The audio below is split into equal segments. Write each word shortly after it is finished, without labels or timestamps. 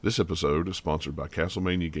This episode is sponsored by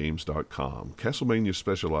CastlemaniaGames.com. Castlemania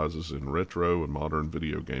specializes in retro and modern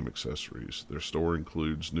video game accessories. Their store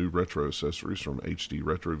includes new retro accessories from HD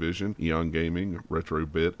Retrovision, Eon Gaming,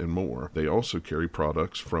 Retrobit, and more. They also carry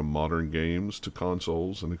products from modern games to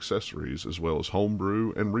consoles and accessories, as well as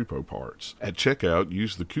homebrew and repo parts. At checkout,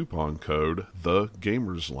 use the coupon code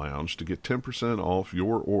THEGamersLounge to get 10% off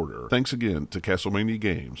your order. Thanks again to Castlemania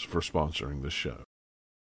Games for sponsoring this show.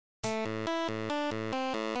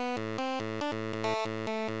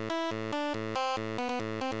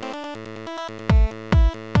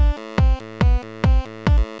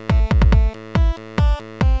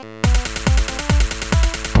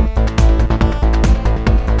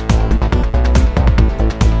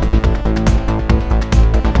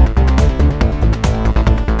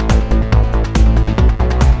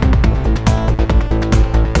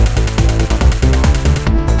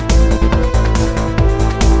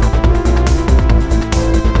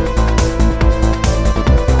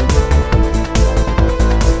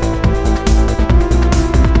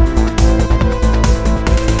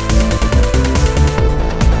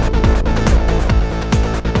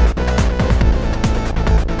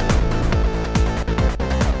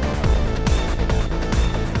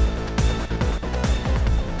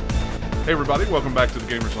 Hey everybody, welcome back to the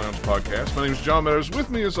Gamers Lounge podcast. My name is John Meadows. With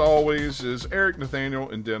me as always is Eric, Nathaniel,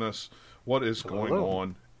 and Dennis. What is going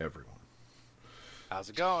on, everyone? How's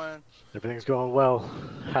it going? Everything's going well.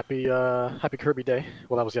 Happy Kirby Day.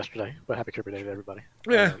 Well, that was yesterday, but happy Kirby Day to everybody.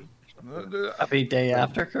 Yeah. Happy day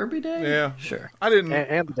after Kirby Day? Yeah. Sure. I didn't.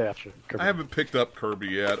 And the day after Kirby. I haven't picked up Kirby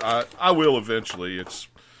yet. I will eventually. It's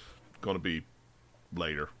going to be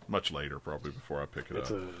later, much later, probably before I pick it up.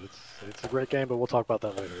 It's a great game, but we'll talk about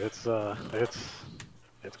that later. It's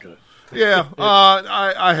good. Yeah,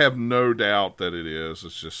 I have no doubt that it is.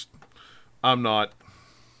 It's just I'm not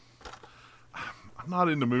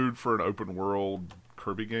in the mood for an open world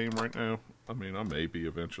Kirby game right now. I mean, I may be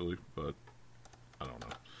eventually, but I don't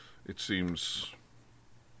know. It seems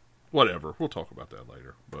whatever. We'll talk about that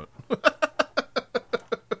later, but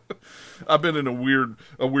I've been in a weird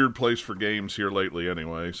place for games here lately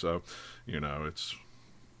anyway, so it's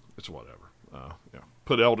whatever. Yeah.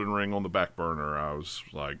 Put Elden Ring on the back burner. I was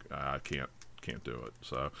like, I can't do it.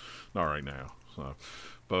 So not right now. So,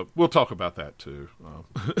 but we'll talk about that too.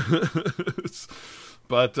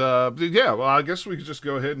 But yeah, well, I guess we could just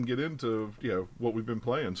go ahead and get into what we've been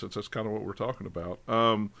playing, since that's kind of what we're talking about.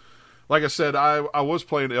 Like I said, I was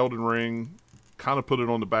playing Elden Ring. Kind of put it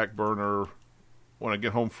on the back burner when I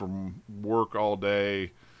get home from work all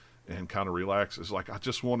day and kind of relax. It's like I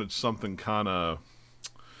just wanted something kind of,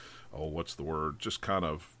 what's the word? Just kind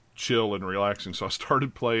of chill and relaxing. So I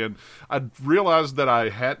started playing. I realized that I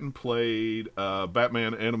hadn't played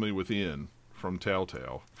Batman Enemy Within from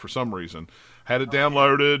Telltale for some reason. Had it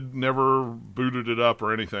downloaded, never booted it up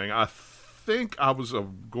or anything. I think I was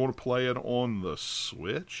going to play it on the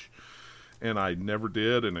Switch, and I never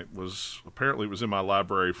did, and apparently it was in my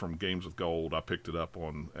library from Games with Gold. I picked it up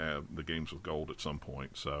on the Games with Gold at some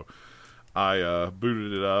point. So I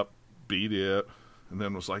booted it up, beat it, and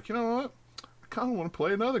then was like, you know what? I kind of want to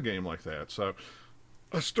play another game like that. So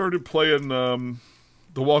I started playing The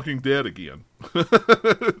Walking Dead again.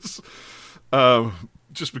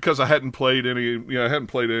 Just because I hadn't played any, I hadn't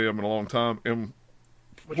played any of them in a long time. And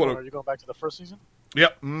Which one? Are you going back to the first season?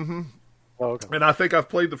 Yep. Mm-hmm. Oh, okay. And I think I've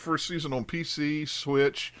played the first season on PC,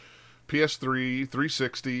 Switch, PS3,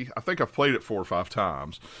 360. I think I've played it 4 or 5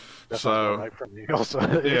 times. That's so right for me also.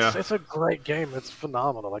 It's a great game. It's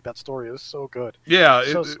phenomenal. Like, that story is so good. Yeah,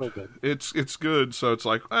 so good. It's good. So it's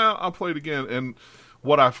like, I'll play it again. And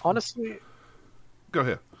honestly, go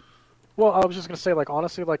ahead. Well, I was just gonna say, like,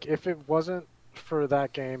 honestly, like, if it wasn't for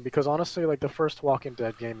that game, because honestly, like, the first Walking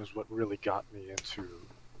Dead game is what really got me into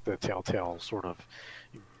the Telltale sort of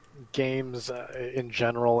games in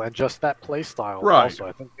general, and just that play style. Right. Also,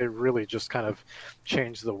 I think they really just kind of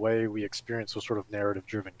changed the way we experience those sort of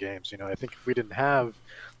narrative-driven games. I think if we didn't have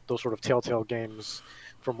those sort of Telltale games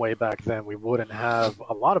from way back then, we wouldn't have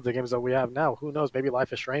a lot of the games that we have now. Who knows? Maybe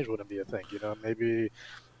Life is Strange wouldn't be a thing. Maybe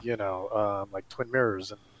like Twin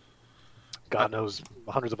Mirrors and God knows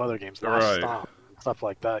hundreds of other games. Last Stop, stuff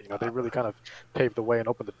like that. They really kind of paved the way and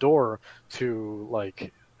opened the door to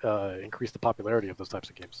like increase the popularity of those types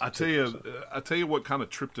of games. I tell you what kind of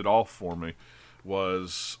tripped it off for me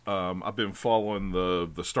was I've been following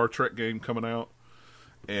the Star Trek game coming out,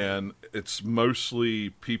 and it's mostly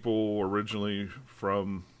people originally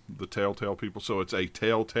from the Telltale people. So it's a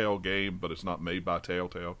Telltale game, but it's not made by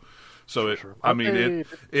Telltale. So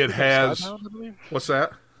it has. What's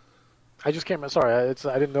that? I just can't remember. Sorry,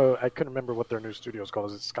 I didn't know. I couldn't remember what their new studio is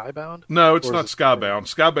called. Is it Skybound? No, it's Or not is it- Skybound.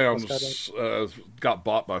 Skybound? Skybound's got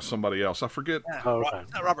bought by somebody else. I forget. Yeah, Oh, okay.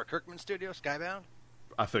 Is that Robert Kirkman's studio, Skybound?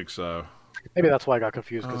 I think so. Maybe that's why I got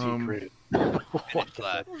confused because he created. Finished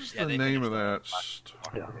that. What's Yeah, the they name of finished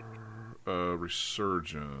that? Yeah.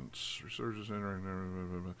 Resurgence.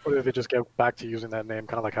 Or did they just get back to using that name,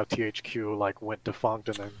 kind of like how THQ like went defunct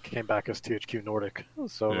and then came back as THQ Nordic?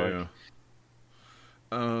 So Yeah. like,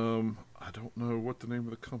 I don't know what the name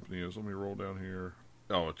of the company is. Let me roll down here.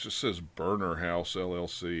 Oh, it just says Burner House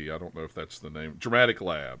LLC. I don't know if that's the name. Dramatic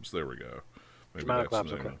Labs. There we go. Maybe Dramatic that's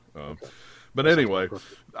Labs, the name. okay. But That sounds anyway, more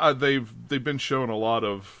perfect. they've been showing a lot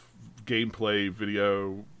of gameplay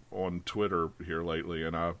video on Twitter here lately,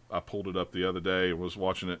 and I pulled it up the other day and was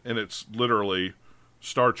watching it, and it's literally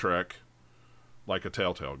Star Trek like a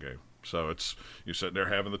Telltale game. So it's you're sitting there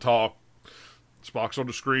having the talk, Spock's on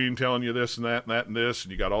the screen telling you this and that and that and this,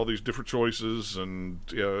 and you got all these different choices, and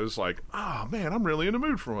it's like, oh man, I'm really in the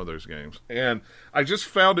mood for one of those games. And I just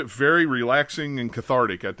found it very relaxing and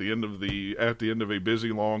cathartic at the end of a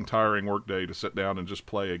busy, long, tiring workday to sit down and just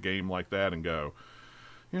play a game like that and go,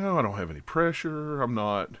 I don't have any pressure. I'm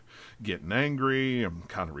not getting angry. I'm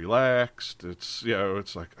kind of relaxed. It's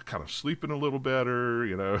it's like I kind of sleeping a little better.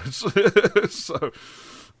 It's so.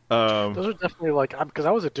 Those are definitely like because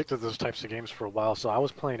I was addicted to those types of games for a while, so I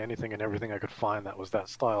was playing anything and everything I could find that was that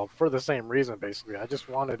style for the same reason. Basically, I just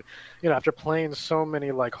wanted, after playing so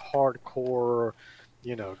many like hardcore,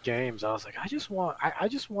 games, I was like, I just want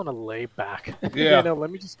to lay back. Yeah. Let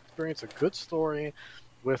me just experience a good story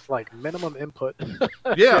with like minimum input.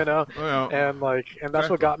 Yeah. And that's Exactly.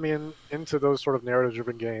 what got me into those sort of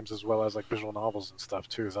narrative-driven games as well as like visual novels and stuff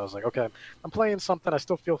too. So I was like, okay, I'm playing something. I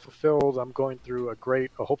still feel fulfilled. I'm going through a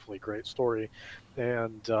hopefully great story,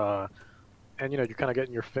 and you're kind of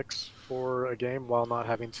getting your fix for a game while not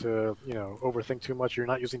having to overthink too much. You're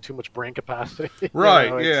not using too much brain capacity.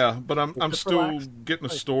 Right, yeah, but I'm just still relaxed. getting a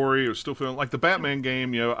story. I was still feeling like the Batman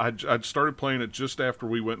game. I'd started playing it just after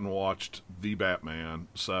we went and watched the Batman,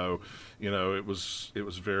 so it was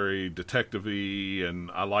very detective-y,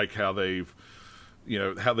 and I like how they've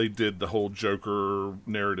how they did the whole Joker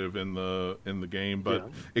narrative in the game. But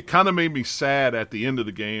it kind of made me sad at the end of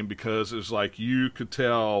the game because it was like you could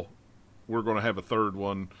tell we're going to have a third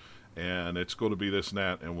one, and it's going to be this and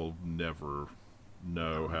that, and we'll never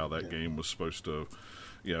know how that game was supposed to,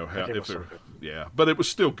 but it was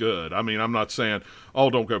still good. I mean, I'm not saying,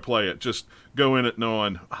 don't go play it. Just go in it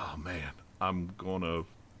knowing, oh man, I'm going to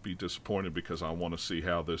be disappointed because I want to see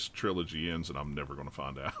how this trilogy ends, and I'm never going to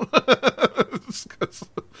find out.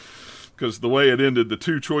 Because the way it ended, the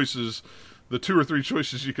two or three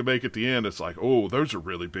choices you can make at the end, it's like, oh, those are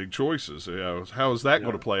really big choices. How is that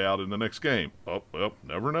going to play out in the next game? Oh, well,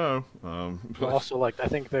 never know. But also, like, I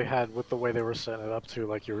think they had, with the way they were setting it up too,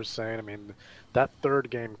 like you were saying, I mean, that third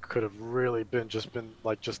game could have really been just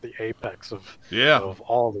the apex of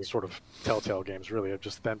all these sort of Telltale games, really, of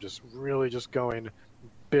just them just really just going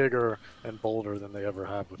bigger and bolder than they ever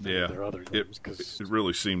have with their other games. It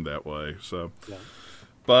really seemed that way. So, yeah.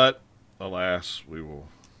 But alas, we will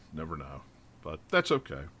never know. But that's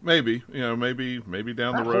okay. Maybe maybe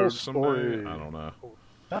down the road someday. I don't know.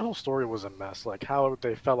 That whole story was a mess. Like how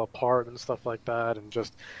they fell apart and stuff like that, and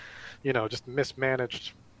just just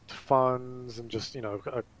mismanaged funds and just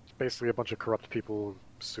basically a bunch of corrupt people,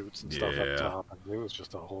 suits and stuff up top, and it was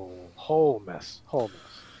just a whole mess.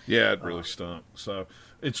 Yeah, it really stunk. So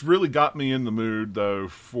it's really got me in the mood though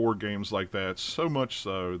for games like that. So much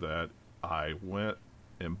so that I went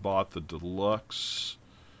and bought the deluxe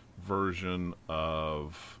version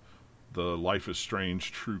of the Life is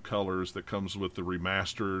Strange True Colors that comes with the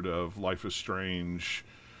remastered of Life is Strange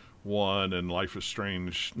 1 and Life is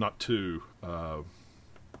Strange, not 2.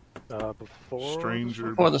 Before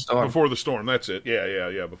the Storm. Before the Storm, that's it.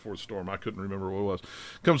 Yeah, Before the Storm. I couldn't remember what it was.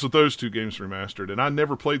 Comes with those two games remastered, and I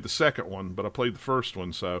never played the second one, but I played the first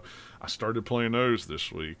one, so I started playing those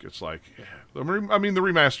this week. It's like, I mean, the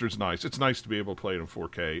remastered's nice. It's nice to be able to play it in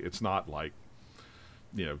 4K. It's not like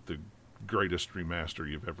the greatest remaster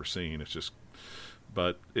you've ever seen. It's just,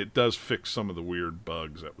 but it does fix some of the weird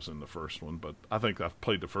bugs that was in the first one. But I think I've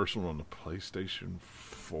played the first one on the PlayStation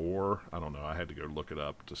 4. I don't know. I had to go look it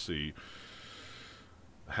up to see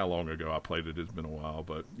how long ago I played it. It's been a while,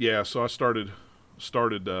 but yeah. So I started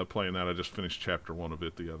playing that. I just finished chapter 1 of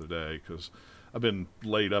it the other day because I've been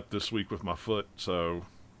laid up this week with my foot, so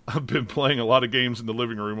I've been playing a lot of games in the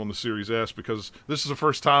living room on the Series S because this is the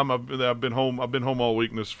first time I've been home. I've been home all week,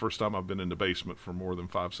 and this is the first time I've been in the basement for more than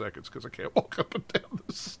 5 seconds because I can't walk up and down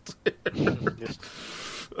the stairs.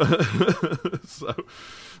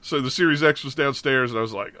 So the Series X was downstairs, and I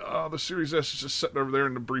was like, oh, the Series S is just sitting over there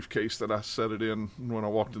in the briefcase that I set it in when I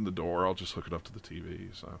walked in the door. I'll just hook it up to the TV.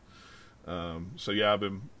 So yeah, I've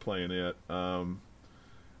been playing it. I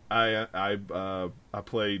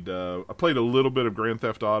played a little bit of Grand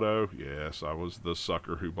Theft Auto. Yes, I was the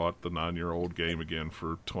sucker who bought the 9-year-old game again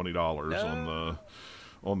for $20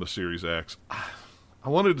 on the Series X. I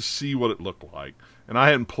wanted to see what it looked like, and I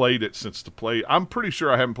hadn't played it since I'm pretty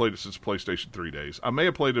sure I haven't played it since PlayStation 3 days. I may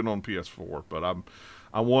have played it on PS4, but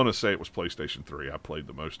I want to say it was PlayStation 3. I played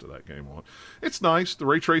the most of that game on. It's nice. The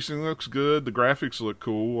ray tracing looks good. The graphics look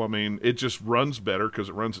cool. I mean, it just runs better because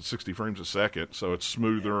it runs at 60 frames a second, so it's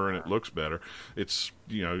smoother and it looks better. It's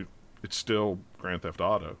it's still Grand Theft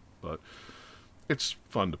Auto, but it's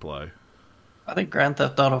fun to play. I think Grand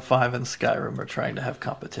Theft Auto 5 and Skyrim are trying to have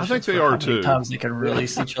competition. I think they are too. Times they can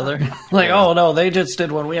release each other. Oh no, they just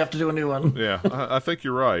did one. We have to do a new one. Yeah, I think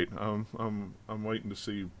you're right. I'm waiting to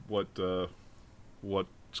see what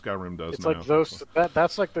Skyrim does. It's now. like those.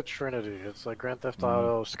 That's like the Trinity. It's like Grand Theft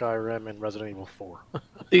Auto, Skyrim, and Resident Evil 4.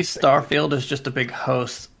 Starfield is just a big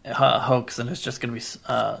hoax, and it's just going to be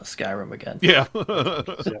Skyrim again. Yeah.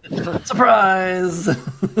 Surprise!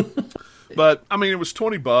 But I mean, it was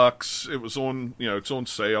 $20. It was on, it's on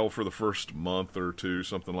sale for the first month or two,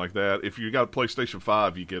 something like that. If you got a PlayStation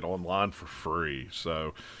 5, you get online for free.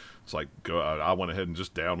 So it's like, I went ahead and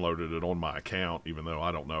just downloaded it on my account, even though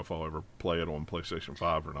I don't know if I'll ever play it on PlayStation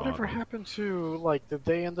 5 or not. Whatever happened to, did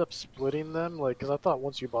they end up splitting them? Because I thought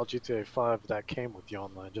once you bought GTA 5, that came with the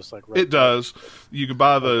online, just like it does. You can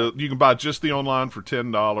buy just the online for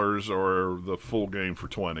 $10 or the full game for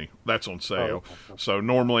 $20. That's on sale. Oh, okay. So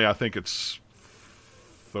normally I think it's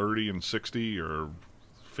 $30 and $60 or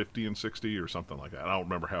 $50 and $60 or something like that. I don't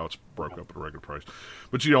remember how it's broke up at a regular price,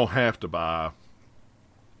 but you don't have to buy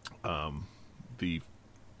the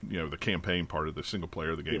campaign part of the single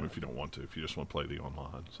player of the game if you don't want to. If you just want to play the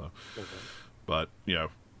online. So, but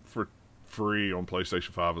for free on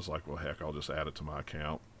PlayStation 5, it's like, well, heck, I'll just add it to my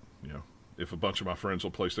account. If a bunch of my friends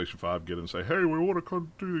on PlayStation 5 get in and say, hey, we want to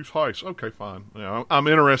come do these heists, okay, fine. I'm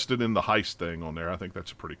interested in the heist thing on there. I think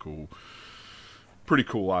that's a pretty cool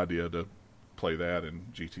idea to play that in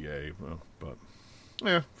GTA. But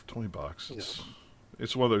yeah, for $20,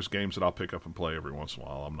 it's one of those games that I'll pick up and play every once in a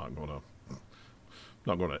while. I'm not going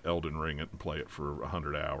to Elden Ring it and play it for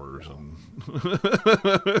 100 hours and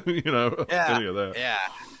any of that. Yeah.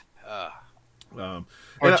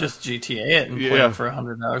 Or just GTA it and play it for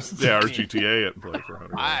 100 hours. Yeah, or GTA it and play it for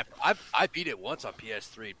 100 hours. I beat it once on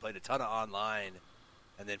PS3, played a ton of online,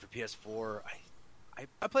 and then for PS4, I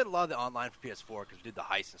played a lot of the online for PS4 because we did the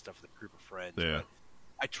heist and stuff with a group of friends. Yeah. But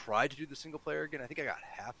I tried to do the single player again. I think I got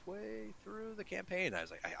halfway through the campaign. I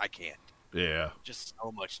was like, I can't. Yeah. Just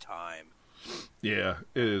so much time. Yeah,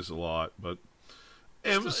 it is a lot, but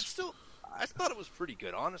I thought it was pretty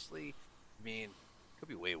good, honestly. I mean, it could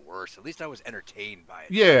be way worse. At least I was entertained by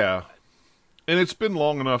it. Yeah. And it's been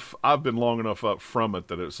long enough. I've been long enough up from it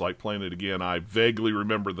that it's like playing it again. I vaguely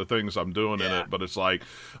remember the things I'm doing in it, but it's like,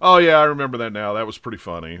 oh yeah, I remember that now. That was pretty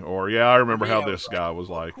funny. Or yeah, I remember how this guy was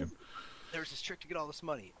like. Cool. There's this trick to get all this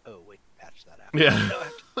money. Oh wait, patch that out. Yeah. No, I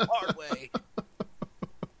have to do the hard way.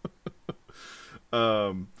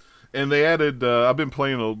 And they added.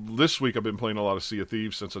 This week. I've been playing a lot of Sea of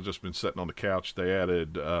Thieves since I've just been sitting on the couch. They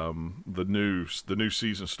added the new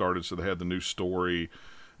season started, so they had the new story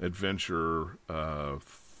adventure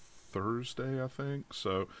Thursday, I think.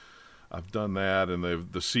 So I've done that, and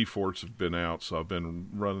the Sea Forts have been out, so I've been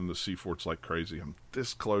running the Sea Forts like crazy. I'm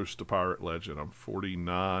this close to Pirate Legend. I'm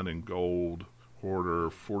 49 in Gold Hoarder,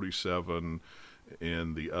 47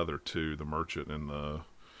 in the other two, the Merchant and the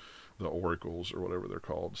Oracles or whatever they're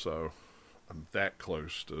called. So I'm that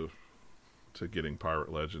close to getting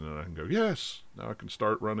Pirate Legend, and I can go, yes, now I can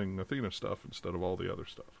start running Athena stuff instead of all the other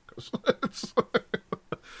stuff. 'Cause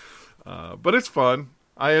but it's fun.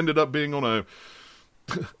 I ended up being on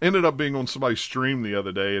somebody's stream the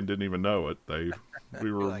other day and didn't even know it.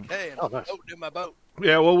 We were like, hey, I'm floating in my boat.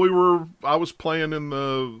 Yeah, well, I was playing in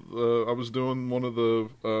I was doing one of the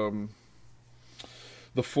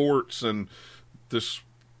forts, and this,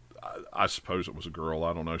 I suppose it was a girl.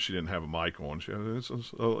 I don't know. She didn't have a mic on. She was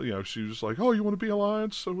like, "Oh, you want to be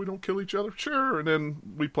alliance so we don't kill each other?" Sure. And then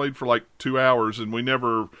we played for like 2 hours, and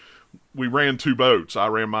we ran two boats. I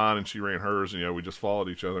ran mine, and she ran hers, and we just followed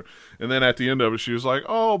each other. And then at the end of it, she was like,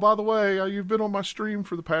 "Oh, by the way, you've been on my stream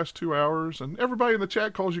for the past 2 hours, and everybody in the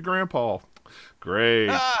chat calls you Grandpa."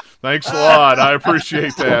 Great. Thanks a lot. I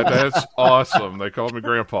appreciate that. That's awesome. They called me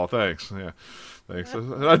Grandpa. Thanks. Yeah. Thanks.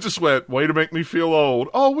 And I just went, way to make me feel old.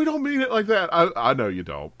 Oh, we don't mean it like that. I know you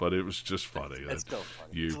don't, but it was just funny. It's still funny.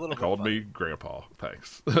 You It's a little bit called funny. me Grandpa.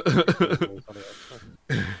 Thanks.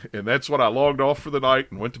 And that's when I logged off for the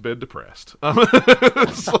night and went to bed depressed.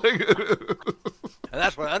 It's like, And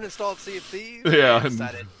that's when I uninstalled Sea of Thieves. Yeah, And and-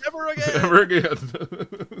 decided never again. never again.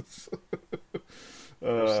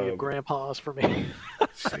 Sea of grandpas for me.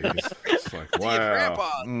 Jeez. It's like, Sea wow. of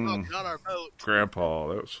Grandpa. Mm. Oh, not our boat. Grandpa,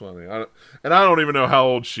 that was funny. And I don't even know how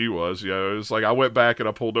old she was. You know, it was like I went back and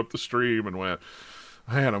I pulled up the stream and went,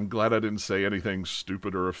 man, I'm glad I didn't say anything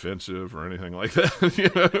stupid or offensive or anything like that. You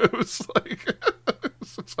know, it was like,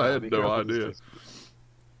 since I had no idea.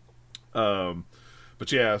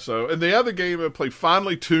 But yeah, so, and the other game I played,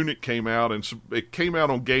 finally Tunic came out, and it came out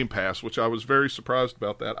on Game Pass, which I was very surprised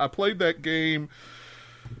about that. I played that game,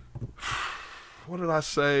 what did I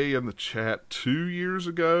say in the chat, 2 years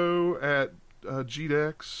ago at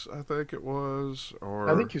GDEX, I think it was, or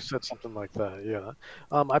I think you said something like that. Yeah,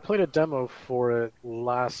 I played a demo for it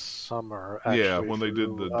last summer. Actually, yeah, when they did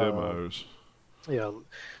through, the demos. Yeah,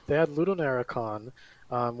 they had Ludonaricon,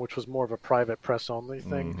 which was more of a private press only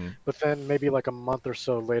thing. Mm-hmm. But then maybe like a month or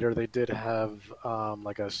so later, they did have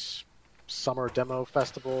like a summer demo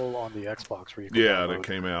festival on the Xbox where you could Yeah, and download it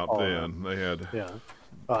came out all then. They had, Yeah.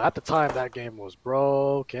 At the time, that game was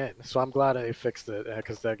broken, so I'm glad they fixed it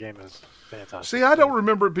because that game is fantastic. see, I don't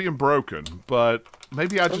remember it being broken, but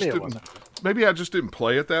maybe I For just me, it didn't. wasn't. Maybe I just didn't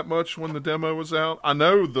play it that much when the demo was out. I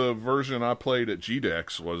know the version I played at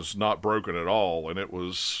GDEX was not broken at all, and it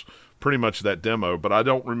was pretty much that demo. But I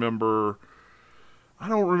don't remember. I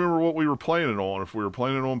don't remember what we were playing it on. If we were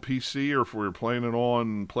playing it on PC or if we were playing it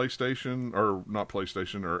on PlayStation or not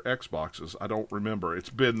PlayStation or Xboxes. I don't remember. It's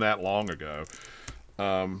been that long ago.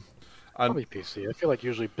 Probably PC. I feel like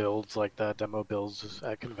usually builds like that, demo builds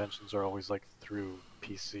at conventions are always like through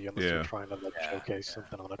PC unless Yeah. they're trying to like showcase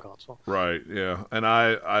something on a console. Right, yeah. And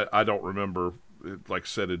I don't remember, like I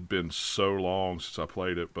said, it'd been so long since I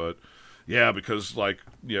played it, but yeah, because like,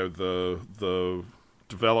 you know, the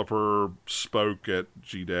developer spoke at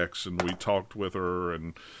GDEX and we talked with her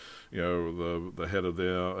and, you know, the head of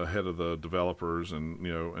the developers and,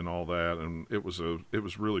 you know, and all that, and it was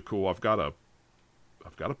really cool. I've got a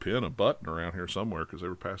pin, a button around here somewhere because they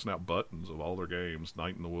were passing out buttons of all their games,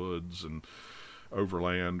 Night in the Woods and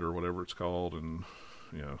Overland or whatever it's called, and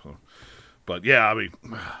you know. But yeah, I mean,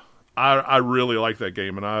 I really like that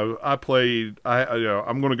game, and I played. You know,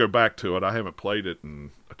 I'm going to go back to it. I haven't played it in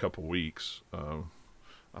a couple weeks.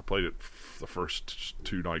 I played it the first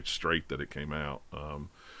 2 nights straight that it came out.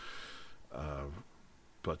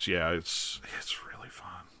 But yeah, it's really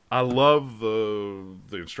fun. I love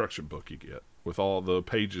the instruction book you get with all the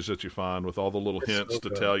pages that you find, with all the little hints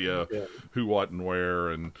to tell you who, what, and where,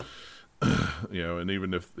 and you know, and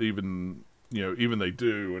even they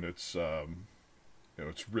do, and it's you know,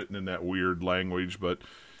 it's written in that weird language, but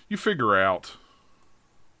you figure out,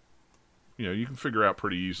 you know, you can figure out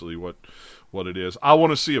pretty easily what it is. I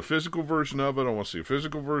want to see a physical version of it. I want to see a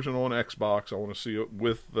physical version on Xbox. I want to see it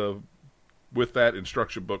with that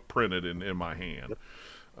instruction book printed in my hand.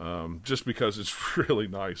 Just because it's really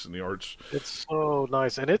nice and the art's... It's so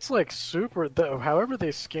nice, and it's like super. However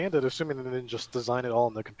they scanned it, assuming they didn't just design it all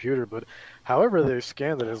on the computer, but however they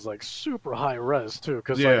scanned it is like super high res too.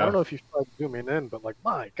 Because like, I don't know if you tried zooming in, but like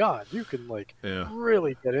my God, you can like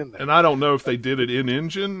really get in there. And I don't know if they did it in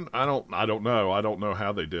engine. I don't know. I don't know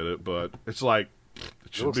how they did it, but it's like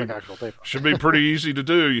it looks like actual paper. Should be pretty easy to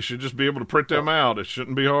do. You should just be able to print them out. It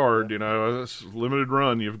shouldn't be hard, you know. It's limited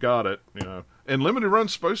run. You've got it, you know. And Limited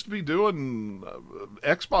Run's supposed to be doing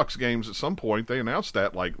Xbox games at some point. They announced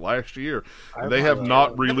that like last year. They have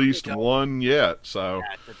not released one yet. So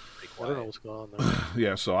I don't know what's going on there.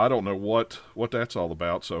 yeah, so I don't know what that's all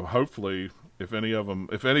about. So hopefully, if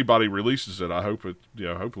anybody releases it, I hope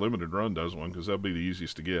hope Limited Run does one because that'll be the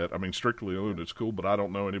easiest to get. I mean, Strictly Limited's cool, but I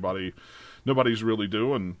don't know nobody's really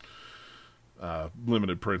doing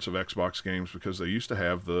limited prints of Xbox games because they used to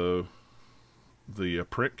have the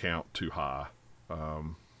print count too high.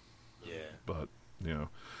 But you know,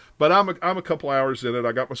 but I'm a couple hours in it.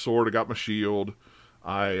 I got my sword. I got my shield.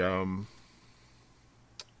 I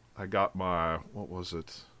got my, what was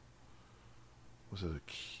it? Was it a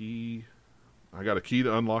key? I got a key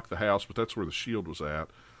to unlock the house, but that's where the shield was at.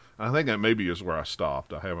 I think that maybe is where I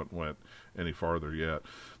stopped. I haven't went any farther yet.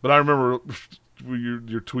 But I remember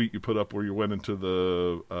your tweet you put up where you went into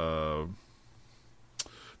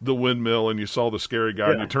the windmill and you saw the scary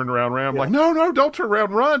guy and you turned around. I'm like, no, don't turn around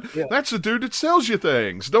and run. Yeah. That's the dude that sells you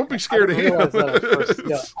things. Don't be scared of him. I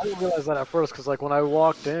didn't realize that at first because like when I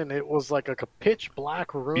walked in, it was like a pitch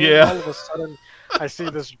black room. Yeah. All of a sudden, I see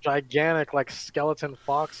this gigantic like skeleton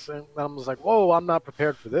fox, and I'm just like, whoa, I'm not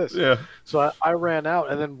prepared for this. Yeah. So I ran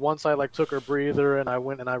out, and then once I like took her breather, and I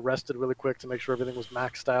went and I rested really quick to make sure everything was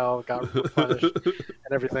maxed out, got replenished,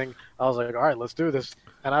 and everything. I was like, all right, let's do this.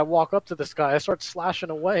 And I walk up to this guy, I start slashing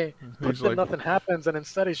away, but He's then like, nothing happens, and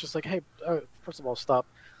instead he's just like, hey, first of all, stop.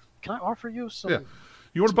 Can I offer you some? Yeah.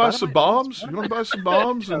 You want to buy some dynamite? bombs? You want to buy some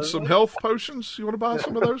bombs and some health potions? You want to buy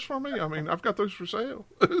some of those from me? I mean, I've got those for sale.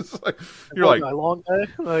 It's like, you're like, a long day.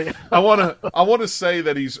 Like, I want to say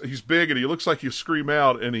that he's big and he looks like he scream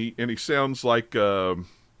out and he sounds like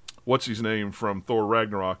what's his name from Thor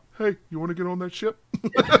Ragnarok? Hey, you want to get on that ship?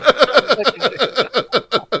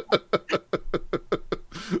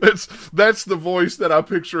 That's the voice that I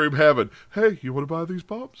picture him having. Hey, you want to buy these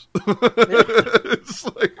bombs? It's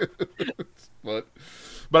like,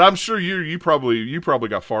 but I'm sure you probably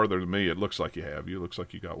got farther than me. It looks like you have. It looks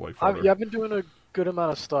like you got way farther. I've been doing a good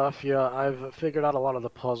amount of stuff. Yeah, I've figured out a lot of the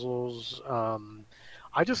puzzles.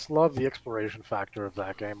 I just love the exploration factor of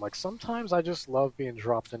that game. Like sometimes I just love being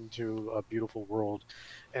dropped into a beautiful world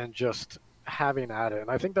and just having at it. And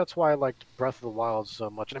I think that's why I liked Breath of the Wild so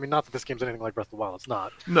much. And I mean, not that this game's anything like Breath of the Wild. It's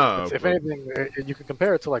not. No. If anything, you can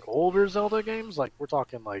compare it to like older Zelda games. Like we're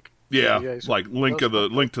talking like like Link to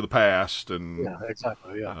the Past and yeah,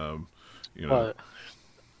 exactly. Yeah. You know.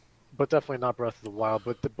 But definitely not Breath of the Wild.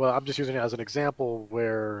 But I'm just using it as an example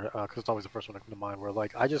where, because it's always the first one to come to mind, where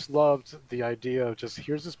like I just loved the idea of just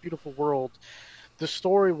here's this beautiful world. The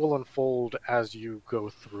story will unfold as you go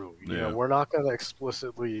through. You know, we're not going to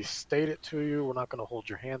explicitly state it to you. We're not going to hold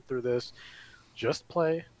your hand through this. Just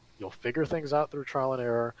play. You'll figure things out through trial and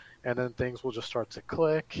error, and then things will just start to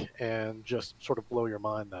click and just sort of blow your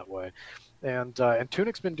mind that way. And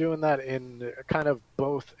Tunic's been doing that in kind of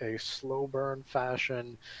both a slow burn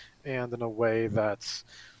fashion and in a way that's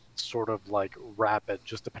sort of like rapid,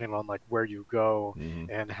 just depending on like where you go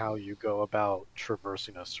and how you go about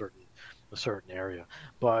traversing a certain area.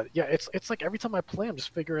 But yeah, it's like every time I play, I'm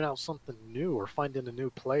just figuring out something new or finding a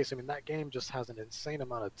new place. I mean, that game just has an insane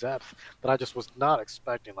amount of depth that I just was not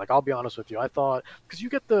expecting. Like, I'll be honest with you, I thought, because you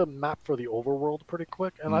get the map for the overworld pretty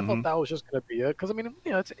quick, and I thought that was just going to be it. Because I mean,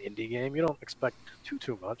 you know, it's an indie game, you don't expect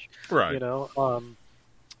too much, right? You know,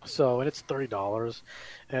 so, and it's $30,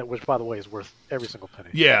 and which by the way is worth every single penny.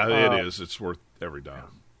 Yeah, it is. It's worth every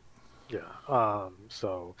dime. Yeah.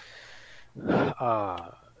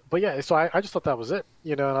 But yeah, so I just thought that was it,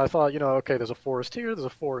 you know, and I thought, you know, okay, there's a forest here, there's a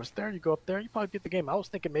forest there, you go up there, you probably beat the game. I was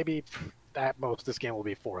thinking maybe at most this game will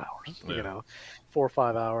be 4 hours, you know, 4 or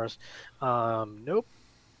 5 hours.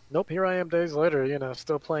 Nope, here I am days later, you know,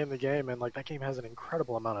 still playing the game, and like that game has an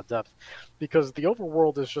incredible amount of depth because the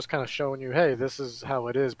overworld is just kind of showing you, hey, this is how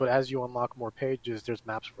it is, but as you unlock more pages, there's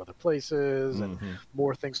maps for other places and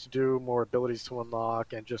more things to do, more abilities to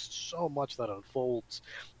unlock, and just so much that unfolds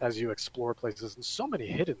as you explore places, and so many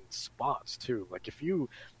hidden spots too. Like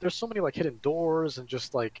there's so many like hidden doors and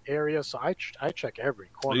just like areas, so I check every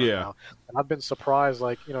corner now, and I've been surprised,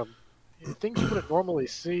 like, you know, things you wouldn't normally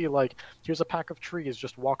see, like here's a pack of trees,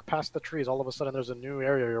 just walk past the trees, all of a sudden there's a new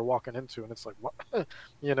area you're walking into, and it's like, what?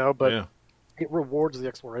 You know, but it rewards the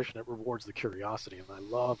exploration, it rewards the curiosity, and I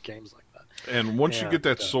love games like that. And once you get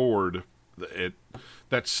that sword,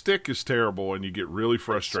 that stick is terrible, and you get really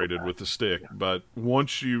frustrated with the stick. But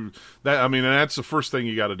once and that's the first thing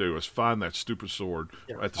you got to do is find that stupid sword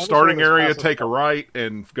at the starting area. Take a right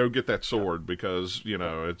and go get that sword because you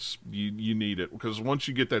know it's you need it, because once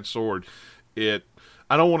you get that sword,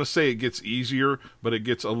 I don't want to say it gets easier, but it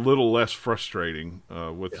gets a little less frustrating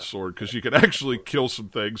with the sword because you can actually kill some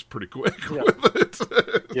things pretty quick with it.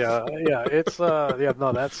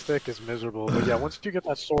 No, that stick is miserable. But yeah, once you get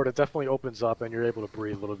that sword, it definitely opens up and you're able to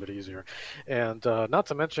breathe a little bit easier. And not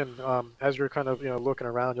to mention, as you're kind of looking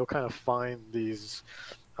around, you'll kind of find these.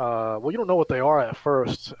 You don't know what they are at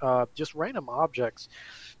first, just random objects.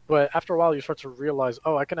 But after a while, you start to realize,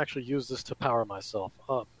 oh, I can actually use this to power myself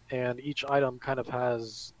up. And each item kind of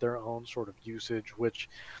has their own sort of usage, which,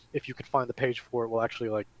 if you can find the page for it, will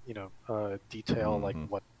actually detail like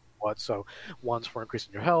what. So one's for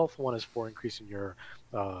increasing your health, one is for increasing your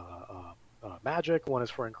magic, one is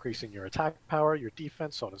for increasing your attack power, your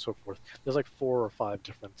defense, so on and so forth. There's like 4 or 5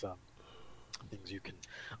 different things you can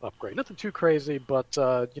upgrade. Nothing too crazy, but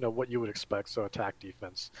what you would expect. So attack,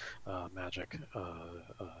 defense, magic,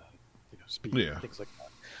 speed, things like that.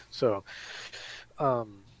 So,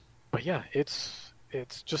 but yeah, it's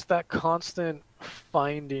just that constant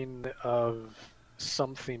finding of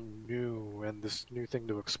something new and this new thing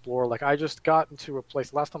to explore. Like I just got into a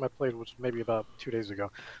place. Last time I played was maybe about 2 days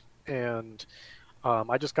ago, and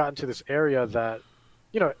I just got into this area that,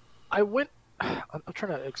 I went I'm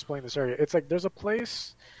trying to explain this area. It's like there's a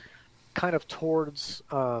place kind of towards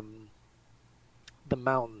the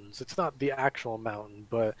mountains. It's not the actual mountain,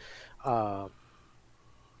 uh,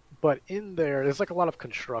 but in there, there's like a lot of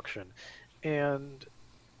construction, and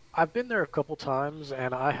I've been there a couple times,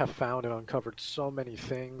 and I have found and uncovered so many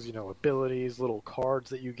things, abilities, little cards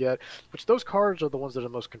that you get, which those cards are the ones that are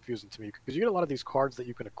most confusing to me, because you get a lot of these cards that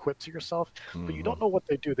you can equip to yourself, but you don't know what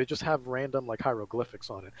they do. They just have random, like, hieroglyphics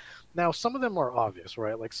on it. Now, some of them are obvious,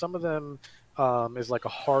 right? Like, some of them is like a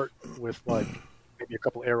heart with, like, maybe a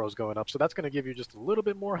couple arrows going up, so that's going to give you just a little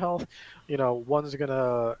bit more health. One's going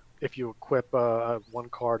to, if you equip one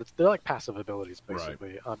card, they're like passive abilities,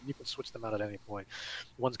 basically. Right. You can switch them out at any point.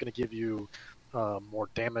 One's going to give you more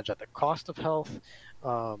damage at the cost of health,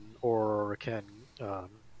 or can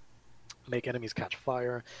make enemies catch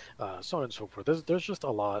fire, so on and so forth. There's just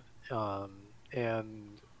a lot.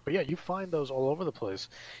 But yeah, you find those all over the place,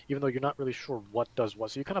 even though you're not really sure what does what.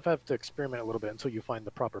 So you kind of have to experiment a little bit until you find the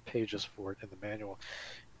proper pages for it in the manual.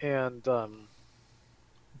 And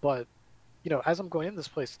but as I'm going in this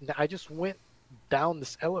place, I just went down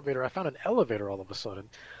this elevator. I found an elevator all of a sudden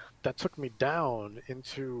that took me down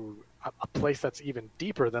into a place that's even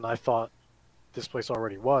deeper than I thought this place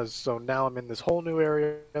already was. So now I'm in this whole new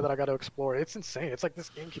area that I got to explore. It's insane. It's like this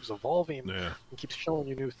game keeps evolving and keeps showing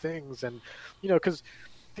you new things. And, because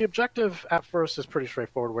the objective at first is pretty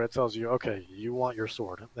straightforward, where it tells you, okay, you want your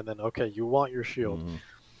sword, and then, okay, you want your shield.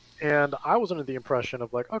 And I was under the impression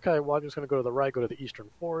of like, okay, well, I'm just going to go to the right, go to the Eastern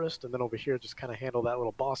Forest, and then over here just kind of handle that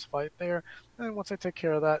little boss fight there. And then once I take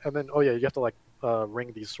care of that, and then, oh yeah, you have to like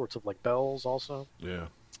ring these sorts of like bells also. Yeah.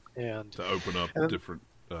 And to open up different,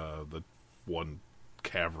 the one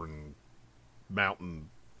cavern mountain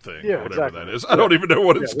thing, whatever that is. I don't even know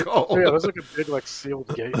what it's called. Yeah, there's like a big like sealed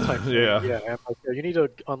gate type thing. Yeah, and like, you need to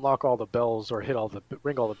unlock all the bells or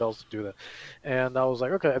ring all the bells to do that. And I was like,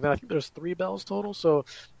 okay, and then I think there's 3 bells total. So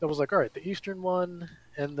I was like, all right, the eastern one,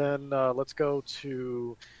 and then let's go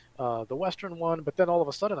to the western one. But then all of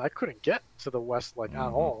a sudden, I couldn't get to the west like at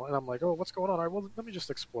all, and I'm like, oh, what's going on? All right, well, let me just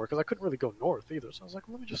explore, because I couldn't really go north either. So I was like,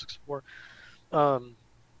 well, let me just explore. But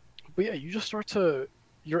yeah, you just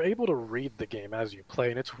you're able to read the game as you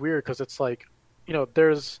play, and it's weird because it's like,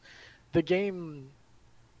 there's the game,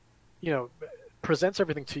 presents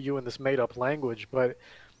everything to you in this made-up language, but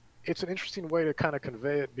it's an interesting way to kind of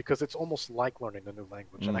convey it, because it's almost like learning a new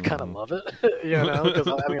language, and I kind of love it,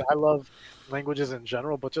 because I love languages in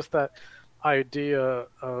general, but just that idea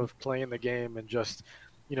of playing the game and just,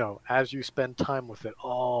 as you spend time with it,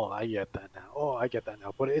 oh, I get that now. Oh, I get that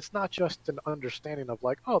now. But it's not just an understanding of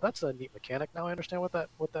like, oh, that's a neat mechanic. Now I understand what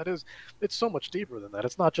that is. It's so much deeper than that.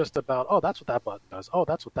 It's not just about, oh, that's what that button does. Oh,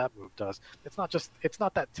 that's what that move does. It's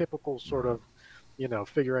not that typical sort of,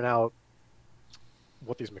 figuring out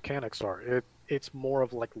what these mechanics are. It's more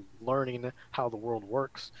of like learning how the world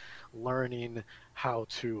works, learning how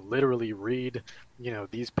to literally read,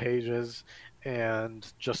 these pages,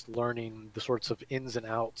 and just learning the sorts of ins and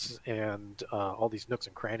outs and all these nooks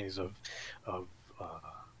and crannies of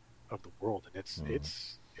the world, and it's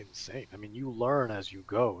insane. I mean, you learn as you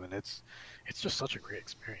go, and it's just such a great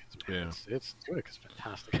experience, man. Yeah. Tunic is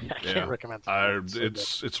fantastic. I can't recommend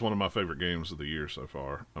it. It's one of my favorite games of the year so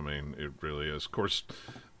far. I mean, it really is. Of course,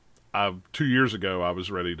 2 years ago, I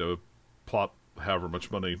was ready to plop however much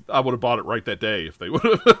money. I would have bought it right that day if they would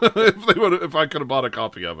have. If I could have bought a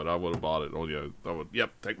copy of it, I would have bought it. Oh yeah, I would. Yep,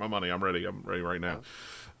 take my money. I'm ready. I'm ready right now.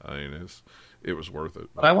 I mean, it was worth it.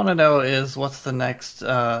 What I want to know is, what's the next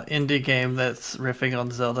indie game that's riffing on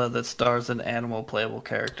Zelda that stars an animal playable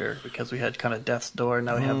character? Because we had kind of Death's Door,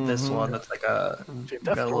 now we have this one that's like a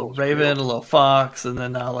little raven, a little fox, and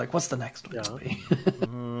then now like, what's the next one to be?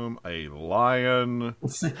 A lion.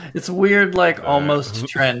 It's weird, like almost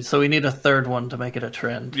trend. So we need a third one to make it a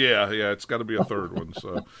trend. Yeah, it's got to be a third one.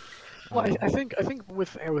 So. Well, I think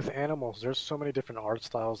with animals, there's so many different art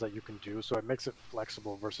styles that you can do, so it makes it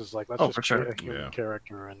flexible versus like, let's just create a human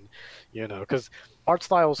character, and because art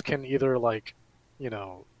styles can either like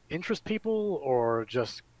interest people or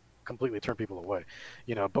just completely turn people away,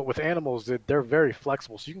 but with animals, they're very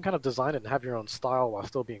flexible, so you can kind of design it and have your own style while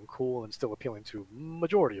still being cool and still appealing to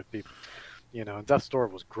majority of people. And Death's Door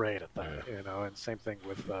was great at that. And same thing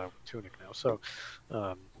with Tunic now. So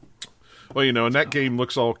well, and that game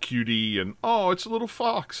looks all cutie and, it's a little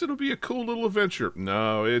fox. It'll be a cool little adventure.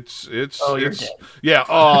 No, it's you're dead. Yeah,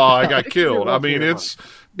 I got killed. I mean,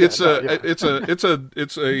 It's a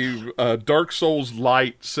Dark Souls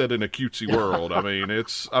light set in a cutesy world. I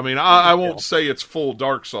mean, I won't say it's full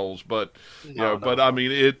Dark Souls, but I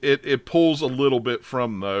mean, it pulls a little bit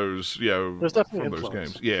from those, there's definitely from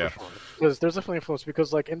influence, those games. Yeah, for sure. There's definitely influence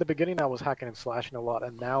because, like, in the beginning, I was hacking and slashing a lot,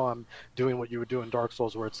 and now I'm doing what you would do in Dark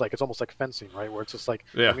Souls, where it's almost like fencing, right? Where it's just like,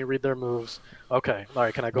 let me read their moves. Okay, all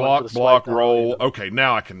right, can I go in for the block, swipe roll? now? Okay,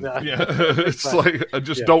 now I can. Yeah, it's Exactly. like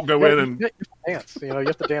just don't go in and you dance. You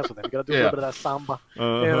have to dance with them. You got to do a little bit of that samba.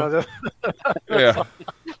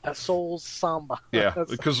 That Souls samba. Yeah,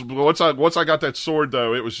 because once I got that sword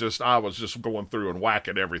though, I was just going through and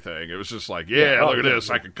whacking everything. It was just like, look at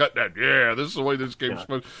this, I can cut that. Yeah, this is the way this game's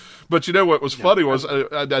supposed. But you know what was funny was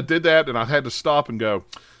I did that and I had to stop and go,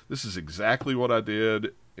 this is exactly what I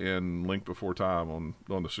did in Link Before Time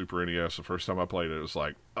on the Super NES. The first time I played it, it was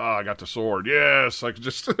like, I got the sword. Yes, I could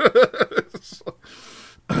just.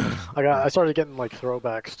 I started getting like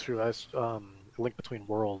throwbacks to Link Between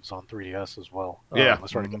Worlds on 3DS as well. I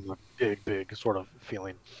started getting a big sort of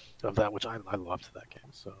feeling of that, which I loved that game.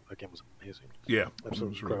 So that game was amazing. Yeah, absolutely it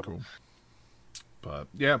was really incredible. cool. But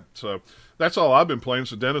yeah, so that's all I've been playing.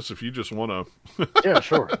 So Dennis, if you just want to, yeah,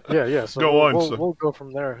 sure, yeah. So go on. We'll go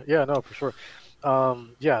from there. Yeah, no, for sure.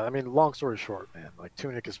 I mean, long story short, man, like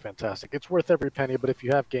Tunic is fantastic. It's worth every penny, but if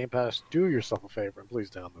you have Game Pass, do yourself a favor and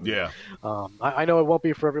please download it. Yeah. I know it won't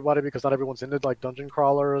be for everybody because not everyone's into like dungeon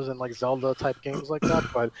crawlers and like Zelda type games like that,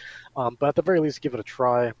 but at the very least, give it a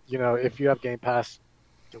try. If you have Game Pass,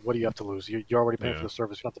 what do you have to lose? You're already paying for the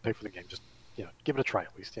service. You don't have to pay for the game. Just give it a try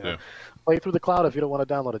at least. Play it through the cloud if you don't want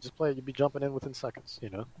to download it. Just play it. You'd be jumping in within seconds.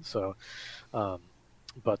 So,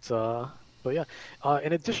 but yeah.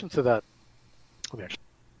 In addition to that, let me actually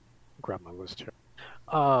grab my list here.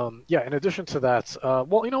 In addition to that,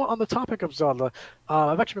 on the topic of Zelda,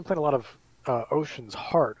 I've actually been playing a lot of Ocean's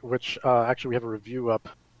Heart, which actually we have a review up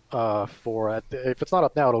for. If it's not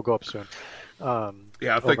up now, it'll go up soon. I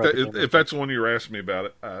think that if that's the one you're asking me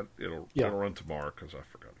about, it'll run tomorrow because I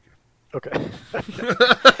forgot again. Okay.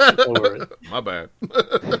 Don't worry. My bad.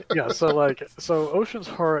 So Ocean's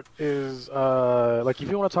Heart is if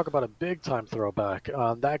you want to talk about a big time throwback,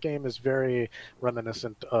 that game is very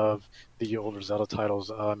reminiscent of the older Zelda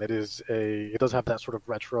titles. It does have that sort of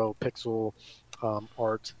retro pixel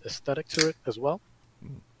art aesthetic to it as well,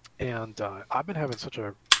 and I've been having such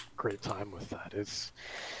a great time with that. It's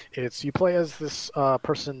you play as this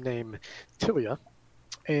person named Tilia.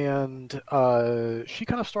 And she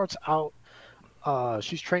kind of starts out,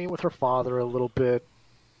 she's training with her father a little bit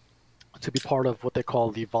to be part of what they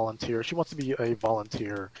call the volunteer. She wants to be a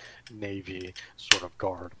volunteer Navy sort of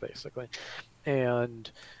guard, basically.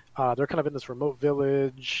 And they're kind of in this remote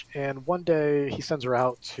village. And one day he sends her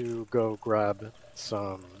out to go grab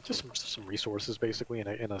some resources, basically,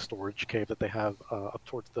 in a storage cave that they have up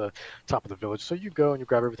towards the top of the village. So you go and you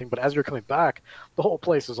grab everything, but as you're coming back, the whole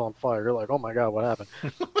place is on fire. You're like, oh my god, what happened?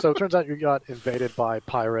 So it turns out you got invaded by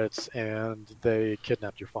pirates and they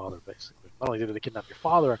kidnapped your father, basically. Not only did they kidnap your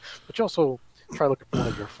father, but you also try looking for one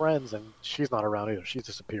of your friends, and she's not around either. She's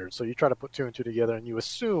disappeared. So you try to put two and two together, and you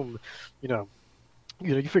assume, you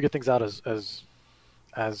figure things out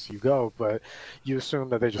as you go, but you assume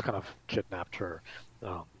that they just kind of kidnapped her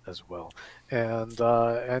as well. And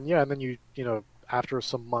then you after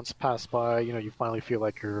some months pass by, you finally feel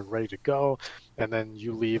like you're ready to go, and then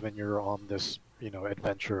you leave and you're on this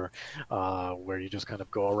adventure where you just kind of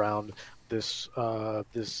go around this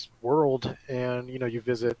world, and you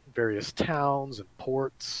visit various towns and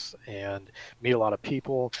ports and meet a lot of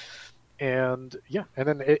people, and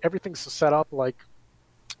then everything's set up like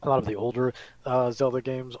a lot of the older Zelda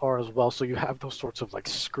games are as well. So you have those sorts of like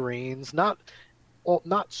screens, not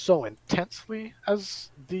so intensely as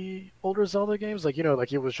the older Zelda games. Like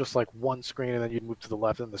it was just like one screen, and then you'd move to the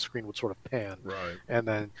left, and the screen would sort of pan, right? And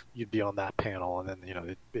then you'd be on that panel, and then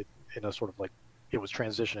it in a sort of like it was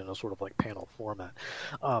transitioned in a sort of like panel format.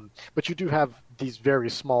 But you do have these very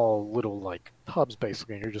small little like hubs,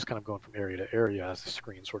 basically, and you're just kind of going from area to area as the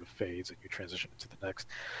screen sort of fades and you transition to the next.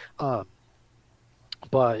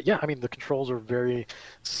 But yeah, I mean, the controls are very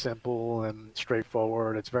simple and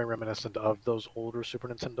straightforward. It's very reminiscent of those older Super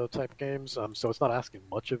Nintendo type games, so it's not asking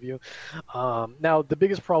much of you. Now, the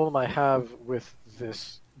biggest problem I have with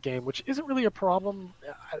this game, which isn't really a problem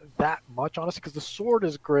that much, honestly, because the sword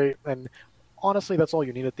is great, and honestly, that's all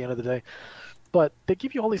you need at the end of the day. But they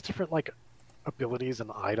give you all these different like abilities and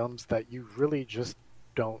items that you really just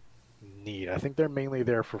don't need. I think they're mainly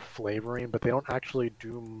there for flavoring, but they don't actually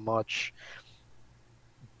do much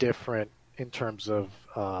different in terms of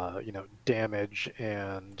damage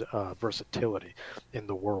and versatility in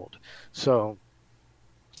the world. So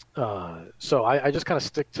So I just kind of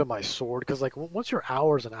stick to my sword because like once you're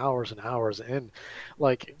hours and hours and hours in,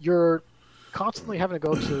 like you're constantly having to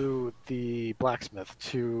go to the blacksmith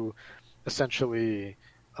to essentially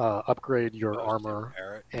upgrade your Most armor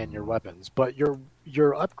parrot. and your weapons, but your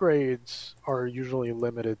upgrades are usually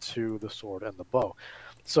limited to the sword and the bow.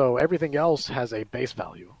 So everything else has a base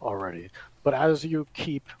value already. But as you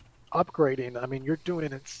keep upgrading, I mean, you're doing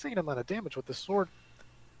an insane amount of damage with the sword.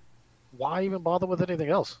 Why even bother with anything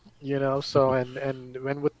else? You know, so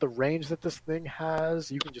and with the range that this thing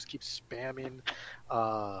has, you can just keep spamming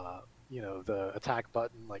the attack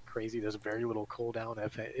button like crazy. There's very little cooldown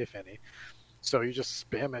if any. So you just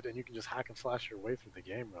spam it and you can just hack and slash your way through the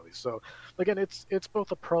game really. So again, it's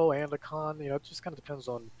both a pro and a con. You know, it just kind of depends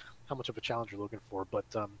on how much of a challenge you're looking for. But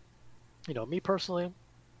me personally,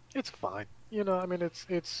 it's fine. You know, I mean,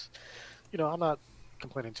 it's I'm not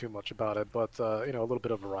complaining too much about it, but a little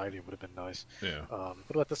bit of variety would have been nice. Yeah.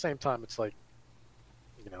 But at the same time, it's like,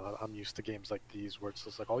 I'm used to games like these where it's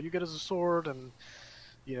just like all you get is a sword, and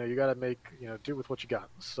you got to make do with what you got.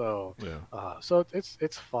 So so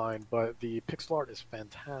it's fine, but the pixel art is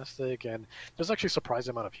fantastic, and there's actually a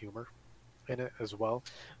surprising amount of humor in it as well.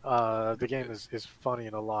 The game is funny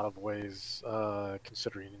in a lot of ways,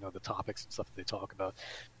 considering the topics and stuff that they talk about,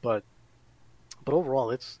 but overall,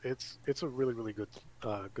 it's a really really good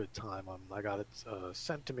time. I got it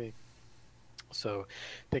sent to me, so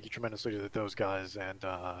thank you tremendously to those guys. And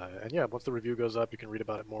yeah, once the review goes up, you can read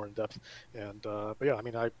about it more in depth. And but yeah, I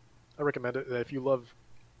mean, I recommend it if you love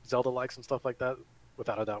Zelda likes and stuff like that.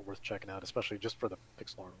 Without a doubt, worth checking out, especially just for the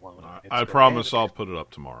pixel art alone. I promise I'll put it up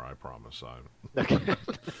tomorrow. I promise. Okay.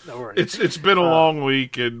 No worries. It's been a long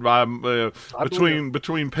week, and I'm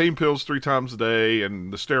between pain pills 3 times a day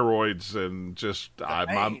and the steroids, and just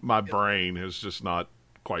my brain has just not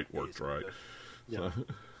quite worked right. Yeah.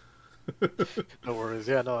 So. No worries.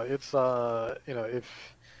 Yeah, no, it's if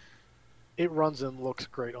it runs and looks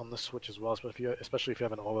great on the Switch as well, especially if you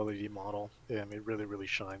have an OLED model. Yeah, I mean, it really, really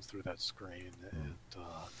shines through that screen. And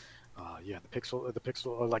yeah, the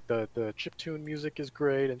pixel, like the chiptune music is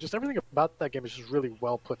great, and just everything about that game is just really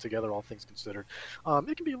well put together, all things considered.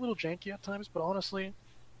 It can be a little janky at times, but honestly,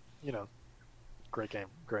 great game.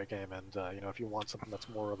 And if you want something that's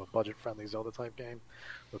more of a budget-friendly Zelda type game,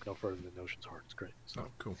 look no further than Ocean's Heart. It's great. So,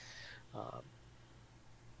 cool.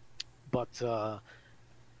 But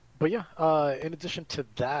yeah, in addition to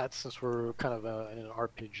that, since we're kind of in an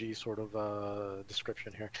RPG sort of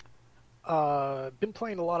description here, been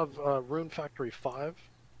playing a lot of Rune Factory 5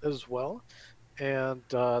 as well, and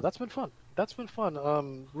that's been fun.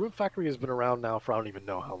 Rune Factory has been around now for I don't even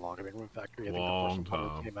know how long. I mean, Rune Factory, I think the first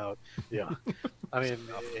one came out. Yeah, I mean,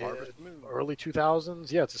 early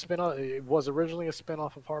 2000s. Yeah, it's a spin-off. It was originally a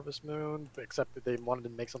spin-off of Harvest Moon, except that they wanted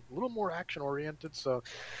to make something a little more action-oriented. So,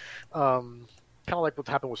 kind of like what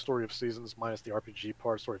happened with Story of Seasons, minus the RPG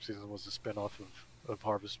part. Story of Seasons was a spin-off of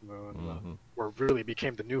Harvest Moon, where it really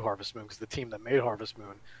became the new Harvest Moon because the team that made Harvest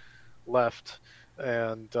Moon left,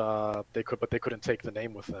 and they couldn't take the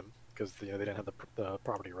name with them because they didn't have the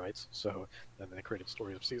property rights. So then they created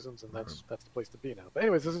Story of Seasons, and that's the place to be now. But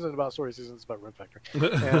anyways, this isn't about Story of Seasons; it's about Rune Factory,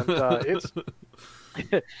 and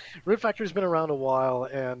Rune Factory's been around a while.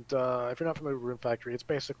 And if you're not familiar with Rune Factory, it's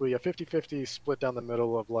basically a 50-50 split down the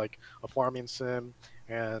middle of like a farming sim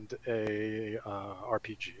and a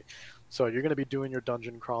RPG. So you're going to be doing your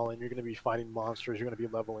dungeon crawling, you're going to be fighting monsters, you're going to be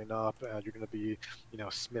leveling up, and you're going to be,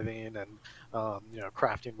 smithing and,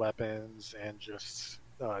 crafting weapons and just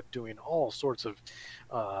doing all sorts of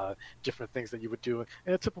different things that you would do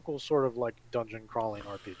in a typical sort of like dungeon crawling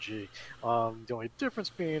RPG. The only difference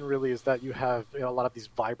being really is that you have a lot of these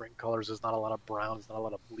vibrant colors. There's not a lot of brown. There's not a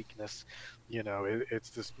lot of bleakness. It's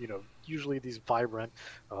just usually these vibrant,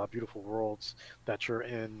 beautiful worlds that you're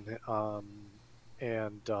in.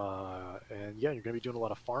 And yeah, you're going to be doing a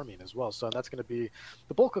lot of farming as well. So that's going to be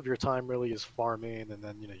the bulk of your time. Really is farming, and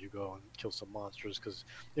then you go and kill some monsters because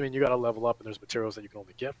you got to level up, and there's materials that you can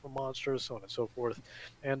only get from monsters, so on and so forth.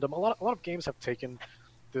 And a lot of games have taken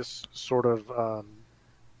this sort of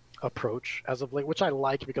approach as of late, which I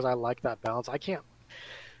like because I like that balance.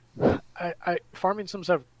 Farming sims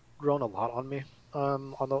have grown a lot on me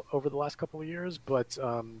over the last couple of years, but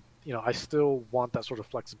I still want that sort of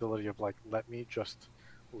flexibility of like, let me just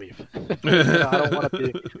leave. I don't want to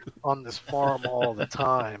be on this farm all the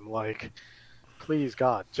time. Like, please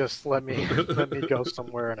God, just let me go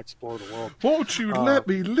somewhere and explore the world. Won't you let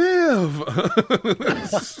me live?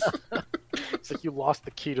 It's like you lost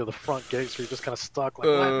the key to the front gate, so you're just kind of stuck. Like,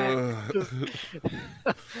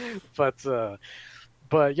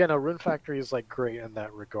 But yeah, no, Rune Factory is like great in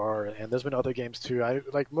that regard, and there's been other games too. I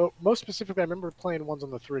like most specifically, I remember playing ones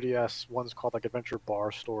on the 3DS. Ones called like Adventure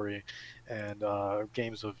Bar Story, and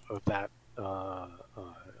games of that uh,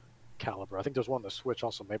 caliber. I think there's one on the Switch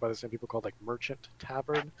also made by the same people called like Merchant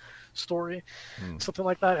Tavern Story, something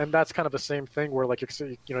like that. And that's kind of the same thing where like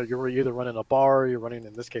you're either running a bar, or you're running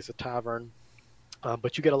in this case a tavern.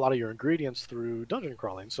 But you get a lot of your ingredients through dungeon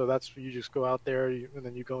crawling. So that's you just go out there and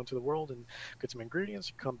then you go into the world and get some ingredients.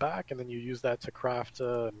 You come back and then you use that to craft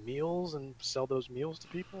meals and sell those meals to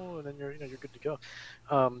people, and then you're good to go.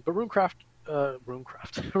 But Rune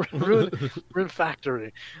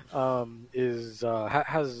Factory has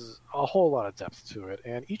a whole lot of depth to it,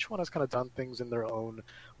 and each one has kind of done things in their own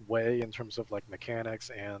way in terms of like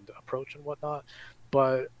mechanics and approach and whatnot.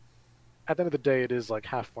 But at the end of the day, it is like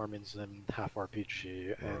half farming sim, half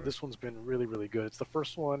RPG, and this one's been really, really good. It's the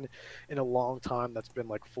first one in a long time that's been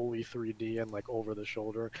like fully 3D and like over the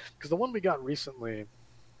shoulder. Because the one we got recently,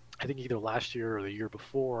 I think either last year or the year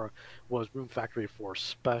before, was Rune Factory 4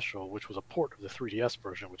 Special, which was a port of the 3DS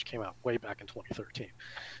version, which came out way back in 2013.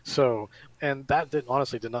 So, and that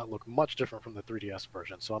honestly did not look much different from the 3DS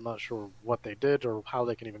version. So I'm not sure what they did or how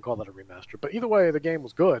they can even call that a remaster. But either way, the game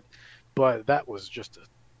was good. But that was just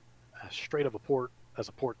as straight of a port as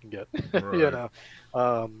a port can get, Right.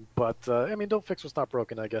 But I mean, don't fix what's not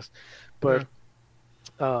broken, I guess. But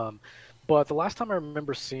but the last time I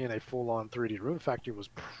remember seeing a full-on 3D Rune Factory was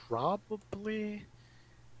probably,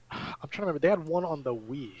 I'm trying to remember. They had one on the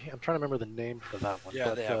Wii. I'm trying to remember the name for that one.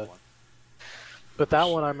 Yeah, they have one. But that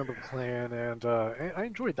one I remember playing, and I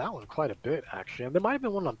enjoyed that one quite a bit actually. And there might have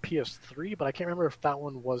been one on PS3, but I can't remember if that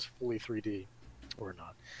one was fully 3D or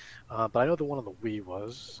not. But I know the one on the Wii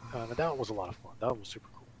was, and that one was a lot of fun. That one was super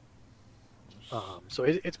cool. So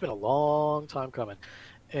it's been a long time coming,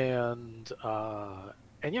 and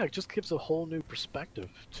yeah, it just gives a whole new perspective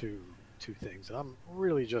to things. And I'm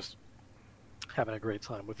really just having a great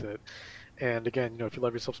time with it. And again, if you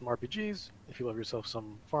love yourself some RPGs, if you love yourself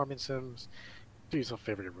some farming sims, do yourself a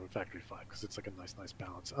favor to Rune Factory 5 because it's like a nice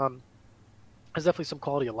balance. There's definitely some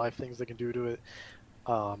quality of life things they can do to it.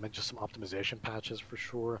 And just some optimization patches for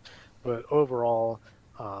sure. But overall,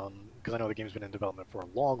 because I know the game's been in development for a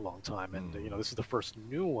long time, and this is the first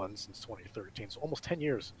new one since 2013, so almost 10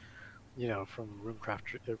 years, from why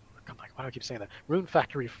do I keep saying that? Rune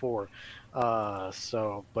Factory 4.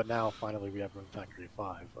 But now finally we have Rune Factory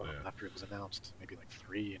 5 after it was announced maybe like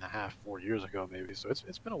 3.5, 4 years ago maybe. So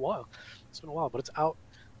it's been a while. But it's out.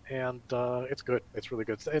 And it's good. It's really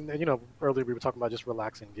good. And earlier we were talking about just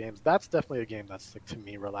relaxing games. That's definitely a game that's like to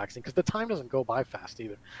me relaxing because the time doesn't go by fast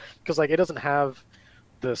either. Because like it doesn't have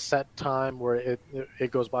the set time where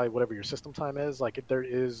it goes by whatever your system time is. Like there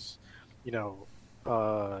is,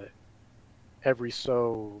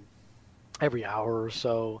 every hour or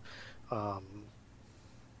so,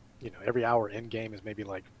 every hour in game is maybe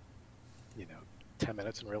like 10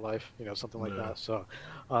 minutes in real life, something like that. So,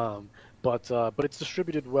 but it's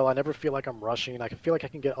distributed well. I never feel like I'm rushing. I feel like I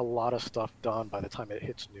can get a lot of stuff done by the time it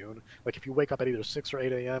hits noon. Like if you wake up at either 6 or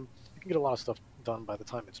 8 a.m., you can get a lot of stuff done by the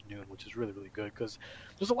time it's noon, which is really, really good because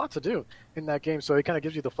there's a lot to do in that game. So it kind of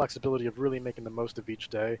gives you the flexibility of really making the most of each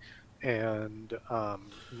day and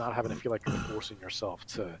not having to feel like you're forcing yourself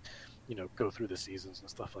to, go through the seasons and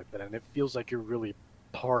stuff like that. And it feels like you're really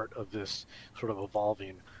part of this sort of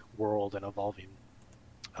evolving world and evolving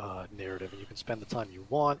narrative, and you can spend the time you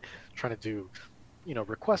want trying to do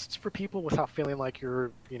requests for people without feeling like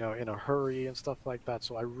you're in a hurry and stuff like that.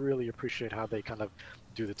 So I really appreciate how they kind of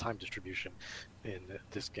do the time distribution in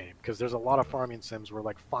this game, because there's a lot of farming sims where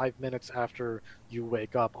like 5 minutes after you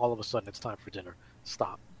wake up all of a sudden it's time for dinner.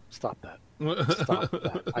 Stop that. Stop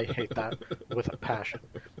that. I hate that with a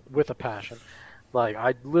passion. Like,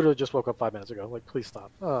 I literally just woke up 5 minutes ago. Like, please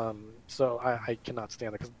stop. So I cannot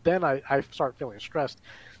stand it, because then I start feeling stressed.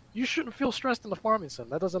 You shouldn't feel stressed in the farming sim.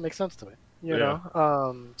 That doesn't make sense to me. You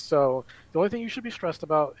know? So the only thing you should be stressed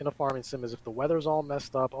about in a farming sim is if the weather's all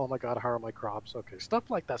messed up. Oh my God, how are my crops? Okay, stuff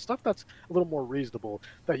like that. Stuff that's a little more reasonable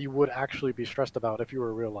that you would actually be stressed about if you were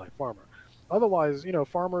a real life farmer. Otherwise,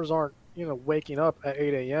 farmers aren't, waking up at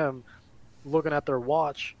 8 a.m. looking at their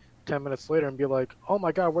watch 10 minutes later and be like, oh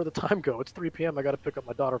my God, where'd the time go? It's 3 p.m. I got to pick up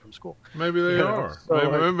my daughter from school. Maybe they are.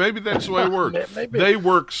 So maybe that's the way it works. They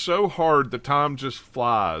work so hard, the time just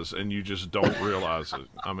flies and you just don't realize it.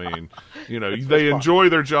 I mean, they enjoy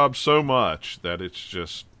their job so much that it's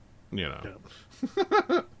just, Nothing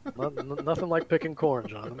like picking corn,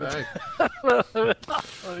 John.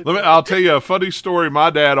 I'll tell you a funny story. My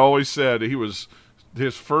dad always said his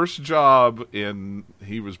first job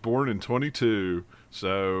he was born in 22,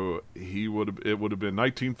 So it would have been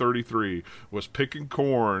 1933, was picking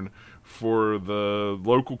corn for the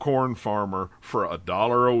local corn farmer for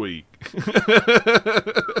 $1 a week.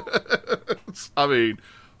 I mean,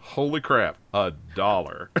 holy crap, $1.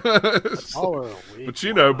 $1 a week. But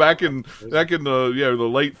you know, back in the the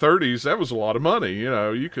late 30s, that was a lot of money. You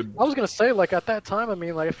know, you could. I was gonna say, like, at that time, I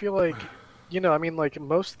mean, like, I feel like, you know, I mean, like,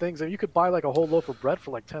 most things, you could buy like a whole loaf of bread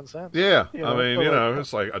for like 10 cents. Yeah, you know? I mean, you know,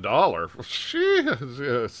 it's like $1. Shit,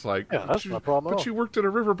 it's like, yeah, that's no problem. But you worked at a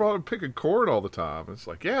river bottom picking corn all the time. It's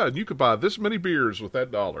like, yeah, and you could buy this many beers with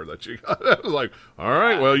that $1 that you got. I was like, all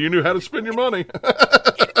right, well, you knew how to spend your money. It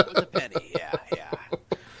was a penny. Yeah.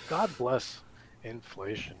 God bless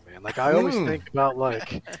inflation, man. Like, I always think about,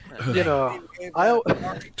 like, you know,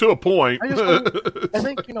 to a point. I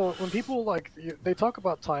think, you know, when people, like, they talk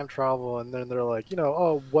about time travel and then they're like, you know,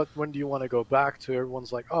 oh, when do you want to go back to?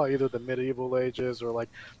 Everyone's like, oh, either the medieval ages or like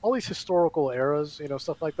all these historical eras, you know,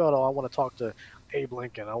 stuff like that. Oh, I want to talk to Abe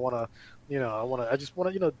Lincoln. I just want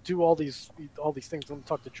to, you know, do all these things. Let me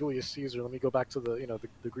talk to Julius Caesar. Let me go back to the, you know,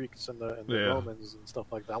 the Greeks and the Romans and stuff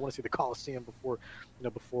like that. I want to see the Colosseum before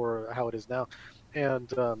how it is now.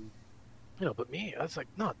 And, you know, but me, I was like,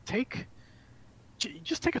 no,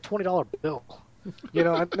 just take a $20 bill, you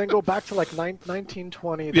know, and then go back to like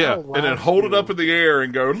 1920. Yeah, and then hold it up in the air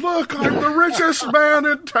and go, look, I'm the richest man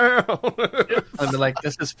in town. I'd be like,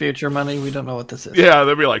 this is future money. We don't know what this is. Yeah,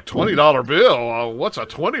 they'd be like, $20 bill? What's a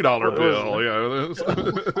 $20 bill?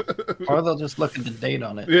 Yeah. Or they'll just look at the date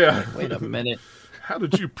on it. Yeah. Like, wait a minute. How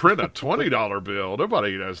did you print a $20 bill?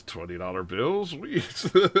 Nobody has $20 bills.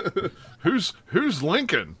 Who's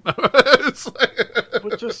Lincoln?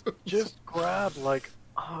 But just grab like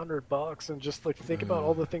 $100 and just like think about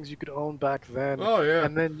all the things you could own back then. Oh yeah.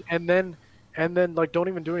 And then like don't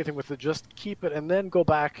even do anything with it. Just keep it and then go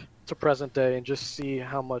back to present day and just see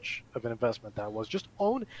how much of an investment that was. Just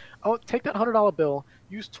take that $100 bill,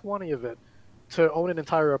 use 20 of it to own an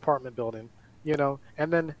entire apartment building. You know,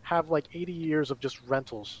 and then have like 80 years of just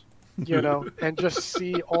rentals, you know, and just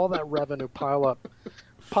see all that revenue pile up,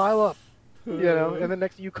 you know, and then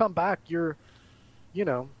next you come back, you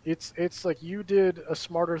know, it's like you did a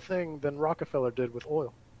smarter thing than Rockefeller did with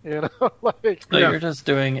oil, you know, like. So you're just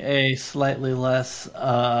doing a slightly less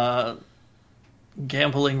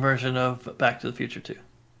gambling version of Back to the Future 2.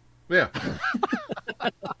 Yeah.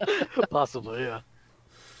 Possibly, yeah.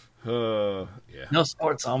 Yeah. No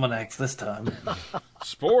sports almanacs this time.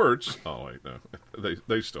 Sports? Oh wait, no.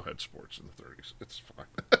 They still had sports in the 30s. It's fine.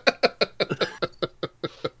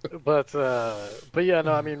 But yeah,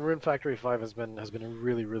 no. I mean, Rune Factory 5 has been a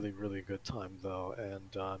really, really, really good time though,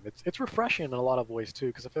 and it's refreshing in a lot of ways too.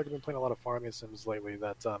 Because I feel like I've been playing a lot of farming sims lately.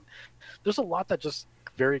 That there's a lot that just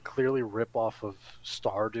very clearly rip off of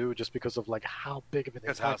Stardew, just because of like how big of an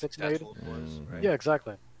impact it's made. Right? Yeah,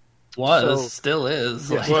 exactly. Still is.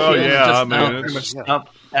 Yeah. Like, Well, yeah, just I mean, now it's- pretty much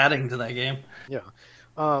stop adding to that game. Yeah.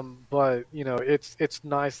 But you know, it's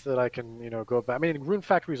nice that I can, you know, go back. I mean, Rune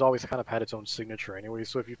Factory's always kind of had its own signature anyway.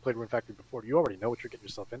 So if you've played Rune Factory before, you already know what you're getting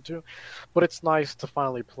yourself into. But it's nice to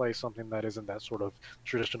finally play something that isn't that sort of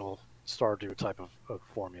traditional Stardew type of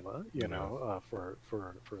formula, you know, for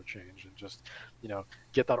a change, and just, you know,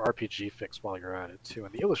 get that RPG fix while you're at it too.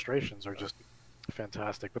 And the illustrations are just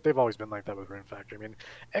fantastic, but they've always been like that with Rune Factory. I mean,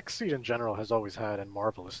 Xseed in general has always had, and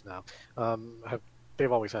Marvelous now,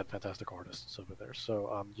 they've always had fantastic artists over there.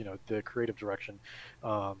 So, you know, the creative direction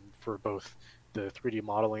for both the 3D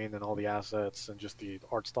modeling and all the assets and just the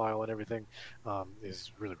art style and everything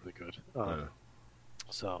is really, really good.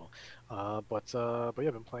 So, but yeah, I've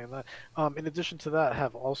been playing that. In addition to that, I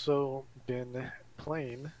have also been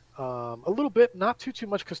playing a little bit, not too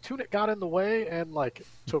much, because Tunic got in the way and like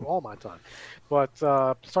took all my time. But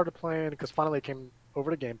started playing because finally it came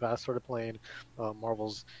over to Game Pass. Started playing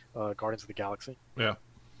Marvel's Guardians of the Galaxy. Yeah.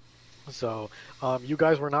 So you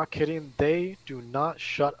guys were not kidding. They do not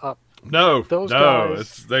shut up. No, Those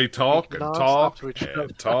guys they talk and non-stop talk to each and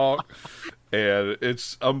other. talk, and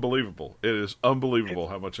it's unbelievable. It is unbelievable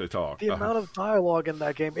how much they talk. The amount of dialogue in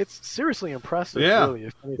that game, it's seriously impressive, Yeah. really,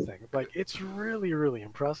 if anything. Like, it's really, really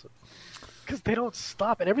impressive. Because they don't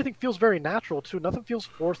stop, and everything feels very natural, too. Nothing feels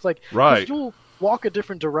forced. Like, 'cause Right. you'll walk a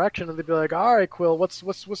different direction, and they'd be like, all right, Quill, what's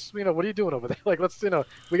you know, what are you doing over there? Like, let's, you know,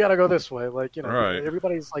 we got to go this way. Like, you know, Right.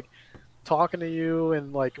 everybody's, like, talking to you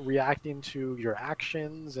and, like, reacting to your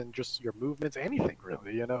actions and just your movements, anything,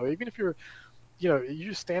 really, you know? Even if you're, you know, you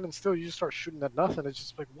just standing still, you just start shooting at nothing. It's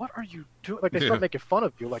just like, what are you doing? Like, they start Yeah. making fun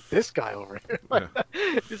of you, like this guy over here. Like,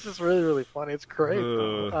 it's just really, really funny. It's great.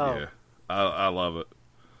 Yeah, I love it.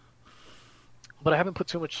 but I haven't put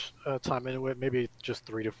too much time into it. Maybe just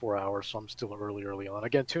 3 to 4 hours. So I'm still early on.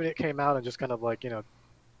 Again, Tunic came out and just kind of like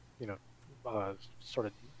sort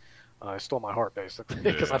of stole my heart basically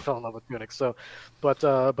because I fell in love with Tunic. So, but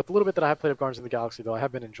the little bit that I have played of Guardians of the Galaxy though, I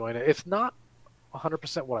have been enjoying it. It's not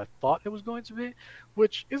 100% what I thought it was going to be,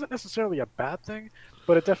 which isn't necessarily a bad thing,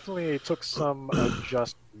 but it definitely took some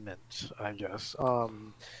adjustment, I guess.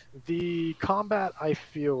 The combat I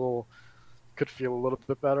feel could feel a little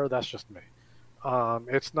bit better. That's just me.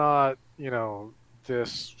 It's not,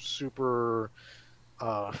 this super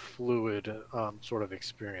fluid sort of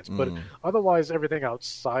experience. But otherwise, everything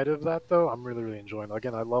outside of that, though, I'm really, really enjoying.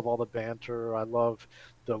 Again, I love all the banter. I love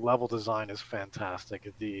the level design is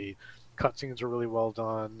fantastic. The cutscenes are really well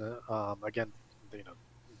done. Again, the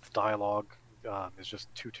dialogue is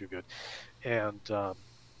just too good. And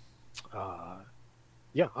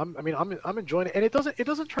yeah, I'm enjoying it, and it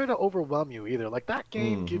doesn't try to overwhelm you either. Like that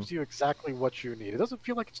game gives you exactly what you need. It doesn't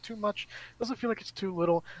feel like it's too much. It doesn't feel like it's too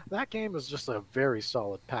little. That game is just a very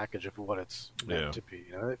solid package of what it's meant to be.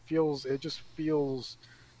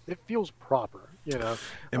 It feels proper. That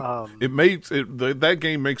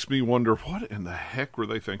game makes me wonder what in the heck were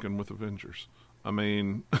they thinking with Avengers. I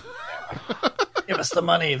mean, give us the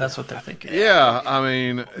money. That's what they're thinking. Yeah, I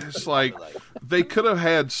mean, it's like they could have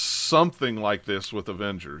had something like this with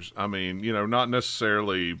Avengers. I mean, not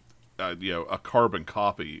necessarily, a carbon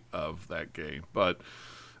copy of that game, but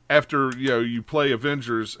after you play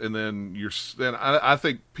Avengers, and then I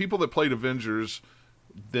think people that played Avengers,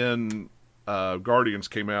 then Guardians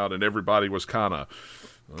came out, and everybody was kind of.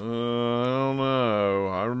 I don't know.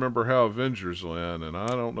 I remember how Avengers went, and I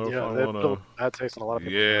don't know if I want to. Bad taste in a lot of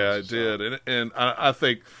people. Yeah, it did, and I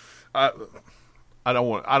think I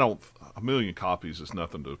don't. A million copies is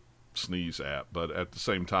nothing to sneeze at, but at the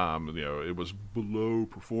same time, it was below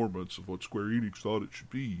performance of what Square Enix thought it should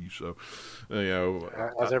be. So,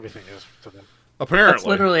 as everything is to them. Apparently, that's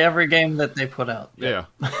literally every game that they put out. Yeah.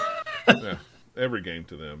 Yeah. Every game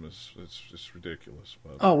to them it's just ridiculous.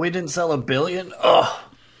 But, oh, we didn't sell 1 billion? Oh,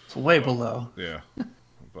 it's way below. Yeah.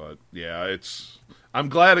 But, yeah, I'm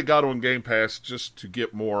glad it got on Game Pass just to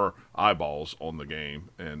get more eyeballs on the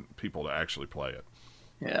game and people to actually play it.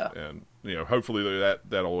 Yeah. And, hopefully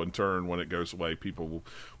that'll in turn, when it goes away, people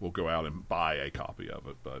will go out and buy a copy of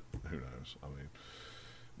it. But who knows? I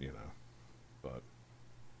mean, But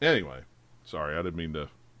anyway, sorry, I didn't mean to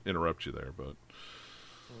interrupt you there, but...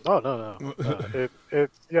 Oh no.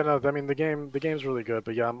 I mean the game's really good,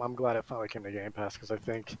 but yeah, I'm glad it finally came to Game Pass because I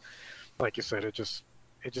think, like you said, it just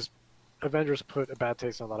Avengers put a bad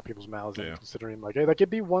taste in a lot of people's mouths. And considering like it'd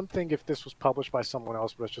be one thing if this was published by someone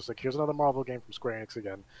else, but it's just like here's another Marvel game from Square Enix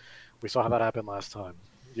again. We saw how that happened last time,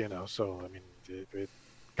 So I mean,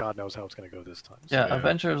 God knows how it's going to go this time. So, yeah,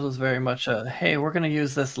 Avengers was very much a, hey, we're going to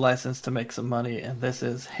use this license to make some money, and this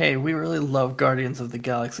is, hey, we really love Guardians of the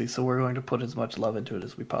Galaxy, so we're going to put as much love into it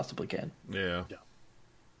as we possibly can. Yeah.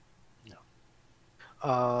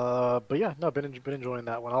 But yeah, no, been enjoying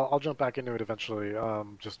that one. I'll jump back into it eventually.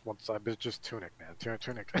 Just Tunic, man.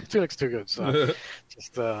 Tunic's too good. So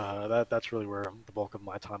just that's really where the bulk of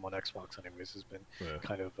my time on Xbox, anyways, has been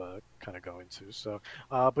kind of going to. So,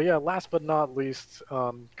 but yeah, last but not least,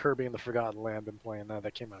 Kirby and the Forgotten Land. Been playing that.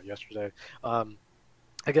 That came out yesterday.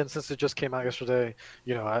 Again, since it just came out yesterday,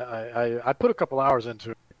 I put a couple hours into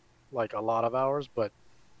it, like a lot of hours, but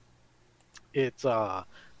it's I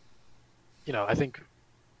think.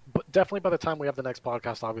 But definitely by the time we have the next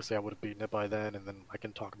podcast, obviously I would have beaten it by then, and then I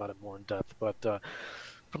can talk about it more in depth. But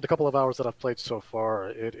from the couple of hours that I've played so far,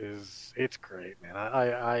 it's great,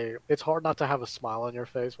 man. It's hard not to have a smile on your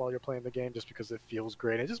face while you're playing the game, just because it feels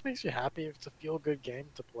great. It just makes you happy. It's a feel-good game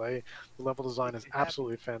to play. The level design is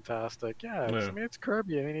absolutely fantastic. Yeah, it's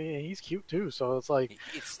Kirby. I mean, he's cute too. So it's like he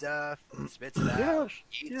eats stuff, spits it out.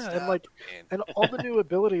 Yeah, and all the new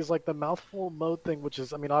abilities, like the mouthful mode thing, which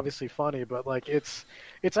is, I mean, obviously funny, but like it's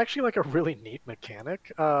actually like a really neat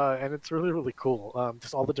mechanic, and it's really, really cool.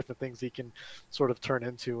 Just all the different things he can sort of turn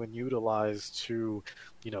into and utilize to,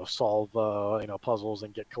 solve, puzzles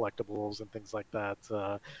and get collectibles and things like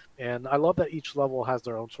that. And I love that each level has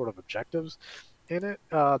their own sort of objectives in it.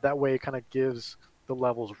 That way it kind of gives the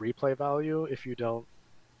levels replay value if you don't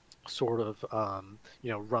sort of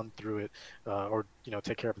run through it or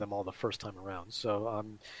take care of them all the first time around. So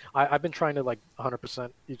I've been trying to like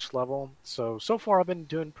 100% each level. So far I've been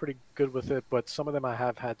doing pretty good with it, but some of them I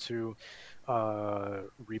have had to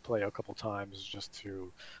replay a couple times just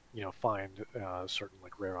to find certain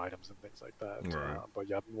like rare items and things like that. Right. But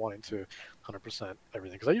yeah, I've been wanting to 100%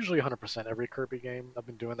 everything because I usually 100% every Kirby game. I've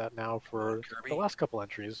been doing that now for the last couple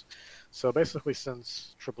entries. So basically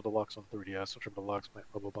since Triple Deluxe on 3DS, so Triple Deluxe, my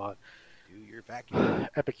Robobot, Do your vacuum.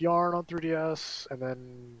 Epic Yarn on 3DS, and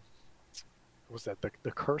then what was that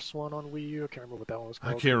the Curse one on Wii U? I can't remember what that one was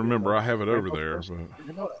called. I can't remember. I have it over there. Curse?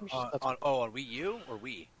 But... on Wii U or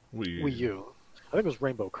Wii? Wii U. I think it was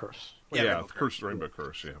Rainbow Curse. Yeah, Rainbow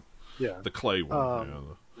Curse. Yeah. Yeah. The clay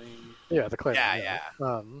one. The clay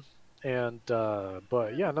one. Yeah.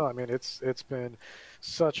 But yeah, no, I mean it's been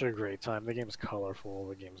such a great time. The game's colorful.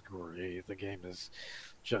 The game's great. The game is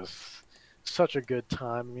just such a good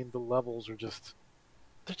time. I mean, the levels are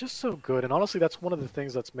they're just so good. And honestly, that's one of the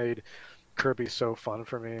things that's made Kirby so fun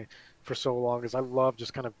for me for so long, is I love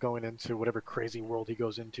just kind of going into whatever crazy world he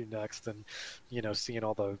goes into next, and seeing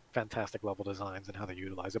all the fantastic level designs and how they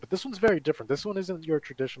utilize it. But this one's very different. This one isn't your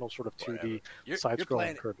traditional sort of 2D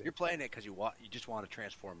side-scrolling Kirby. You're playing it because you just want to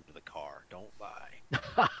transform into the car. Don't lie.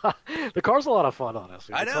 The car's a lot of fun,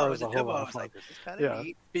 honestly. I know. It was a whole lot of fun. Like, this is kind of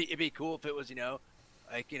neat. It'd be cool if it was,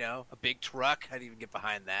 a big truck. I'd even get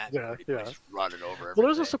behind that. Yeah. Just running over. Well,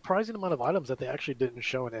 there's a surprising amount of items that they actually didn't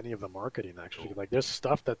show in any of the marketing. Actually, Cool. Like there's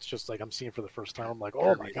stuff that's just like I'm seeing for the first time. I'm like,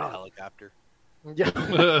 oh my god, helicopter. Yeah,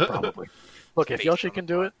 probably. Look, if Yoshi can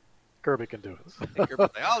do it, Kirby can do it. And Kirby's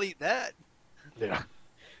like, I'll eat that. Yeah.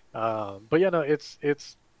 But yeah, no, it's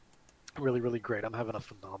really, really great. I'm having a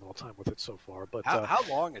phenomenal time with it so far. But how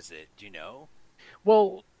long is it? Do you know?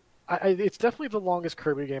 Well, it's definitely the longest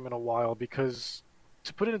Kirby game in a while, because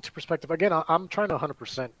to put it into perspective, again, I'm trying to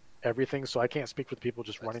 100% everything, so I can't speak for the people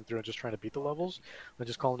just running through and just trying to beat the levels and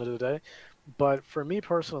just calling it a day. But for me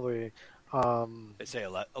personally, they say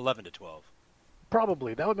 11 to 12.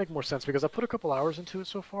 Probably that would make more sense, because I put a couple hours into it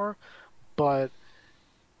so far. But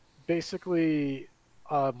basically,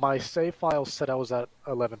 my save file said I was at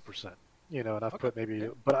 11%. And I've put maybe.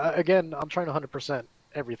 Okay. But again, I'm trying to 100%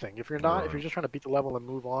 everything. If you're not, if you're just trying to beat the level and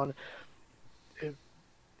move on,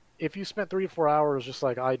 if you spent 3 to 4 hours just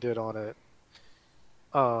like I did on it,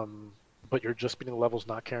 but you're just beating the levels,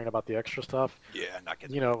 not caring about the extra stuff. Yeah, not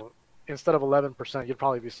getting. Instead of 11%, you'd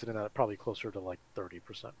probably be sitting at probably closer to like 30%,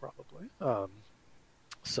 probably.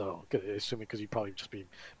 So, assuming, because you'd probably just be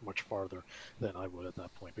much farther than I would at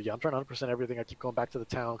that point. But yeah, I'm trying 100% everything. I keep going back to the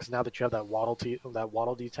town, because now that you have that Waddle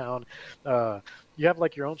Dee town, you have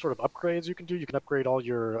like your own sort of upgrades you can do. You can upgrade all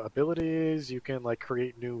your abilities. You can like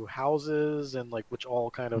create new houses, and like which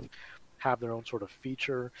all kind of have their own sort of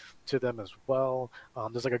feature to them as well.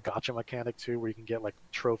 There's like a gacha mechanic too, where you can get like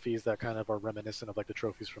trophies that kind of are reminiscent of like the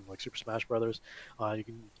trophies from like Super Smash Brothers. You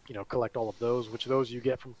can collect all of those, which those you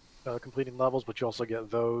get from completing levels, but you also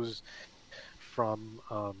get those from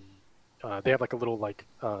they have like a little like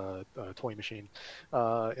toy machine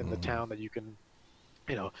in the town that you can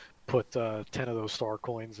put 10 of those star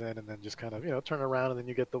coins in, and then just kind of turn around, and then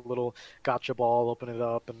you get the little gotcha ball, open it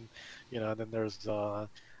up, and and then there's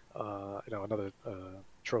another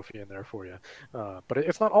trophy in there for you. But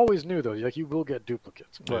it's not always new though. Like you will get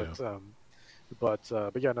duplicates, but but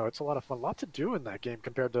yeah, no, it's a lot of fun. A lot to do in that game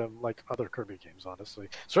compared to like other Kirby games, honestly.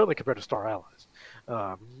 Certainly compared to Star Allies.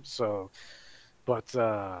 But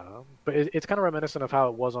it's kind of reminiscent of how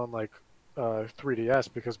it was on like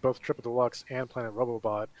 3DS, because both Triple Deluxe and Planet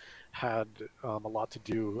Robobot had a lot to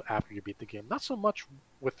do after you beat the game. Not so much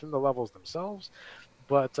within the levels themselves,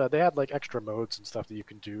 but they had like extra modes and stuff that you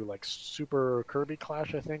can do. Like Super Kirby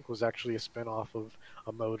Clash, I think, was actually a spin-off of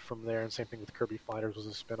a mode from there, and same thing with Kirby Fighters was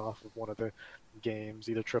a spin-off of one of the games,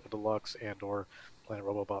 either Triple Deluxe and or Planet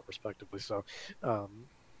Robobot, respectively. So,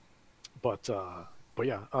 but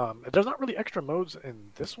yeah, there's not really extra modes in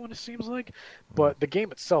this one, it seems like, but the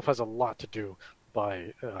game itself has a lot to do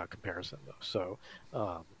by comparison, though. So,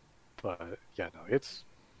 but yeah, no, it's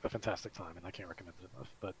a fantastic time, and I can't recommend it enough.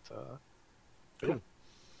 But cool.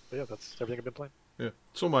 Yeah, that's everything I've been playing. Yeah,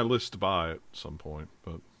 it's on my list to buy at some point,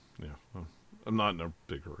 but yeah, I'm not in a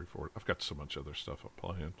big hurry for it. I've got so much other stuff I'm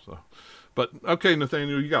playing. So, but okay,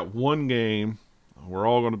 Nathaniel, you got one game. We're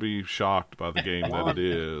all going to be shocked by the game that it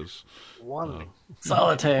is.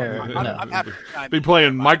 Solitaire. I'm happy. Been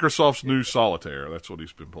playing Microsoft's new Solitaire. That's what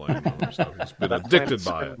he's been playing. So he's been addicted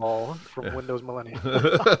by it. From Windows Millennium.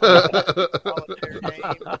 Solitaire game.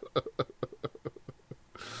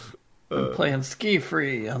 Been playing Ski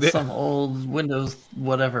Free on some old Windows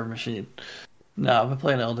whatever machine. No, I've been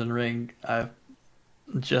playing Elden Ring. I've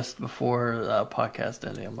just before podcast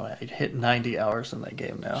ending, I hit 90 hours in that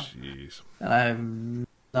game now. Jeez. And I'm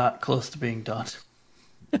not close to being done.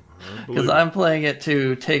 Because I'm playing it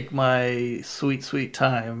to take my sweet, sweet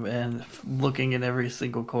time and looking in every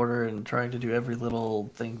single corner and trying to do every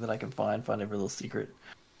little thing that I can find every little secret.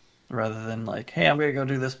 Rather than like, hey, I'm going to go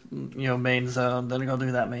do this, main zone, then go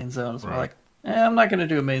do that main zone. It's more like, I'm not gonna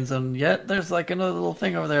do a main zone yet. There's like another little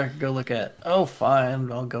thing over there I can go look at. Oh,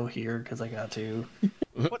 fine, I'll go here because I got to.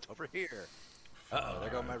 What's over here? There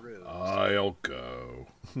go my rooms. I'll go.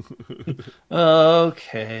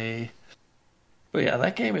 Okay. But yeah,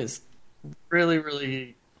 that game is really,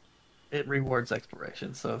 really, it rewards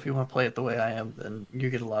exploration. So if you want to play it the way I am, then you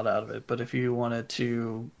get a lot out of it. But if you wanted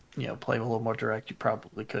to, play a little more direct, you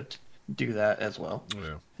probably could do that as well.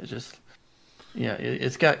 Yeah. It's just,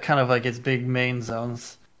 it's got kind of like its big main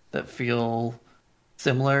zones that feel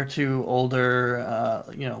similar to older,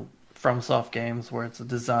 FromSoft games where it's a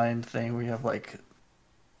designed thing where you have like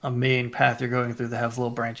a main path you're going through that has little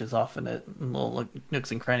branches off in it, and little like nooks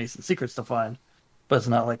and crannies and secrets to find. But it's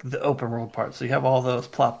not like the open world part. So you have all those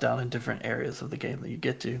plopped down in different areas of the game that you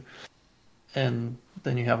get to. And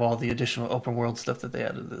then you have all the additional open world stuff that they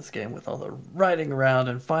added to this game with all the riding around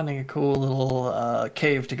and finding a cool little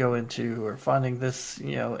cave to go into, or finding this,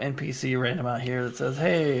 NPC random out here that says,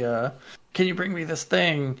 hey, can you bring me this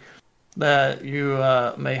thing that you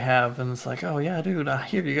may have? And it's like, oh yeah, dude,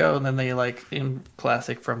 here you go. And then they, like, in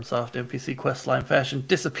classic FromSoft NPC questline fashion,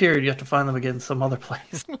 disappeared. You have to find them again some other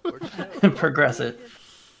place and progress it.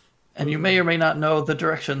 And you may or may not know the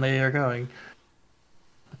direction they are going.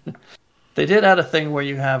 They did add a thing where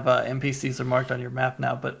you have NPCs are marked on your map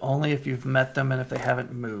now, but only if you've met them and if they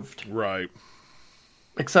haven't moved. Right.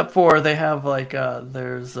 Except for they have, like,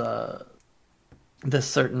 there's this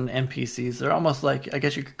certain NPCs. They're almost like, I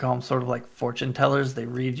guess you could call them sort of like fortune tellers. They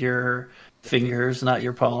read your fingers, not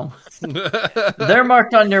your palm. They're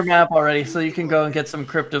marked on your map already, so you can go and get some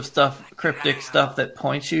cryptic stuff that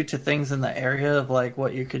points you to things in the area of like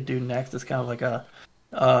what you could do next. It's kind of like a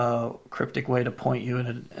cryptic way to point you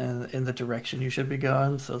in the direction you should be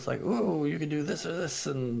going. So it's like, ooh, you can do this or this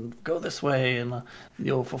and go this way, and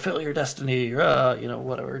you'll fulfill your destiny, or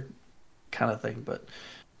whatever kind of thing. But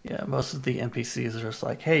yeah, most of the NPCs are just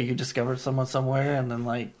like, hey, you discovered someone somewhere, and then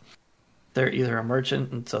like they're either a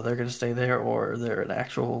merchant and so they're going to stay there, or they're an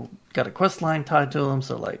actual got a quest line tied to them.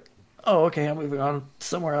 So like, oh, okay, I'm moving on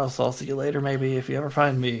somewhere else. I'll see you later, maybe, if you ever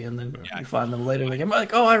find me. And then you find them later in the game.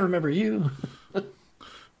 Like, oh, I remember you.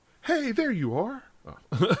 Hey, there you are.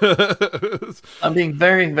 Oh. I'm being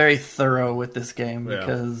very, very thorough with this game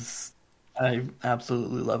because I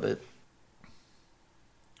absolutely love it.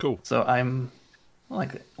 Cool. So I'm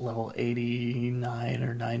like level 89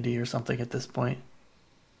 or 90 or something at this point.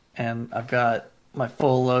 And I've got my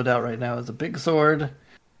full loadout right now is a big sword,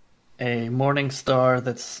 a morning star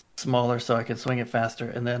that's smaller so I can swing it faster,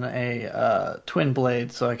 and then a twin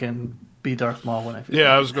blade so I can be Darth Maul when I feel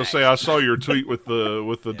I was going to say, I saw your tweet with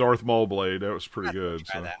the Darth Maul blade. That was pretty good.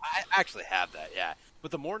 So. That. I actually have that, yeah.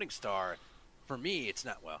 With the morning star, for me, it's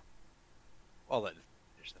not I'll let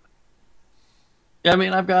finish that. Yeah, I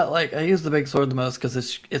mean, I've got I use the big sword the most because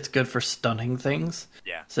it's good for stunning things.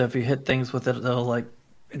 Yeah. So if you hit things with it, they'll like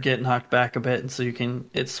get knocked back a bit, and so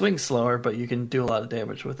it swings slower, but you can do a lot of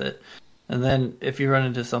damage with it. And then if you run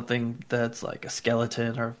into something that's like a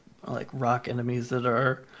skeleton or like rock enemies that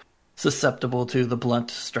are susceptible to the blunt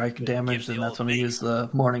strike damage, then that's when we use the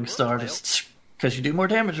morning star because you do more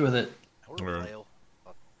damage with it. Yep.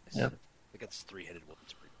 I think it's 3-headed one.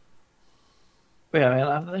 But yeah,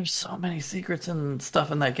 man, there's so many secrets and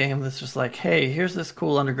stuff in that game that's just like, hey, here's this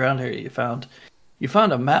cool underground area you found. You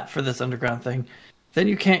found a map for this underground thing. Then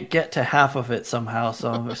you can't get to half of it somehow,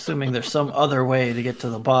 so I'm assuming there's some other way to get to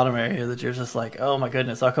the bottom area that you're just like, oh my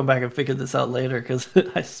goodness, I'll come back and figure this out later because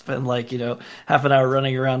I spent half an hour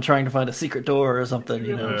running around trying to find a secret door or something,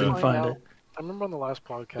 didn't find it. I remember on the last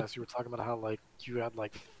podcast you were talking about how you had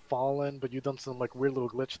fallen, but you done some weird little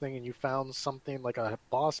glitch thing and you found something like a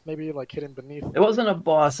boss maybe hidden beneath. It wasn't a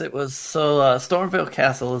boss. It was Stormvale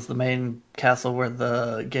Castle is the main castle where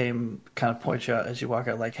the game kind of points you out as you walk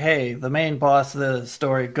out. Like, hey, the main boss of the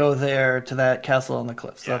story, go there to that castle on the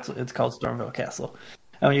cliff. So it's called Stormvale Castle.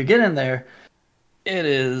 And when you get in there, it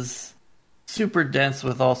is super dense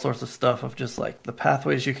with all sorts of stuff of just the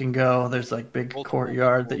pathways you can go. There's big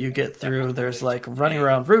courtyard that you get through. There's running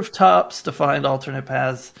around rooftops to find alternate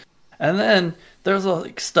paths. And then there's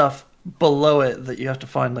stuff below it that you have to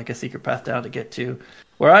find a secret path down to get to.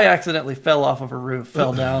 Where I accidentally fell off of a roof,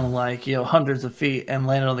 fell down hundreds of feet and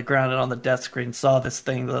landed on the ground, and on the death screen saw this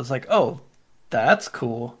thing that I was like, oh, that's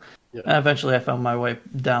cool. Yep. And eventually I found my way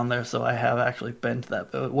down there, so I have actually been to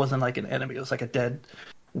that. But it wasn't an enemy. It was a dead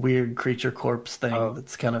weird creature corpse thing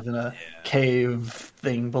that's kind of in a cave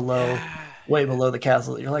thing below, way below the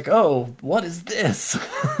castle. You're like, oh, what is this?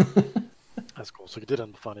 That's cool. So you did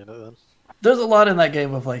end up finding it then. there's a lot in that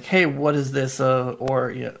game of like, hey, what is this?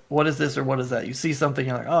 Or what is this or what is that? You see something,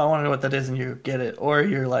 you're like, oh, I want to know what that is, and you get it. Or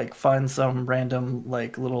you're like, find some random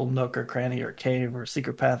like little nook or cranny or cave or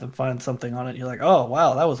secret path and find something on it. You're like, oh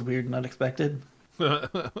wow, that was weird and unexpected. So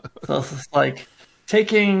it's just like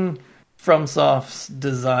taking FromSoft's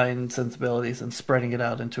design sensibilities and spreading it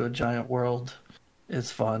out into a giant world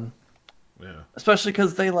is fun. Yeah, especially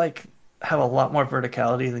because they like have a lot more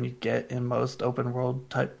verticality than you get in most open world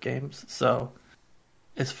type games. So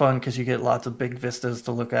it's fun because you get lots of big vistas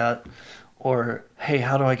to look at, or hey,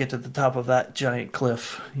 how do I get to the top of that giant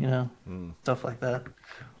cliff? Stuff like that.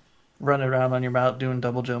 Running around on your mount doing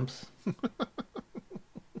double jumps,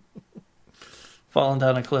 falling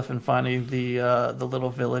down a cliff and finding the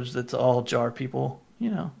little village that's all jar people.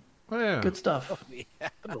 Oh, yeah. Good stuff. Oh, yeah.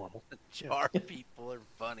 Normal. Jar people are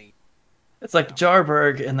funny. It's like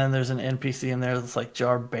Jarberg, and then there's an NPC in there that's like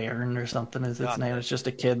Jar Bairn or something is its name. It's just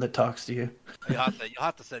a kid that talks to you. You'll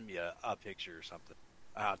have to send me a picture or something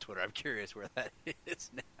on Twitter. I'm curious where that is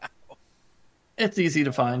now. It's easy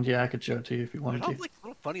to find. Yeah, I could show it to you if you wanted to. Like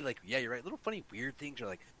little funny, like yeah, you're right. Little funny, weird things are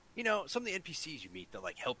like some of the NPCs you meet that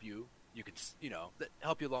like help you. You can that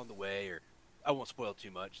help you along the way. Or I won't spoil too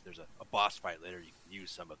much. There's a boss fight later. You can use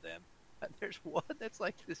some of them. And there's one that's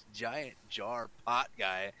like this giant jar pot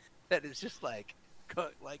guy. That is just like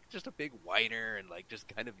just a big whiner and like just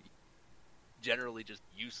kind of generally just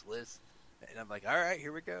useless. And I'm like, all right,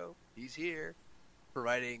 here we go. He's here,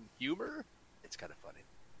 providing humor. It's kind of funny,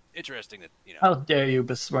 interesting that How dare you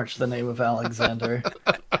besmirch the name of Alexander,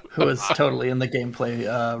 who is totally in the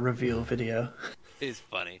gameplay reveal video? It's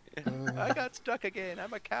funny. I got stuck again.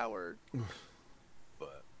 I'm a coward.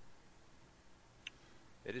 But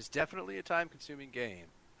it is definitely a time-consuming game.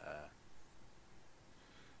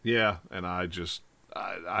 Yeah, and I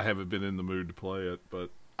haven't been in the mood to play it, but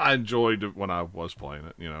I enjoyed it when I was playing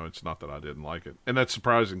it. It's not that I didn't like it. And that's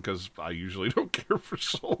surprising because I usually don't care for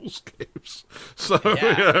Souls games. So,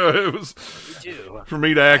 it was for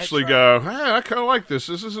me to actually go, hey, I kind of like this.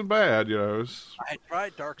 This isn't bad, I had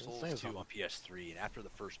tried Dark Souls 2 on PS3, and after the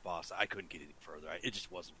first boss, I couldn't get any further. It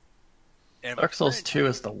just wasn't. And Dark Souls 2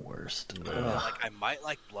 is the worst. I might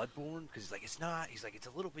like Bloodborne because he's like, it's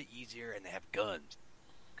a little bit easier, and they have guns.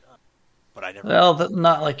 But I never. Well,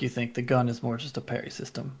 not like you think. The gun is more just a parry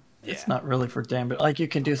system. Yeah. It's not really for damage. Like you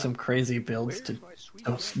can do some crazy builds to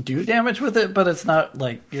do damage with it, but it's not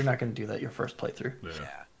like you're not going to do that your first playthrough. Yeah.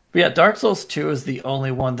 But yeah, Dark Souls 2 is the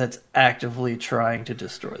only one that's actively trying to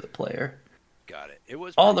destroy the player. Got it. It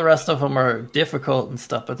was all the rest of them are difficult and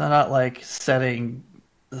stuff, but they're not like setting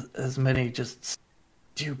as many just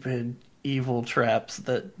stupid evil traps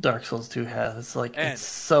that Dark Souls 2 has. It's like it's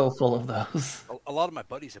so full of those. A lot of my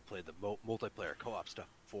buddies have played the multiplayer co-op stuff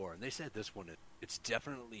before, and they said this one it's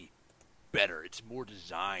definitely better. It's more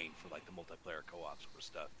designed for like the multiplayer co-op sort of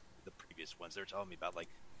stuff. The previous ones they're telling me about, like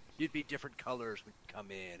you'd be different colors when you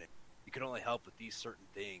come in, and you could only help with these certain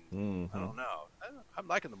things. Mm-hmm. I don't know. I'm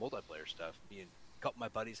liking the multiplayer stuff. Me and a couple of my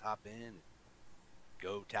buddies hop in,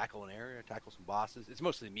 go tackle an area, tackle some bosses. It's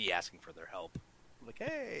mostly me asking for their help. I'm like,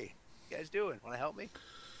 hey, you guys doing? Want to help me?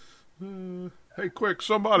 Hey, quick!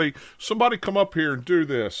 Somebody come up here and do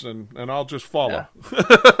this, and I'll just follow.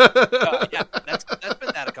 Yeah, that's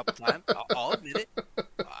been that a couple times. I'll admit it.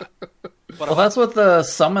 Well, that's what the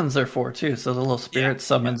summons are for too. So the little spirit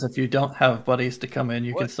summons. If you don't have buddies to come in,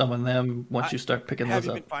 you can summon them once you start picking those up.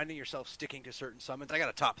 Have you been finding yourself sticking to certain summons? I got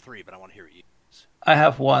a top 3, but I want to hear it. I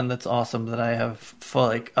have one that's awesome that I have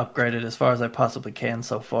fully upgraded as far as I possibly can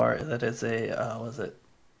so far. That is a was it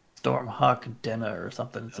Stormhawk Denna or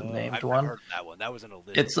something? It's a named one. I've heard that one. That was in a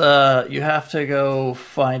list. It's you have to go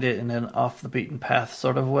find it in an off the beaten path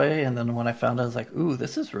sort of way. And then when I found it, I was like, ooh,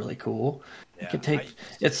 this is really cool. Yeah, you can take.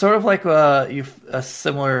 It's sort of like a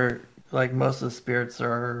similar, like most of the spirits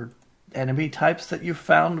are enemy types that you've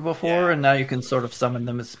found before, and now you can sort of summon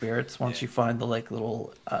them as spirits once you find the like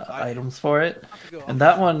little items for it. And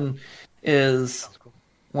that one is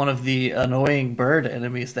one of the annoying bird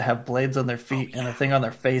enemies that have blades on their feet and a thing on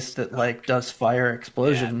their face that like does fire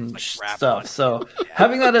explosion stuff. So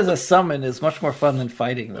having that as a summon is much more fun than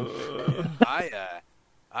fighting them. I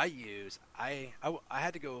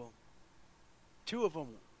had to go. 2 of them,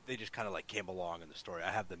 they just kind of like came along in the story.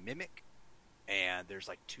 I have the Mimic, and there's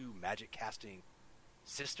like 2 magic casting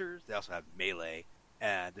sisters. They also have melee,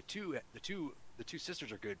 and the two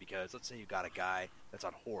sisters are good because let's say you got a guy that's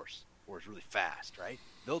on horse or is really fast, right?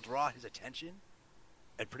 They'll draw his attention,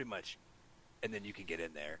 and then you can get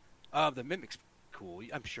in there. The Mimic's cool.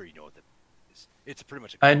 I'm sure you know what that is. It's pretty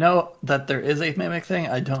much. I know that there is a Mimic thing.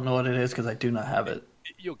 I don't know what it is because I do not have it.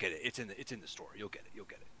 You'll get it. It's in the store. You'll get it.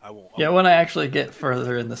 I won't. Yeah, when I actually get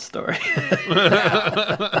further in the story. If you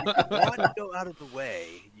want to go out of the way,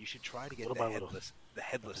 you should try to get the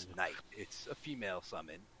headless knight. It's a female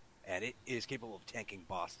summon, and it is capable of tanking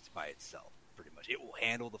bosses by itself. Pretty much, it will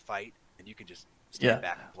handle the fight, and you can just stand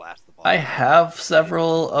back and blast the boss. I have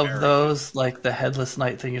several of those, like the headless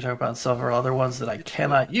knight thing you're talking about, and several other ones that I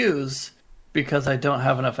cannot use because I don't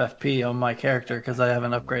have enough FP on my character because I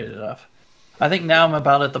haven't upgraded enough. I think now I'm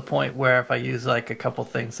about at the point where if I use like a couple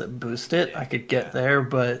things that boost it, I could get there,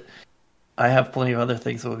 but I have plenty of other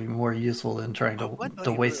things that would be more useful than trying to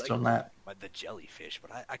waste it on that. The jellyfish,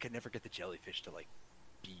 but I could never get the jellyfish to like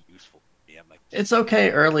be useful. Yeah, I'm like, it's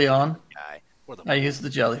okay early on. Or the I used the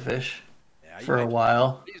jellyfish for a I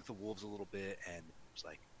while. used the wolves a little bit, and it's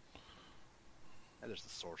like, and there's the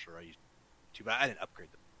sorcerer I used too, but I didn't upgrade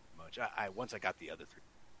them much. I once I got the other three,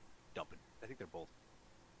 dumping. I think they're both.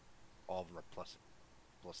 All of them are plus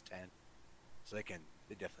 10, so they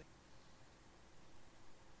definitely.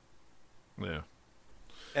 Yeah.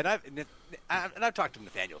 And I've talked to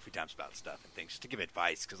Nathaniel a few times about stuff and things just to give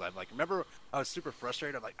advice because I'm like, remember I was super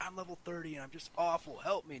frustrated. I'm like, I'm level 30 and I'm just awful.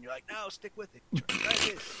 Help me. And you're like, no, stick with it. Try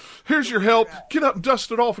this. Here's your help. Get up and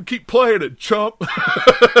dust it off and keep playing it, chump.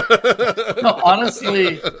 No,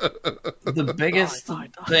 honestly, the biggest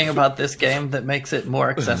thing about this game that makes it more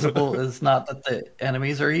accessible is not that the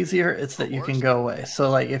enemies are easier, it's that you can go away. So,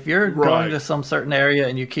 like, if you're going to some certain area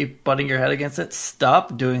and you keep butting your head against it,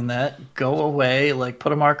 stop doing that. Go away. Like,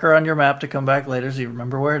 put a marker on your map to come back later so you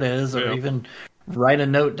remember where it is, or even write a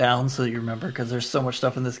note down so you remember, because there's so much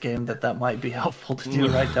stuff in this game that might be helpful to do.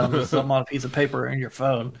 Write down something on a piece of paper or in your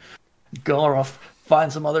phone. Go off,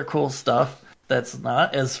 find some other cool stuff that's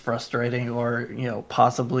not as frustrating, or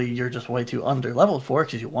possibly you're just way too under leveled for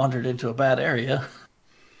because you wandered into a bad area,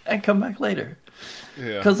 and come back later.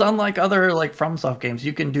 Because unlike other like FromSoft games,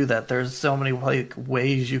 you can do that. There's so many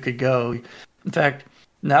ways you could go. In fact,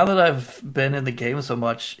 now that I've been in the game so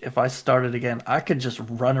much, if I started again, I could just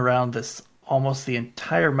run around this almost the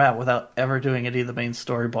entire map without ever doing any of the main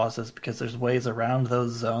story bosses, because there's ways around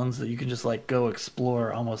those zones that you can just like go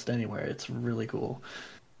explore almost anywhere. It's really cool.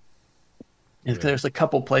 There's a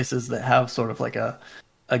couple places that have sort of like a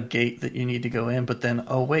gate that you need to go in, but then,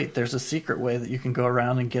 oh wait, there's a secret way that you can go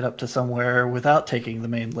around and get up to somewhere without taking the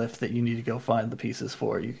main lift that you need to go find the pieces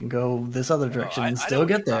for. You can go this other direction and still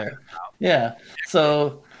get there. Yeah.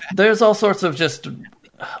 So there's all sorts of just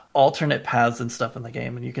alternate paths and stuff in the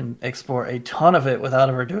game, and you can explore a ton of it without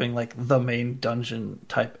ever doing like the main dungeon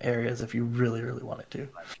type areas if you really, really wanted to.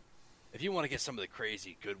 If you want to get some of the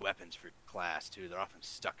crazy good weapons for your class too, they're often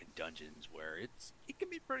stuck in dungeons where it can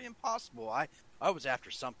be pretty impossible. I was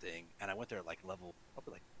after something and I went there at like level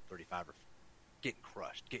probably like 35 or getting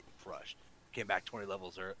crushed. Came back 20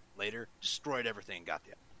 levels later, destroyed everything, and got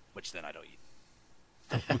the which then I don't eat.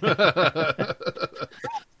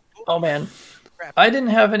 Oh man, I didn't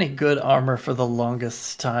have any good armor for the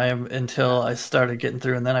longest time until I started getting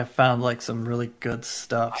through, and then I found like some really good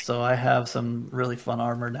stuff. So I have some really fun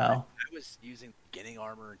armor now. I was using beginning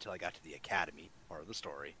armor until I got to the academy part of the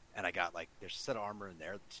story, and I got like there's a set of armor in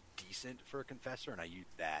there that's decent for a confessor, and I used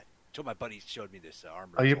that until my buddies showed me this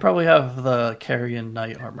armor. Oh, you probably have the Carrion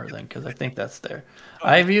Knight armor then, because I think that's there.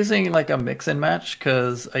 I'm using like a mix and match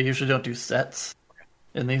because I usually don't do sets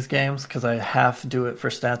in these games because I half do it for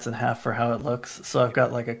stats and half for how it looks. So I've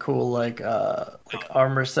got like a cool like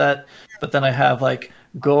armor set, but then I have like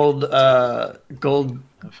gold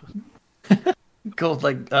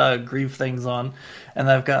like grief things on, and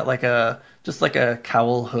I've got like just like a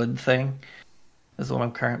cowl hood thing is what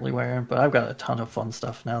I'm currently wearing. But I've got a ton of fun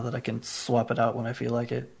stuff now that I can swap it out when I feel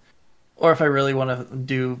like it, or if I really want to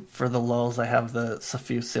do for the lulz, I have a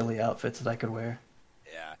few silly outfits that I could wear.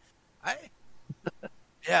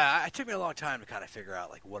 It took me a long time to kind of figure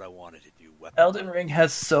out like what I wanted to do. Elden Ring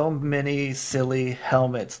has so many silly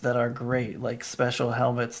helmets that are great, like special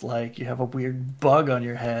helmets, like you have a weird bug on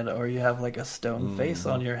your head, or you have like a stone face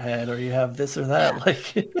on your head, or you have this or that.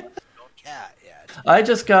 Like, I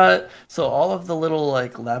just got all of the little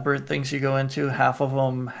like labyrinth things you go into. Half of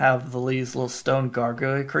them have these little stone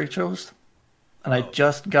gargoyle creatures, and I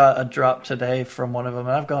just got a drop today from one of them.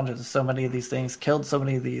 And I've gone to so many of these things, killed so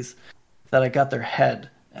many of these, that I got their head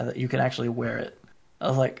and that you can actually wear it. I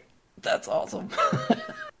was like, that's awesome.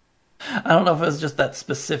 I don't know if it was just that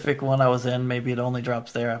specific one I was in. Maybe it only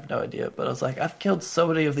drops there. I have no idea. But I was like, I've killed so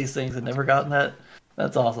many of these things and never gotten that.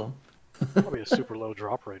 That's awesome. Probably a super low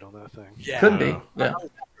drop rate on that thing. Yeah. Could be. Yeah. I was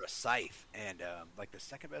after a scythe, and like the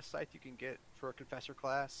second best scythe you can get for a confessor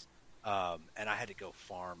class. And I had to go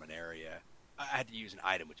farm an area. I had to use an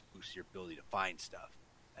item which boosts your ability to find stuff.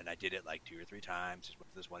 and I did it like 2 or 3 times. Just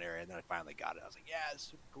went to this one area, and then I finally got it. I was like, yeah, this is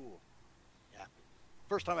super cool. Yeah,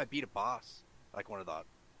 first time I beat a boss, like one of the,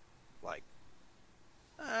 like,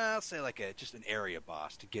 I'll say like just an area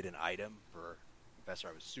boss to get an item for Professor.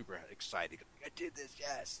 I was super excited. I did this,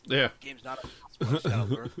 yes. Yeah. The game's not impossible. I just gotta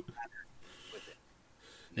learn the pattern with it.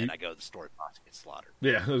 And then I go to the story boss and get slaughtered.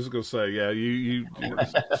 Yeah, I was gonna say, yeah, you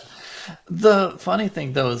The funny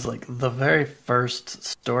thing though is like the very first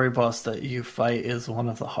story boss that you fight is one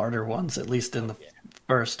of the harder ones, at least in the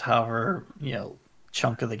first however,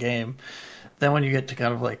 chunk of the game. Then when you get to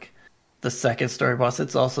kind of like the second story boss,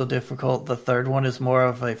 it's also difficult. The third one is more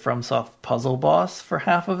of a FromSoft puzzle boss for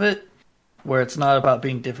half of it, where it's not about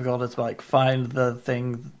being difficult. It's about, like, find the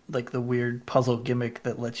thing, like the weird puzzle gimmick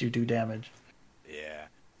that lets you do damage. Yeah,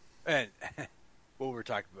 and what we were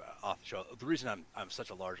talking about off the show, the reason I'm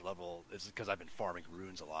such a large level is because I've been farming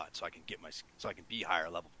runes a lot, so I can be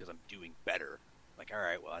higher level because I'm doing better. Like, all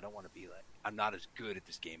right, well, I don't want to be like, I'm not as good at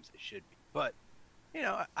this game as I should be, but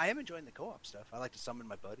I am enjoying the co-op stuff. I like to summon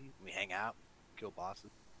my buddy. We hang out, kill bosses.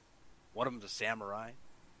 One of them's a samurai.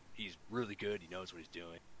 He's really good. He knows what he's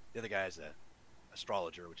doing. The other guy is a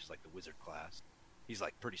astrologer, which is like the wizard class. He's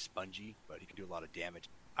like pretty spongy, but he can do a lot of damage.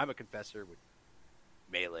 I'm a confessor with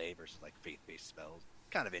melee versus like faith-based spells.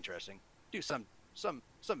 Kind of interesting. Do some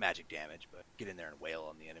magic damage, but get in there and wail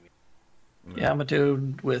on the enemy. Yeah, I'm a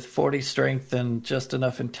dude with 40 strength and just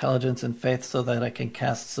enough intelligence and faith so that I can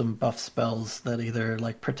cast some buff spells that either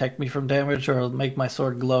like protect me from damage or make my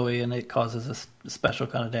sword glowy and it causes a special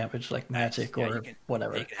kind of damage like magic or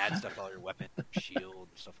whatever. You can add stuff to all your weapons, shield, and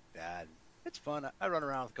stuff like that. It's fun. I run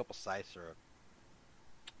around with a couple scythes or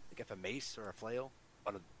I think a mace or a flail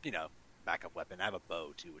on a backup weapon. I have a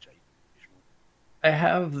bow too, which I usually. I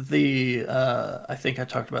have the I think I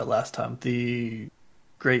talked about last time, the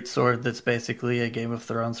great sword that's basically a Game of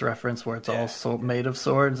Thrones reference where it's all made of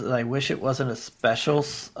swords, and I wish it wasn't a special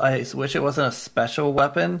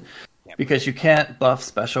weapon because you can't buff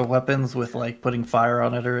special weapons with like putting fire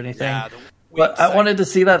on it or anything. Yeah, but I wanted to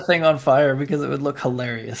see that thing on fire because it would look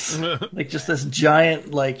hilarious. Like just this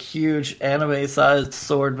giant, like huge anime-sized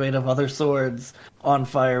sword made of other swords on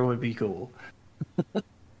fire would be cool. You're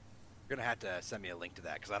gonna have to send me a link to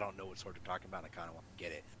that because I don't know what sword you're talking about. I kind of want to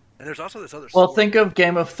get it. And there's also this other. Well, think of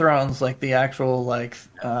Game of Thrones, like the actual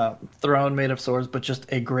throne made of swords, but just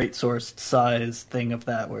a great sword size thing of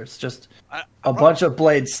that, where it's just a bunch of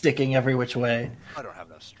blades sticking every which way. I don't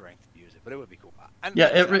have enough strength to use it, but it would be cool.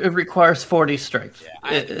 It requires 40 strength.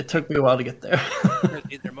 Yeah, it took me a while to get there.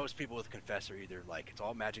 Either most people with Confessor either like it's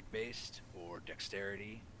all magic based or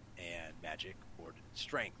dexterity and magic or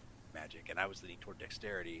strength magic, and I was leaning toward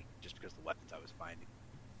dexterity just because of the weapons I was finding.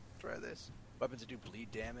 Try this. Weapons that do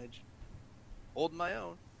bleed damage. Holding my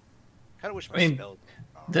own. Kind of wish my spell.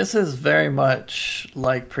 This is very much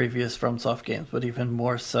like previous FromSoft games, but even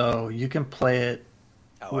more so. You can play it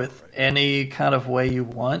with any kind of way you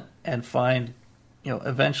want and find,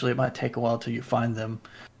 eventually it might take a while till you find them.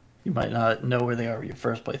 You might not know where they are your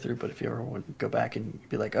first playthrough, but if you ever want to go back and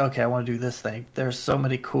be like, okay, I want to do this thing, there's so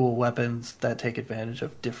many cool weapons that take advantage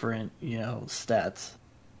of different, stats.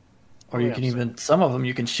 Or you can even, some of them,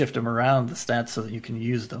 you can shift them around the stats so that you can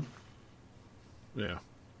use them. Yeah.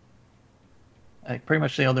 Like, pretty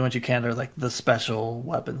much the only ones you can are, like, the special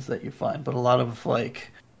weapons that you find. But a lot of,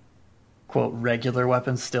 like, quote, regular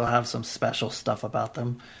weapons still have some special stuff about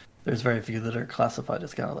them. There's very few that are classified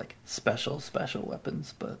as kind of, like, special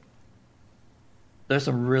weapons. But there's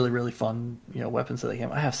some really, really fun, weapons in the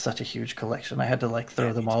game. I have such a huge collection. I had to, like,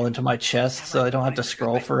 throw them all into my chest so I don't have to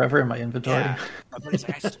scroll forever in my inventory. Yeah. My buddy's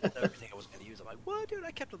like, I stole everything I was going to use. I'm like, what, dude?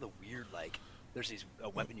 I kept all the weird, like, there's a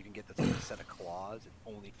weapon you can get that's like a set of claws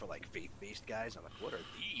and only for, like, faith-based guys. I'm like, what are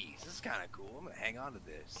these? This is kind of cool. I'm going to hang on to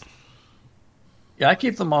this. Yeah, I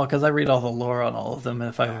keep them all because I read all the lore on all of them, and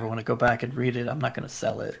if I ever want to go back and read it, I'm not going to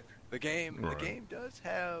sell it. The game does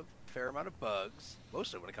have a fair amount of bugs,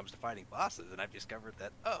 mostly when it comes to fighting bosses, and I've discovered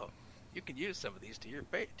that, you can use some of these to your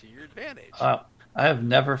advantage. I have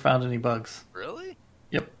never found any bugs. Really?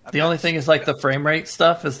 Yep. The only thing is, like, the frame rate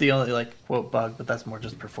stuff is the only, like, quote, bug, but that's more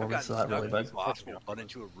just performance, so not really bug. Boss will run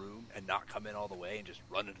into a room and not come in all the way and just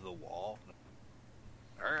run into the wall.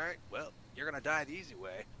 All right, well, you're going to die the easy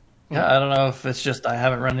way. Yeah, I don't know if it's just I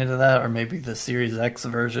haven't run into that, or maybe the Series X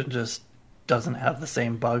version just doesn't have the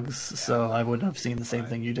same bugs, so I wouldn't have seen the same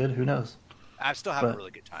thing you did. Who knows? I'm still having a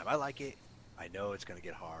really good time. I like it. I know it's going to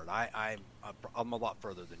get hard. I'm a lot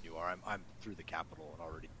further than you are. I'm through the capital and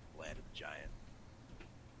already landed the giant.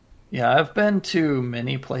 Yeah, I've been to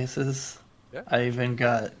many places. Yeah. I even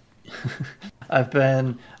got...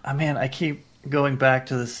 I keep going back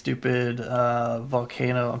to the stupid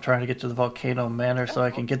volcano. I'm trying to get to the volcano manor so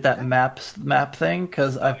I can get that map thing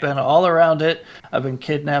because I've been all around it. I've been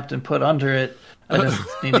kidnapped and put under it. I just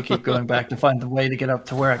need to keep going back to find the way to get up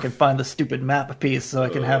to where I can find the stupid map piece so I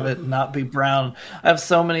can have it not be brown. I have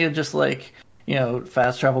so many of just like,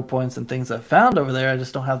 fast travel points and things I've found over there. I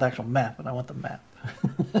just don't have the actual map, and I want the map.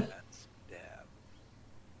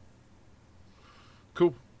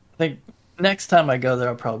 Cool. I think next time I go there,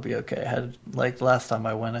 I'll probably be okay. I had last time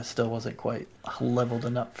I went, I still wasn't quite leveled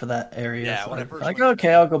enough for that area. Yeah, so when I I'm first like, went-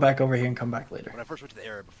 okay, I'll go back over here and come back later. When I first went to the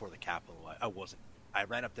area before the capital, I wasn't. I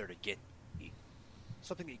ran up there to get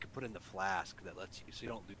something that you could put in the flask that lets you, so you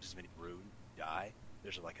don't lose as many rune, die.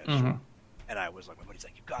 There's like a, and I was like, my buddy's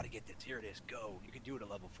like, you got to get this. Here it is. Go. You can do it at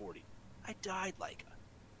level 40. I died I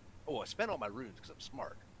spent all my runes because I'm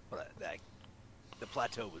smart, but the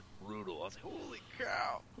plateau was brutal. I was like, holy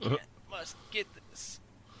cow, must get this.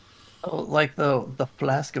 Oh, like the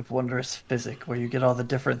flask of wondrous physic, where you get all the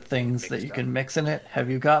different things that you can mix in it. Have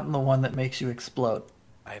you gotten the one that makes you explode?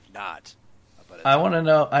 I have not. I want to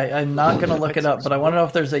know. I'm not going to look it up, but I want to know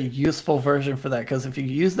if there's a useful version for that. Because if you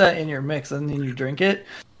use that in your mix and then you drink it,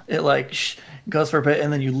 it goes for a bit,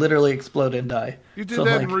 and then you literally explode and die. You did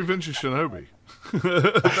that in Revenge of Shinobi.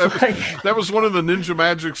 that was one of the ninja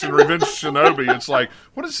magics in Revenge of Shinobi. It's like,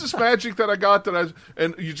 what is this magic that I got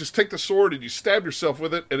and you just take the sword and you stab yourself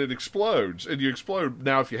with it and it explodes and you explode.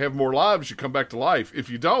 Now, if you have more lives, you come back to life. If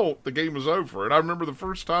you don't, the game is over. And I remember the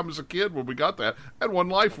first time as a kid when we got that, I had one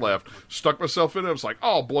life left. Stuck myself in it. I was like,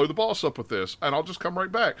 oh, I'll blow the boss up with this and I'll just come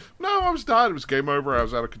right back. No, I was died. It was game over. I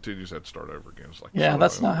was out of continues. I had to start over again. It's like, yeah,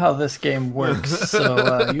 that's not how this game works.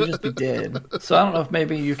 So you just be dead. So I don't know if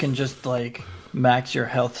maybe you can just max your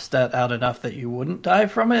health stat out enough that you wouldn't die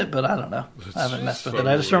from it, but I don't know. I haven't messed with it.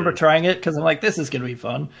 I just remember trying it because I'm like, this is going to be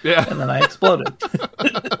fun. Yeah. And then I exploded.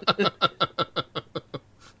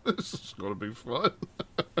 This is going to be fun.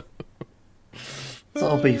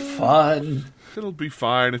 It'll be fun. It'll be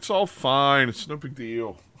fine. It's all fine. It's no big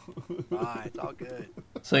deal. It's all good.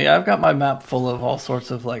 So yeah, I've got my map full of all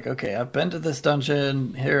sorts of okay, I've been to this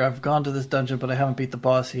dungeon, here I've gone to this dungeon, but I haven't beat the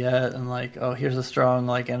boss yet, and oh, here's a strong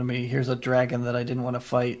enemy, here's a dragon that I didn't want to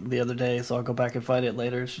fight the other day, so I'll go back and fight it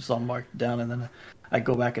later. It's just all marked down, and then I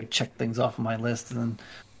go back and check things off of my list, and then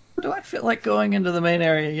do I feel like going into the main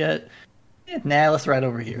area yet? Nah, let's ride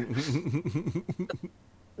over here.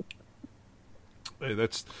 Hey,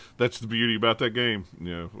 that's the beauty about that game.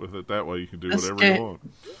 With it that way, you can do This whatever game- you want.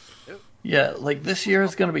 Yeah, this year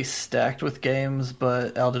is going to be stacked with games,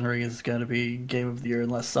 but Elden Ring is going to be Game of the Year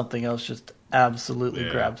unless something else just absolutely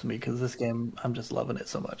grabs me, because this game, I'm just loving it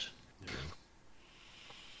so much.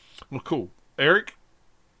 Well, cool. Eric,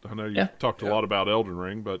 I know you talked a lot about Elden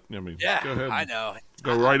Ring, but, go ahead. I know.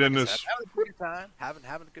 Go right in this. I'm having a good time.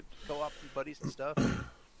 Having a good co-op with buddies and stuff.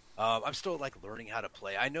 I'm still learning how to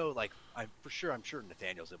play. I know I'm sure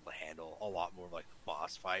Nathaniel's able to handle a lot more the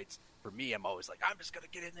boss fights. For me, I'm always I'm just gonna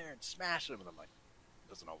get in there and smash them, and I'm it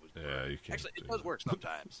doesn't always work. Yeah, you can't. Actually, it does work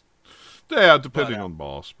sometimes. Yeah, depending on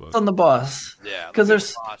boss, but On the boss. Yeah, because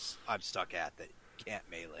there's boss I'm stuck at that can't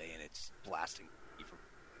melee, and it's blasting me from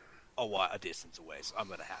a distance away. So I'm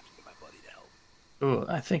gonna have to get my buddy to help.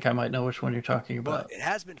 Ooh, I think I might know which one you're talking about. But it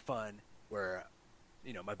has been fun where,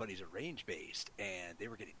 my buddies are range based, and they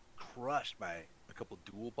were getting crushed by a couple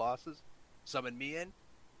dual bosses. Summoned me in,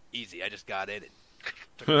 easy. I just got in and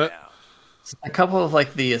took them down. A couple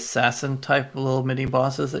of the assassin type little mini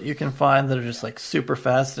bosses that you can find that are just super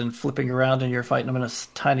fast and flipping around, and you're fighting them in a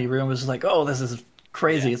tiny room. It's just oh, this is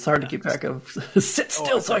crazy. Yeah. It's hard to keep track of. Sit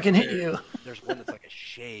still so I can hit you. There's one that's a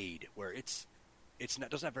shade where it's not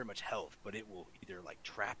doesn't have very much health, but it will either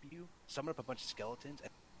trap you, summon up a bunch of skeletons, and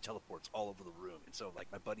teleports all over the room. And so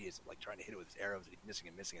my buddy is trying to hit it with his arrows, and he's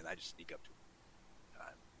missing, and I just sneak up to him.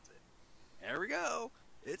 There we go.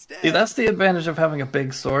 It's dead. See, that's the advantage of having a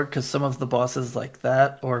big sword, because some of the bosses like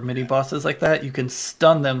that, or mini bosses like that, you can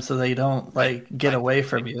stun them so they don't get away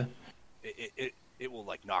from you. It will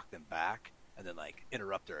knock them back and then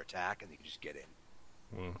interrupt their attack, and you can just get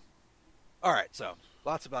in. All right, so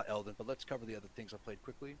lots about Elden, but let's cover the other things I played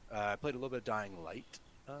quickly. I played a little bit of Dying Light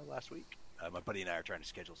last week. My buddy and I are trying to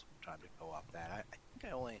schedule some time to go off that. I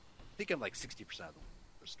think I'm 60% of the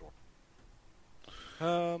restore.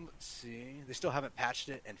 Let's see. They still haven't patched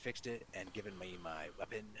it and fixed it and given me my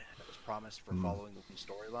weapon that was promised for following the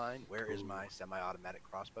storyline. Where is my semi-automatic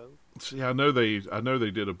crossbow? See, I know they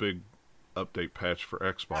did a big update patch for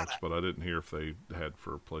Xbox, but I didn't hear if they had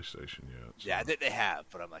for PlayStation yet. So. Yeah, they have,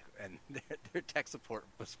 but I'm and their tech support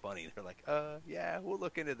was funny. They're yeah, we'll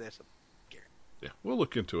look into this. Yeah, we'll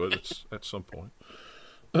look into it at some point.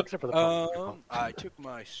 Except for the I took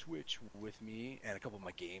my Switch with me and a couple of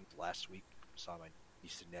my games last week. Saw my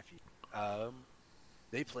niece and nephew.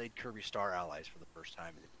 They played Kirby Star Allies for the first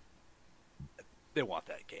time. They want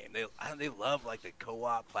that game. They love like the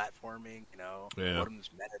co-op platforming. You know, Yeah. one of them's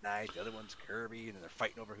Meta Knight, the other one's Kirby, and they're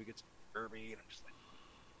fighting over who gets Kirby. And I'm just like,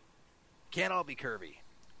 can't all be Kirby.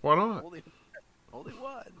 Why not? Only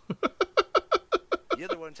one. The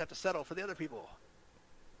other ones have to settle for the other people.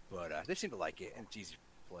 But they seem to like it, and it's easy to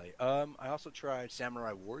play. I also tried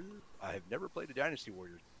Samurai Warriors. I have never played the Dynasty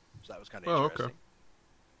Warriors, so that was kind of interesting. Okay.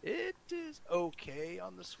 It is okay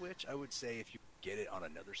on the Switch. I would say if you get it on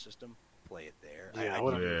another system, play it there. Yeah,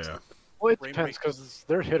 Yeah. Well, it depends because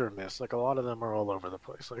they're hit or miss. Like a lot of them are all over the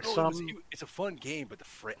place. Like it's a fun game, but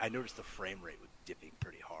I noticed the frame rate was dipping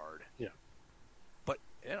pretty hard. Yeah. But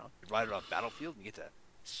you ride around the battlefield and you get to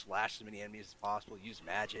slash as many enemies as possible. Use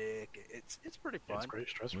magic. It's pretty fun. It's great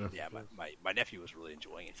stress. Yeah, my nephew was really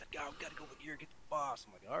enjoying it. He said, "Oh, we gotta go over here, get the boss."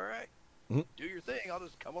 I'm like, "All right, do your thing. I'll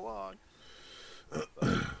just come along." But,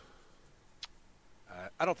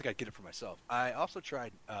 I don't think I'd get it for myself. I also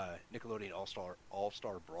tried Nickelodeon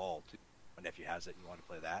All-Star Brawl too. My nephew has it and you want to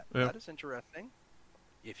play that. Yeah. That is interesting.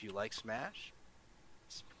 If you like Smash,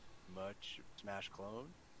 it's much Smash clone.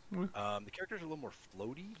 The characters are a little more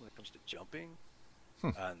floaty when it comes to jumping.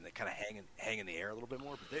 And they kind of hang in the air a little bit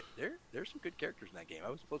more. But there's some good characters in that game. I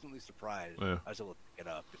was pleasantly surprised. Yeah. I was able to pick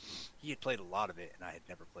it up. He had played a lot of it, and I had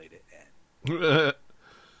never played it. And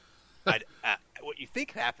what you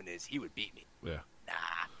think happened is he would beat me. Yeah.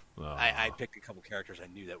 Nah. I picked a couple characters I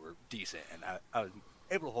knew that were decent, and I was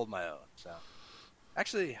able to hold my own. So,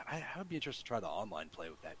 actually, I would be interested to try the online play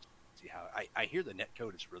with that. See how I hear the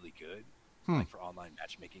netcode is really good, like for online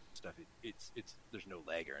matchmaking and stuff. It's there's no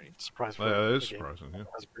lag or anything. Surprising. It is surprising.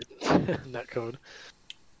 Yeah. Netcode.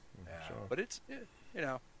 Yeah, but it's you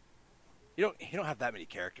don't have that many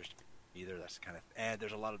characters either. That's kind of and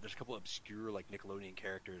there's a couple of obscure like Nickelodeon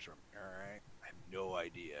characters. Where, all right, I have no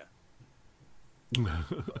idea.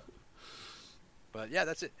 But yeah,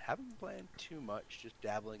 that's it. Haven't been playing too much, just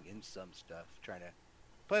dabbling in some stuff, trying to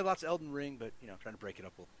play lots of Elden Ring, but trying to break it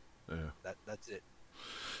up a little. Yeah, that's it.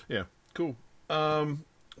 Yeah, cool.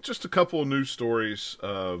 Just a couple of news stories,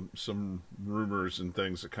 some rumors and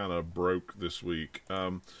things that kind of broke this week.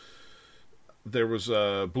 There was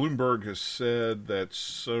Bloomberg has said that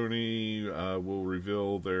Sony will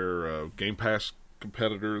reveal their Game Pass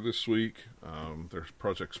competitor this week, their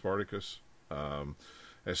Project Spartacus.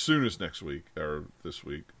 As soon as next week or this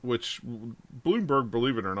week, which Bloomberg,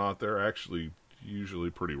 believe it or not, they're actually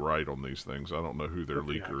usually pretty right on these things. I don't know who their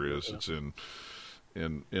leaker is. It's in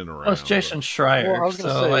around. Oh, it's Jason Schreier. Well, I was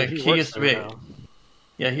gonna say, like he he used to be, now.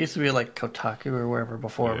 yeah, he used to be like Kotaku or wherever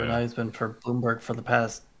before, but now he's been for Bloomberg for the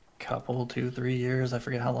past 2-3 years. I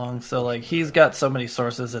forget how long. So like he's got so many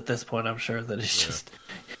sources at this point. I'm sure that it's just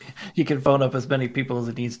he can phone up as many people as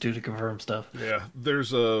he needs to confirm stuff. Yeah,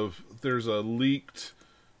 there's a leaked.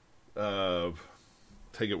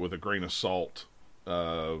 Take it with a grain of salt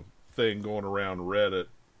thing going around Reddit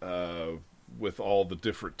with all the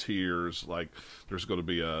different tiers. Like there's going to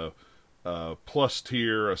be a plus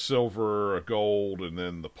tier, a silver, a gold, and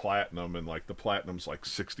then the platinum. And like the platinum's like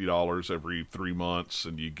 $60 every 3 months,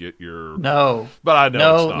 and you get your But I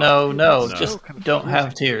know no. Just don't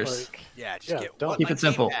have tiers. Just get don't one. Keep it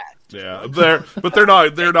simple. Yeah, they're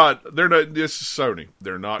not. This is Sony.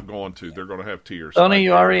 They're not going to. They're going to have tiers. Sony,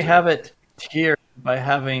 you already have it tiered by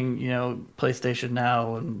having PlayStation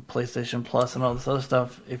Now and PlayStation Plus and all this other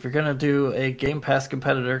stuff. If you're gonna do a Game Pass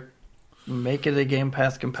competitor, make it a Game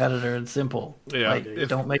Pass competitor and simple. Yeah,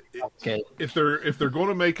 don't make it complicated. If they're going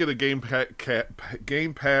to make it a Game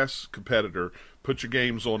Pass competitor, put your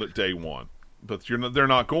games on it day one. But they're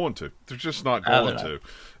not going to. They're just not going to.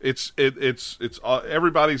 It's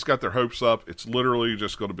everybody's got their hopes up. It's literally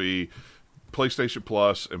just going to be PlayStation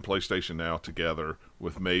Plus and PlayStation Now together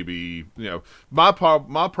with maybe my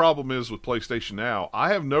problem is with PlayStation Now.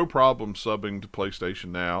 I have no problem subbing to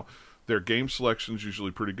PlayStation Now. Their game selection is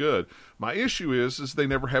usually pretty good. My issue is they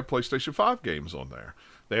never have PlayStation 5 games on there.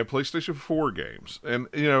 They have PlayStation 4 games, and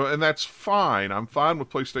and that's fine. I'm fine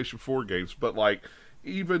with PlayStation 4 games, but like.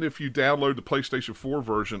 Even if you download the PlayStation 4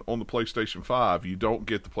 version on the PlayStation 5, you don't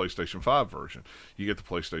get the PlayStation 5 version. You get the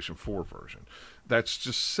PlayStation 4 version. That's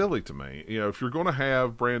just silly to me. If you're going to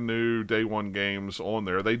have brand new day one games on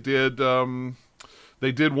there, they did one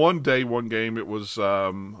day one game. It was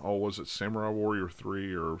was it Samurai Warrior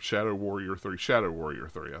 3 or Shadow Warrior 3? Shadow Warrior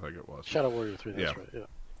 3, I think it was. Shadow Warrior 3, that's right. Yeah.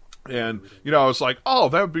 And, I was like, oh,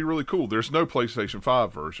 that would be really cool. There's no PlayStation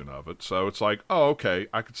 5 version of it. So it's like, oh, okay,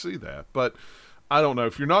 I could see that. But I don't know.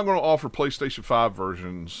 If you're not going to offer PlayStation 5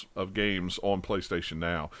 versions of games on PlayStation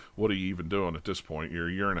Now, what are you even doing at this point? You're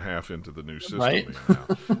a year and a half into the new system now.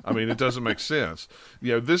 I mean, it doesn't make sense.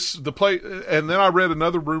 You know, and then I read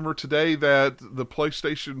another rumor today that the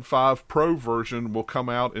PlayStation 5 Pro version will come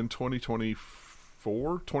out in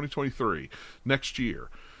 2023, next year.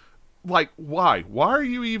 Like, why? Why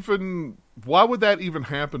would that even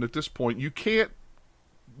happen at this point? You can't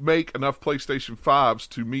make enough PlayStation 5s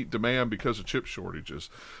to meet demand because of chip shortages.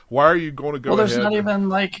 Why are you going to go ahead? Well, there's not even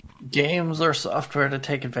like games or software to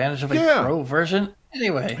take advantage of a Pro version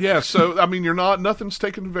anyway. Yeah, so I mean, nothing's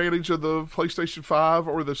taking advantage of the PlayStation 5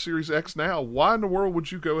 or the Series X now. Why in the world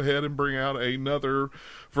would you go ahead and bring out another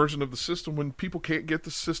version of the system when people can't get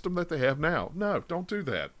the system that they have now? No, don't do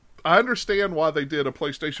that. I understand why they did a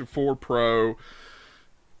PlayStation 4 Pro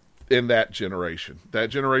in that generation.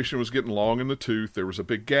 That generation was getting long in the tooth. There was a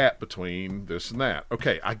big gap between this and that.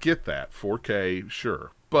 Okay, I get that. 4K,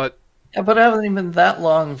 sure. But it hasn't even been that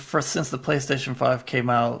long since the PlayStation 5 came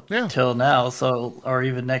out till now, or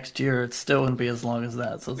even next year, it still wouldn't be as long as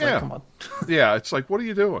that. So it's like, come on. Yeah, it's like, what are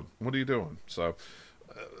you doing? What are you doing? So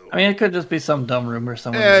I mean, it could just be some dumb rumor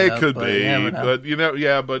somewhere. Yeah, it could be. But,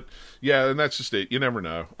 and that's just it. You never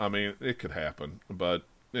know. I mean, it could happen, but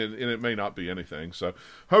and it may not be anything. So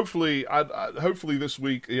hopefully, hopefully this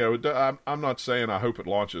week, I'm not saying I hope it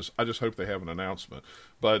launches. I just hope they have an announcement.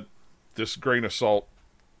 But this grain of salt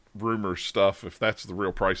rumor stuff, if that's the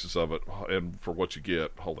real prices of it and for what you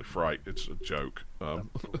get, holy fright, it's a joke. I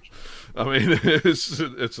mean, it's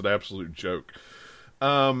an absolute joke.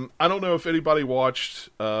 I don't know if anybody watched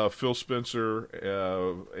Phil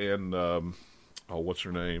Spencer and what's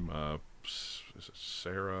her name? Is it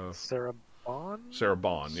Sarah? Sarah Bond? Sarah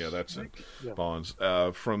Bond, yeah, that's it. Yeah. Bonds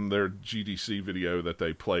from their GDC video that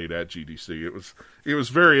they played at GDC. It was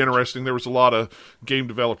very interesting. There was a lot of game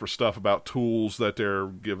developer stuff about tools that they're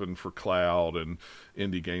given for cloud and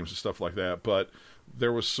indie games and stuff like that. But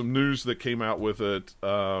there was some news that came out with it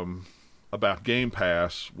about Game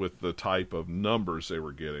Pass with the type of numbers they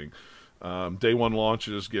were getting. Day one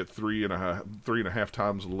launches get 3.5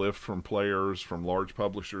 times the lift from players from large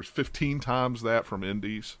publishers, 15 times that from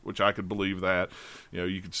indies, which I could believe that.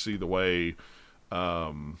 You could see the way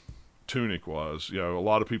Tunic was. A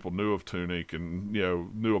lot of people knew of Tunic and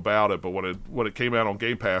knew about it, but when it came out on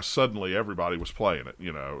Game Pass, suddenly everybody was playing it.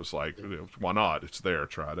 It was like, why not? It's there,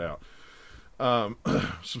 try it out.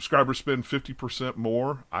 Subscribers spend 50%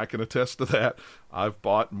 more. I can attest to that. I've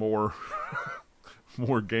bought more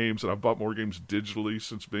games, and I've bought more games digitally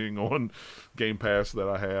since being on Game Pass that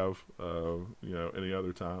I have any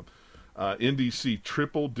other time. NDC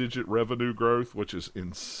triple-digit revenue growth, which is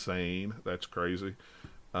insane. That's crazy.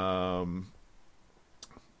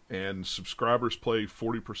 And subscribers play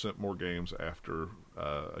 40% more games after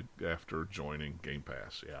joining Game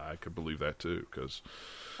Pass. Yeah, I could believe that too. Because,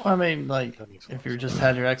 well, I mean, like, if you just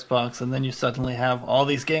had your Xbox and then you suddenly have all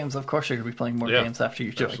these games, of course you're going to be playing more games after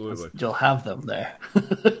you join. Absolutely. You'll have them there.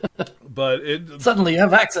 But suddenly you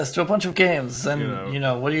have access to a bunch of games, and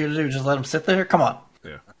what do you do? Just let them sit there? Come on.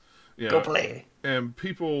 Yeah. Go play. And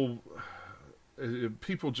people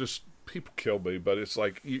kill me, but it's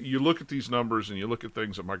like you look at these numbers and you look at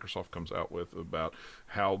things that Microsoft comes out with about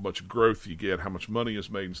how much growth you get, how much money is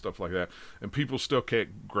made and stuff like that, and people still can't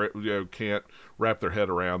wrap their head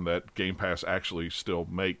around that Game Pass actually still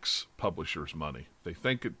makes publishers money. They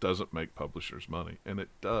think it doesn't make publishers money, and it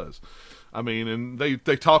does. I mean, and they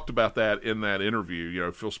talked about that in that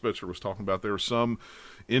interview. Phil Spencer was talking about there were some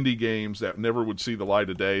indie games that never would see the light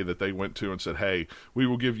of day that they went to and said, hey, we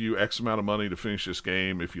will give you X amount of money to finish this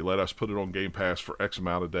game if you let us put it on Game Pass for X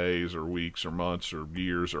amount of days or weeks or months or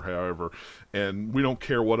years or however, and we don't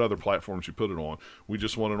care what other platforms you put it on. We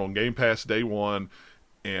just want it on Game Pass day one,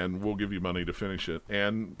 and we'll give you money to finish it.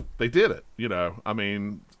 And they did it. I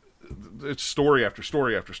mean, it's story after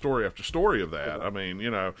story after story after story of that. I mean,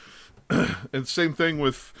 and same thing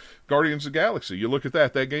with Guardians of the Galaxy. You look at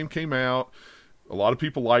that game came out. A lot of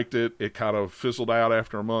people liked it. It kind of fizzled out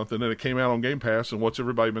after a month, and then it came out on Game Pass, and what's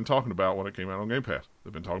everybody been talking about when it came out on Game Pass?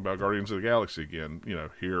 They've been talking about Guardians of the Galaxy again,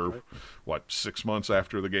 here, 6 months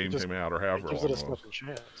after the game came out or however long it was. Gives it a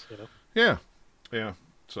chance, Yeah.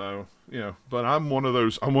 So, but I'm one of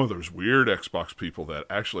those weird Xbox people that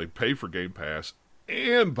actually pay for Game Pass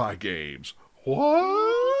and buy games.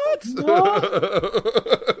 What?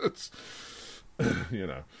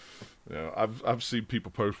 I've seen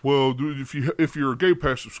people post, well, if you're a Game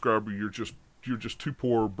Pass subscriber, you're just too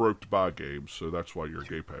poor or broke to buy games, so that's why you're a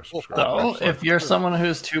Game Pass subscriber. So, if you're someone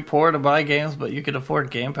who's too poor to buy games, but you can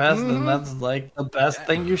afford Game Pass, then that's like the best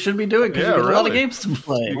thing you should be doing because you get a lot of games to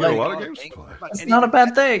play. You get a lot of games to play. It's not a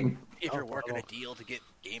bad thing. if you're working a deal to get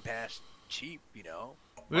Game Pass cheap,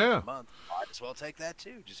 Yeah. a month, might as well take that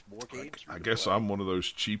too. Just more games. I guess I'm one of those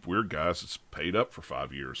cheap weird guys that's paid up for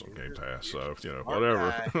 5 years on Game Pass. So,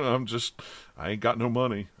 whatever. I ain't got no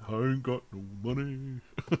money.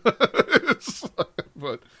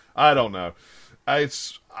 But I don't know. I'm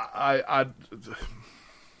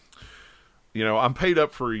paid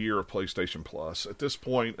up for a year of PlayStation Plus. At this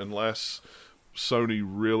point, unless Sony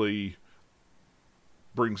really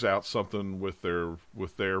brings out something with their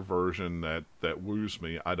version that woos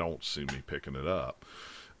me, I don't see me picking it up.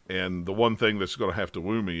 And the one thing that's going to have to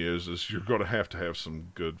woo me is you're going to have some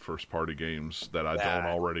good first party games that I don't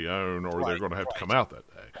already own, or they're going to have to come out that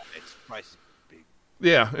day. It's price big.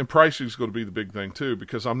 Yeah, and pricing is going to be the big thing too,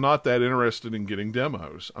 because I'm not that interested in getting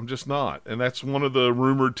demos. I'm just not, and that's one of the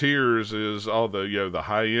rumored tiers is the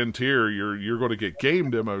high end tier. You're going to get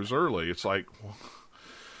game demos early. It's like.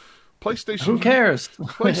 PlayStation. Who cares?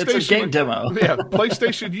 It's a game demo. Yeah,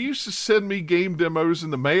 PlayStation used to send me game demos in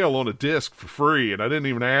the mail on a disc for free, and I didn't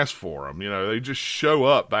even ask for them. They just show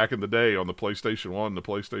up back in the day on the PlayStation 1 and the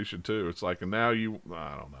PlayStation 2. It's like, and now I don't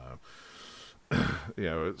know.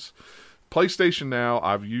 It's PlayStation now.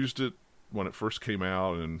 I've used it when it first came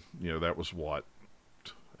out, and that was what,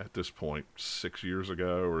 at this point, 6 years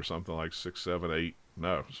ago or something, like 6, 7, 8.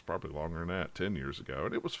 No, it's probably longer than that, 10 years ago,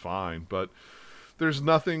 and it was fine, but. There's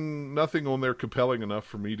nothing on there compelling enough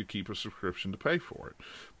for me to keep a subscription to pay for it.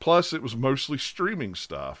 Plus, it was mostly streaming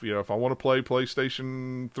stuff. If I want to play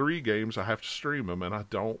PlayStation 3 games, I have to stream them, and I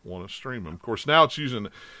don't want to stream them. Of course, now it's using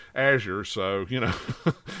Azure, so,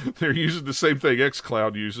 they're using the same thing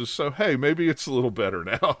xCloud uses. So, hey, maybe it's a little better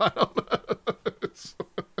now. I don't know.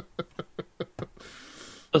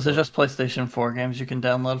 Is it just PlayStation 4 games you can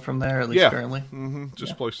download from there, at least currently? Mm-hmm.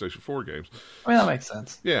 Just PlayStation 4 games. I mean, that makes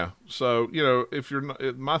sense. Yeah. So, if you're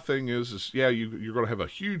not, my thing is you're going to have a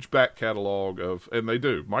huge back catalog of, and they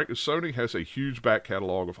do. Sony has a huge back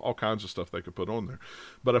catalog of all kinds of stuff they could put on there.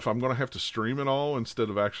 But if I'm going to have to stream it all instead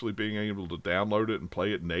of actually being able to download it and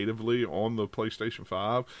play it natively on the PlayStation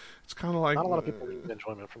 5, it's kind of like... Not a lot of people get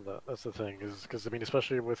enjoyment from that. That's the thing. Is because,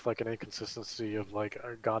 especially with an inconsistency of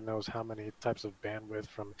God knows how many types of bandwidth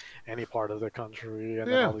from any part of the country, and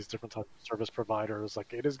then all these different types of service providers.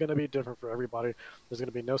 It is going to be different for everybody. There's going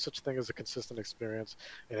to be no such thing as a consistent experience,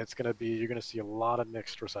 and you're going to see a lot of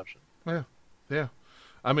mixed reception. Yeah.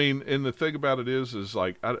 I mean, and the thing about it is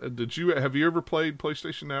have you ever played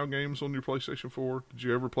PlayStation Now games on your PlayStation 4? Did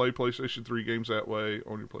you ever play PlayStation 3 games that way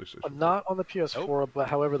on your PlayStation 4? Not on the PS4, but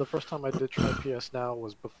however, the first time I did try PS Now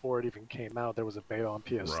was before it even came out. There was a beta on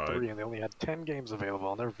PS3, and they only had 10 games available.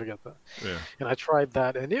 I'll never forget that. Yeah. And I tried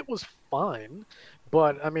that, and it was fine.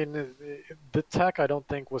 But, I mean, the tech, I don't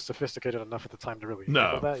think, was sophisticated enough at the time to really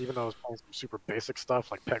handle that, even though I was playing some super basic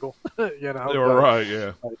stuff like Peggle,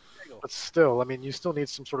 But still, I mean, you still need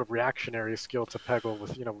some sort of reactionary skill to Peggle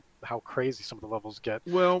with, how crazy some of the levels get,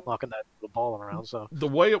 knocking the ball around. So the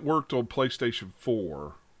way it worked on PlayStation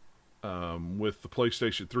 4, with the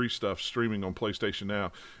PlayStation 3 stuff streaming on PlayStation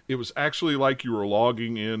Now, it was actually like you were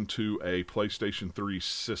logging into a PlayStation 3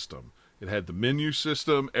 system. It had the menu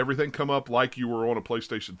system, everything come up like you were on a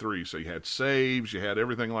PlayStation 3. So you had saves, you had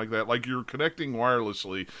everything like that. Like you're connecting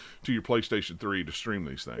wirelessly to your PlayStation 3 to stream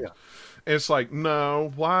these things. Yeah. And it's like,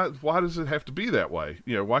 no, why does it have to be that way?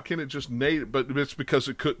 Why can't it just but it's because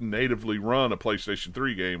it couldn't natively run a PlayStation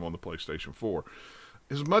 3 game on the PlayStation 4.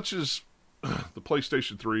 As much as the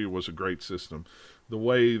PlayStation 3 was a great system, the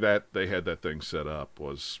way that they had that thing set up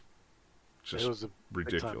was just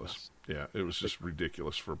ridiculous. Yeah, it was just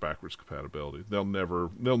ridiculous for backwards compatibility. They'll never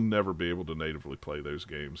be able to natively play those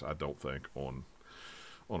games, I don't think, on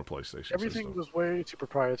a PlayStation Everything system. was way too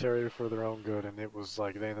proprietary for their own good, and it was they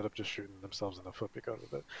ended up just shooting themselves in the foot because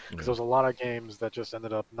of it. Because there was a lot of games that just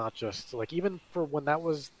ended up not just even for when that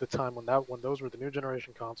was the time when those were the new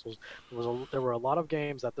generation consoles, there were a lot of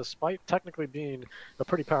games that, despite technically being a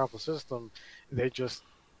pretty powerful system, they just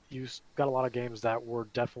got a lot of games that were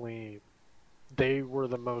definitely they were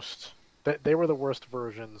the worst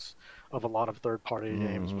versions of a lot of third-party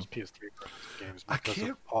games was PS3 games because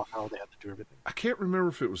of how they had to do everything. I can't remember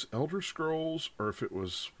if it was Elder Scrolls or if it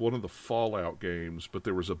was one of the Fallout games, but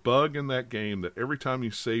there was a bug in that game that every time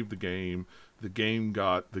you saved the game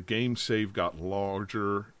save got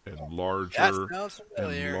larger and larger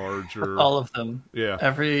and larger. All of them. Yeah.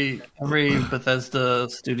 Every Bethesda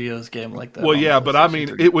Studios game like that. Well, yeah, but I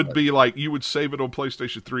mean, it would be like you would save it on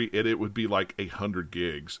PlayStation 3 and it would be like 100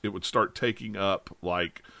 gigs. It would start taking up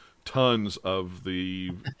like tons of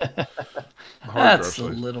the hard That's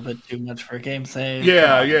drive a space. little bit too much for a game save. Yeah,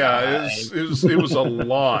 Come on, yeah, guys. it was a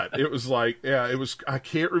lot. It was like, yeah, it was. I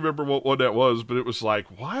can't remember what that was, but it was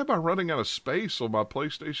like, why am I running out of space on my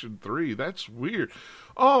PlayStation 3? That's weird.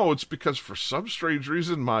 Oh, it's because for some strange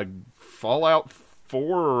reason my Fallout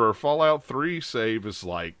 4 or Fallout 3 save is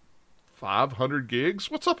like 500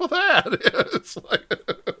 gigs. What's up with that? It's like,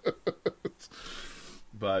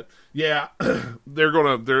 but yeah,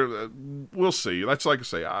 we'll see. That's like I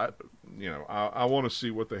say, I want to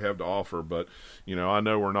see what they have to offer, but I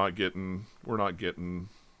know we're not getting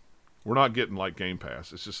like Game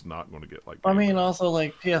Pass. It's just not going to get like Game I mean, Pass. also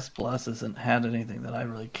like PS Plus hasn't had anything that I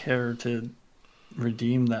really care to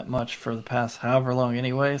redeem that much for the past however long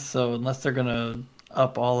anyway. So unless they're gonna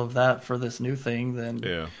up all of that for this new thing, then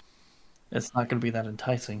Yeah. it's not gonna be that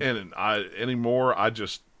enticing. And I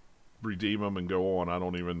just redeem them and go on. I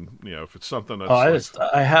don't even, if it's something that's I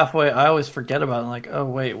always forget about it. I'm like, oh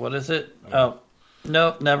wait, what is it? Oh,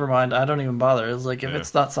 nope, never mind. I don't even bother. It's like if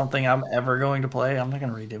it's not something I'm ever going to play, I'm not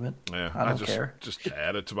gonna redeem it. Yeah, I don't care. Just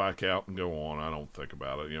add it to my account and go on. I don't think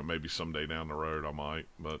about it. Maybe someday down the road I might,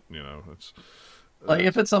 but it's like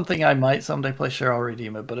if it's something I might someday play, sure, I'll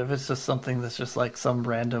redeem it. But if it's just something that's just like some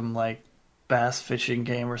random like bass fishing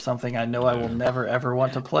game or something I know I will never ever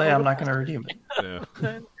want to play, I'm not going to redeem it.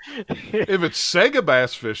 Yeah. If it's Sega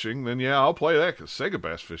Bass Fishing, then yeah, I'll play that because Sega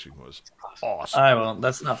Bass Fishing was awesome. I won't.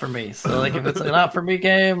 That's not for me. So like if it's a not for me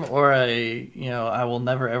game or I will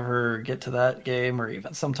never ever get to that game, or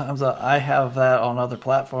even sometimes I have that on other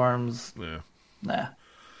platforms. Yeah. Nah.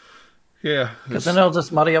 Yeah. Because then it'll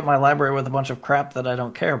just muddy up my library with a bunch of crap that I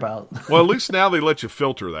don't care about. Well, at least now they let you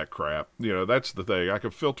filter that crap. That's the thing. I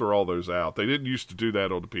can filter all those out. They didn't used to do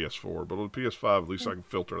that on the PS4, but on the PS5, at least I can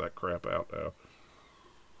filter that crap out now.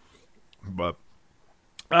 But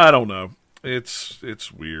I don't know. It's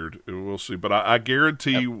weird. We'll see. But I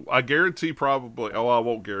guarantee probably. Oh, I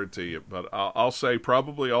won't guarantee it, but I'll say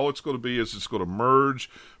probably all it's going to be is it's going to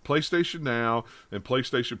merge PlayStation Now and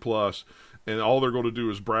PlayStation Plus. And all they're going to do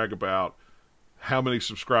is brag about how many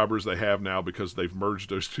subscribers they have now because they've merged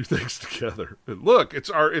those two things together. And look, it's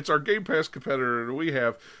our Game Pass competitor, and we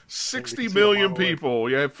have 60 million people.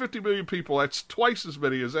 You have 50 million people. That's twice as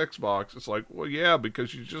many as Xbox. It's like, well, yeah,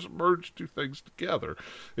 because you just merged two things together.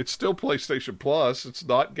 It's still PlayStation Plus. It's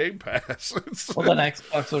not Game Pass. Well, then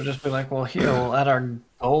Xbox will just be like, well, here, we'll add our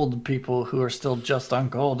gold people who are still just on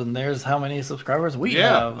gold, and there's how many subscribers we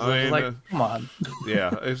have. So it's like, come on.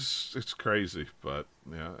 Yeah, it's crazy, but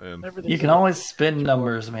yeah, and you can always spin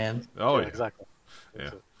numbers, man. Oh yeah, exactly.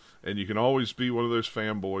 Yeah, and you can always be one of those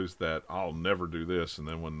fanboys that I'll never do this, and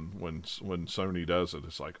then when Sony does it,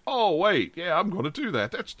 it's like, oh wait, yeah, I'm going to do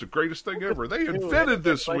that. That's the greatest thing ever. They invented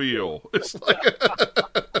this wheel. It's like,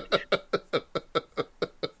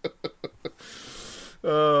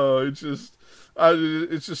 oh, it's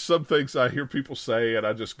just some things I hear people say, and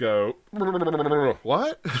I just go,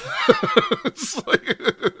 what? It's like,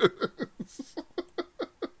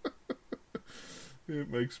 it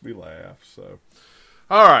makes me laugh. So,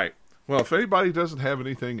 all right. Well, if anybody doesn't have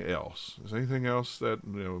anything else, is anything else that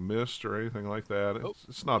missed or anything like that?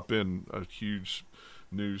 It's not been a huge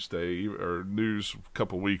news day or news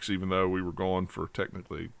couple weeks, even though we were gone for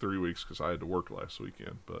technically 3 weeks because I had to work last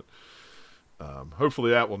weekend, but.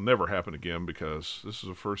 Hopefully that will never happen again because this is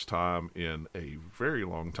the first time in a very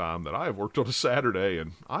long time that I have worked on a Saturday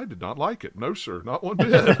and I did not like it. No, sir, not one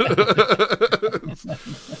bit.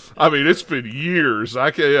 I mean, it's been years.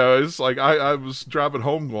 It's like I was driving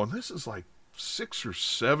home going, this is like 6 or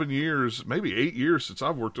 7 years, maybe 8 years since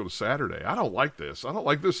I've worked on a Saturday. I don't like this. I don't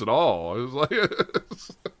like this at all. It was like,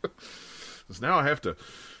 now I have to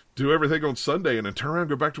do everything on Sunday and then turn around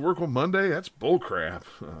and go back to work on Monday. That's bullcrap.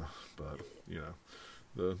 But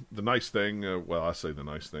the nice thing, I say the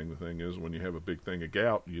nice thing, the thing is when you have a big thing of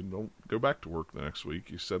gout, you don't go back to work the next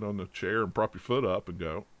week. You sit on the chair and prop your foot up and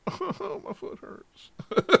go, oh, my foot hurts.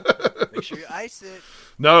 Make sure you ice it.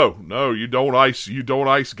 No, you don't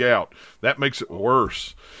ice gout. That makes it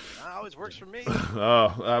worse. That always works for me.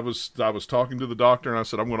 I was talking to the doctor and I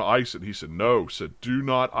said, I'm going to ice it. He said, no. Said, do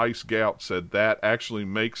not ice gout. Said that actually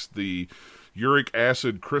makes the uric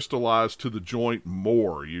acid crystallized to the joint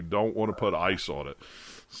more. You don't want to put ice on it.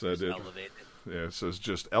 Said it. Elevate it. Yeah, it says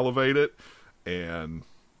just elevate it and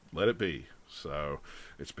let it be. So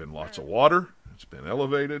it's been lots of water. It's been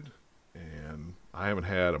elevated, and I haven't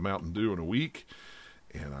had a Mountain Dew in a week,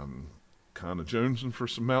 and I'm kind of jonesing for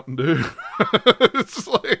some Mountain Dew. It's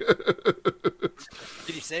like,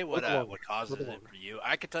 Did you say what causes it for you?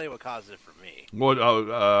 I can tell you what causes it for me. well,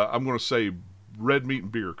 I'm going to say red meat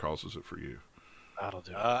and beer causes it for you. That'll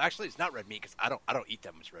do. Actually, it's not red meat because I don't eat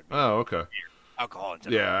that much red meat. Oh, okay. Alcohol. In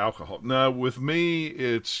general. Yeah, alcohol. No, with me,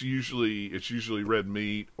 it's usually red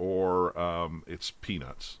meat or it's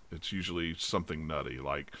peanuts. It's usually something nutty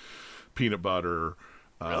like peanut butter.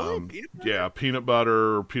 Really? Peanut butter? Yeah, peanut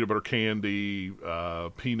butter candy,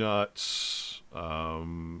 peanuts.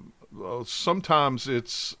 Well, sometimes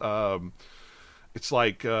it's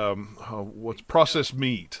like what's processed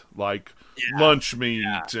meat, like lunch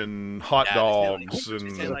meat and hot dogs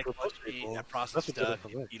and. They like lunch meat, that processed stuff.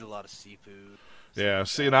 You eat a lot of seafood. Yeah,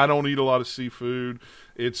 see, and I don't eat a lot of seafood.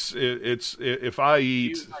 It's if I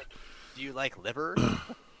eat. Do you like liver?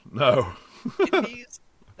 No. Kidneys?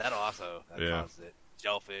 That also causes it.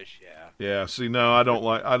 Shellfish, yeah. Yeah, see, no, I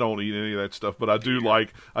don't eat any of that stuff, but I do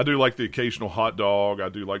like the occasional hot dog. I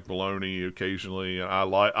do like bologna occasionally. And I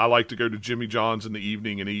like to go to Jimmy John's in the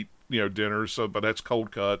evening and eat, dinner, but that's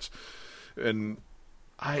cold cuts. And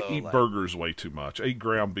I eat burgers way too much. I eat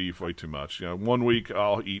ground beef way too much. 1 week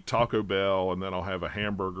I'll eat Taco Bell and then I'll have a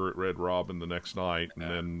hamburger at Red Robin the next night and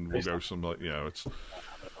then we'll go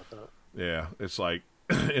it's like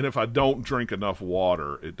and if I don't drink enough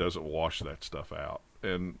water, it doesn't wash that stuff out.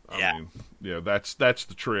 And I mean, that's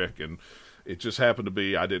the trick. And it just happened to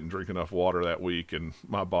be I didn't drink enough water that week, and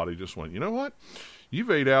my body just went, you know what?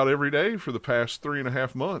 You've ate out every day for the past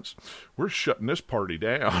 3.5 months. We're shutting this party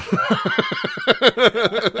down.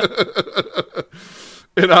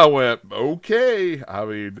 And I went, okay. I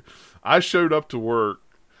mean, I showed up to work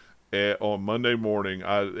on Monday morning.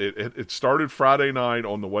 It started Friday night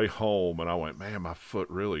on the way home, and I went, man, my foot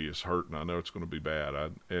really is hurting. I know it's going to be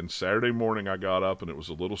bad. And Saturday morning I got up, and it was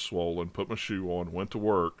a little swollen, put my shoe on, went to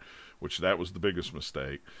work, which that was the biggest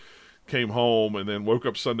mistake. Came home, and then woke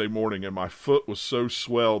up Sunday morning, and my foot was so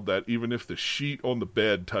swelled that even if the sheet on the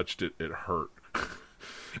bed touched it, it hurt.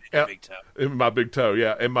 Big toe. In my big toe,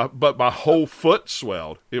 yeah. But my whole foot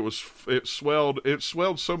swelled. It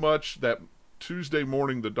swelled so much that Tuesday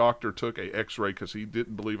morning, the doctor took a x-ray because he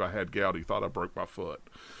didn't believe I had gout. He thought I broke my foot.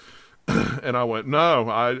 And I went, no,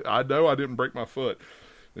 I know I didn't break my foot.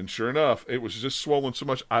 And sure enough, it was just swollen so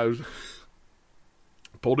much. I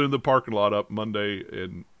pulled in the parking lot up Monday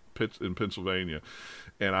in Pennsylvania,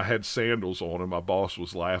 and I had sandals on, and my boss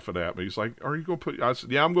was laughing at me. He's like, are you going to put... I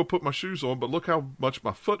said, yeah, I'm going to put my shoes on, but look how much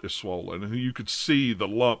my foot is swollen. And you could see the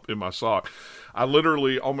lump in my sock. I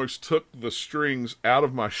literally almost took the strings out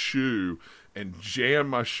of my shoe and jammed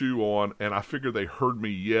my shoe on, and I figured they heard me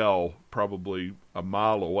yell probably a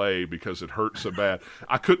mile away because it hurt so bad.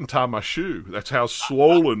 I couldn't tie my shoe. That's how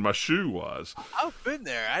swollen my shoe was. I've been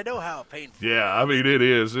there. I know how painful. Yeah, I mean, it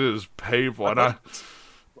is painful.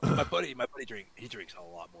 My buddy drinks a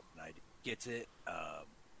lot more than I do. Gets it.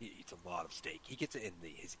 He eats a lot of steak. He gets it in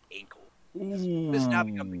his ankle. This now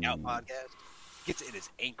becomes the Gout podcast. Gets it in his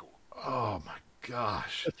ankle. Oh my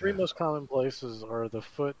gosh! The three most common places are the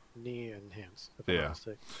foot, knee, and hands. Yeah.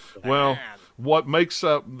 Well, what makes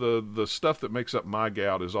up the stuff that makes up my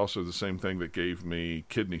gout is also the same thing that gave me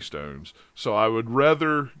kidney stones. So I would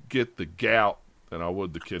rather get the gout than I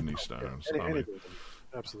would the kidney stones.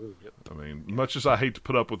 Absolutely. I mean, much as I hate to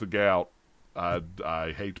put up with the gout,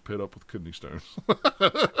 I hate to put up with kidney stones.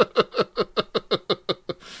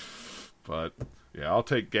 But yeah, I'll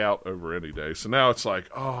take gout over any day. So now it's like,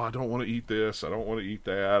 oh, I don't want to eat this. I don't want to eat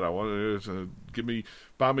that. I want to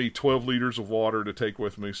buy me 12 liters of water to take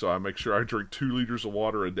with me. So I make sure I drink 2 liters of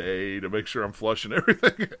water a day to make sure I'm flushing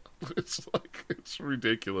everything. It's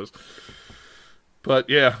ridiculous. But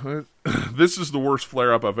yeah, this is the worst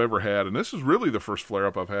flare-up I've ever had, and this is really the first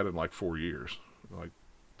flare-up I've had in like 4 years, like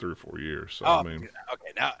 3 or 4 years. So I mean,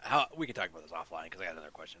 okay, now we can talk about this offline because I got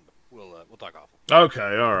another question, but we'll talk offline.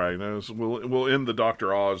 Okay, all right. Now, so we'll end the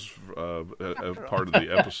Dr. Oz part of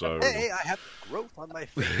the episode. Hey, I have growth on my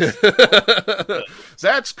face.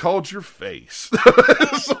 That's called your face.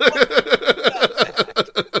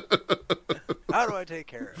 How do I take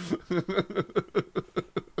care of it?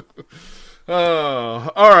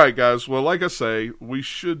 All right, guys. Well, like I say, we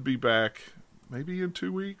should be back maybe in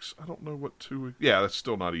 2 weeks. I don't know what 2 weeks. Yeah, that's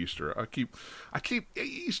still not Easter. I keep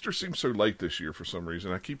Easter seems so late this year for some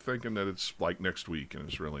reason. I keep thinking that it's like next week, and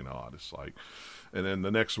it's really not. It's like, and then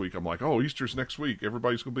the next week I'm like, oh, Easter's next week.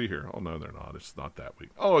 Everybody's gonna be here. Oh no, they're not. It's not that week.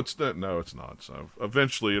 Oh, it's that. No, it's not. So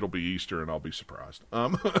eventually it'll be Easter, and I'll be surprised.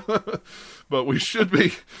 But we should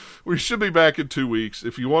be back in 2 weeks.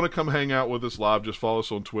 If you want to come hang out with us live, just follow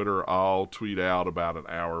us on Twitter. I'll tweet out about an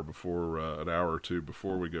hour or two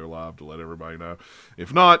before we go live to let everybody know.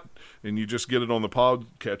 If not, and you just get it on the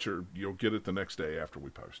podcatcher, you'll get it the next day after we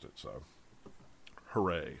post it. So.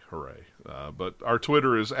 Hooray. But our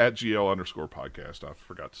Twitter is @GL_podcast. I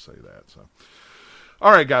forgot to say that. So,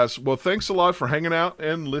 All right, guys. Well, thanks a lot for hanging out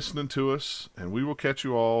and listening to us, and we will catch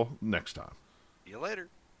you all next time. See you later.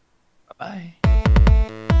 Bye.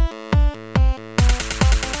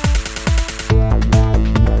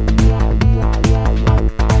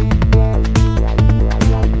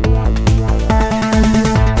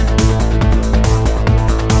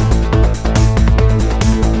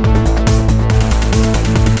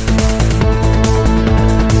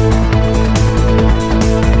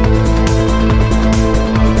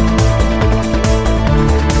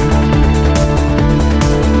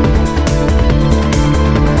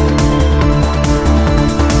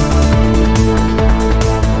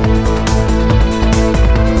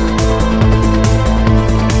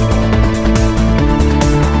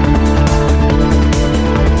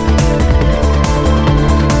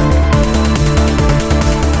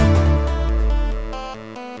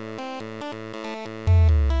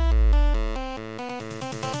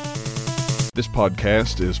 This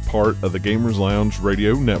podcast is part of the Gamers Lounge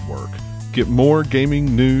Radio Network. Get more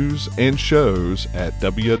gaming news and shows at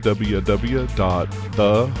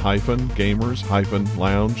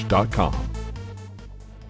www.the-gamers-lounge.com.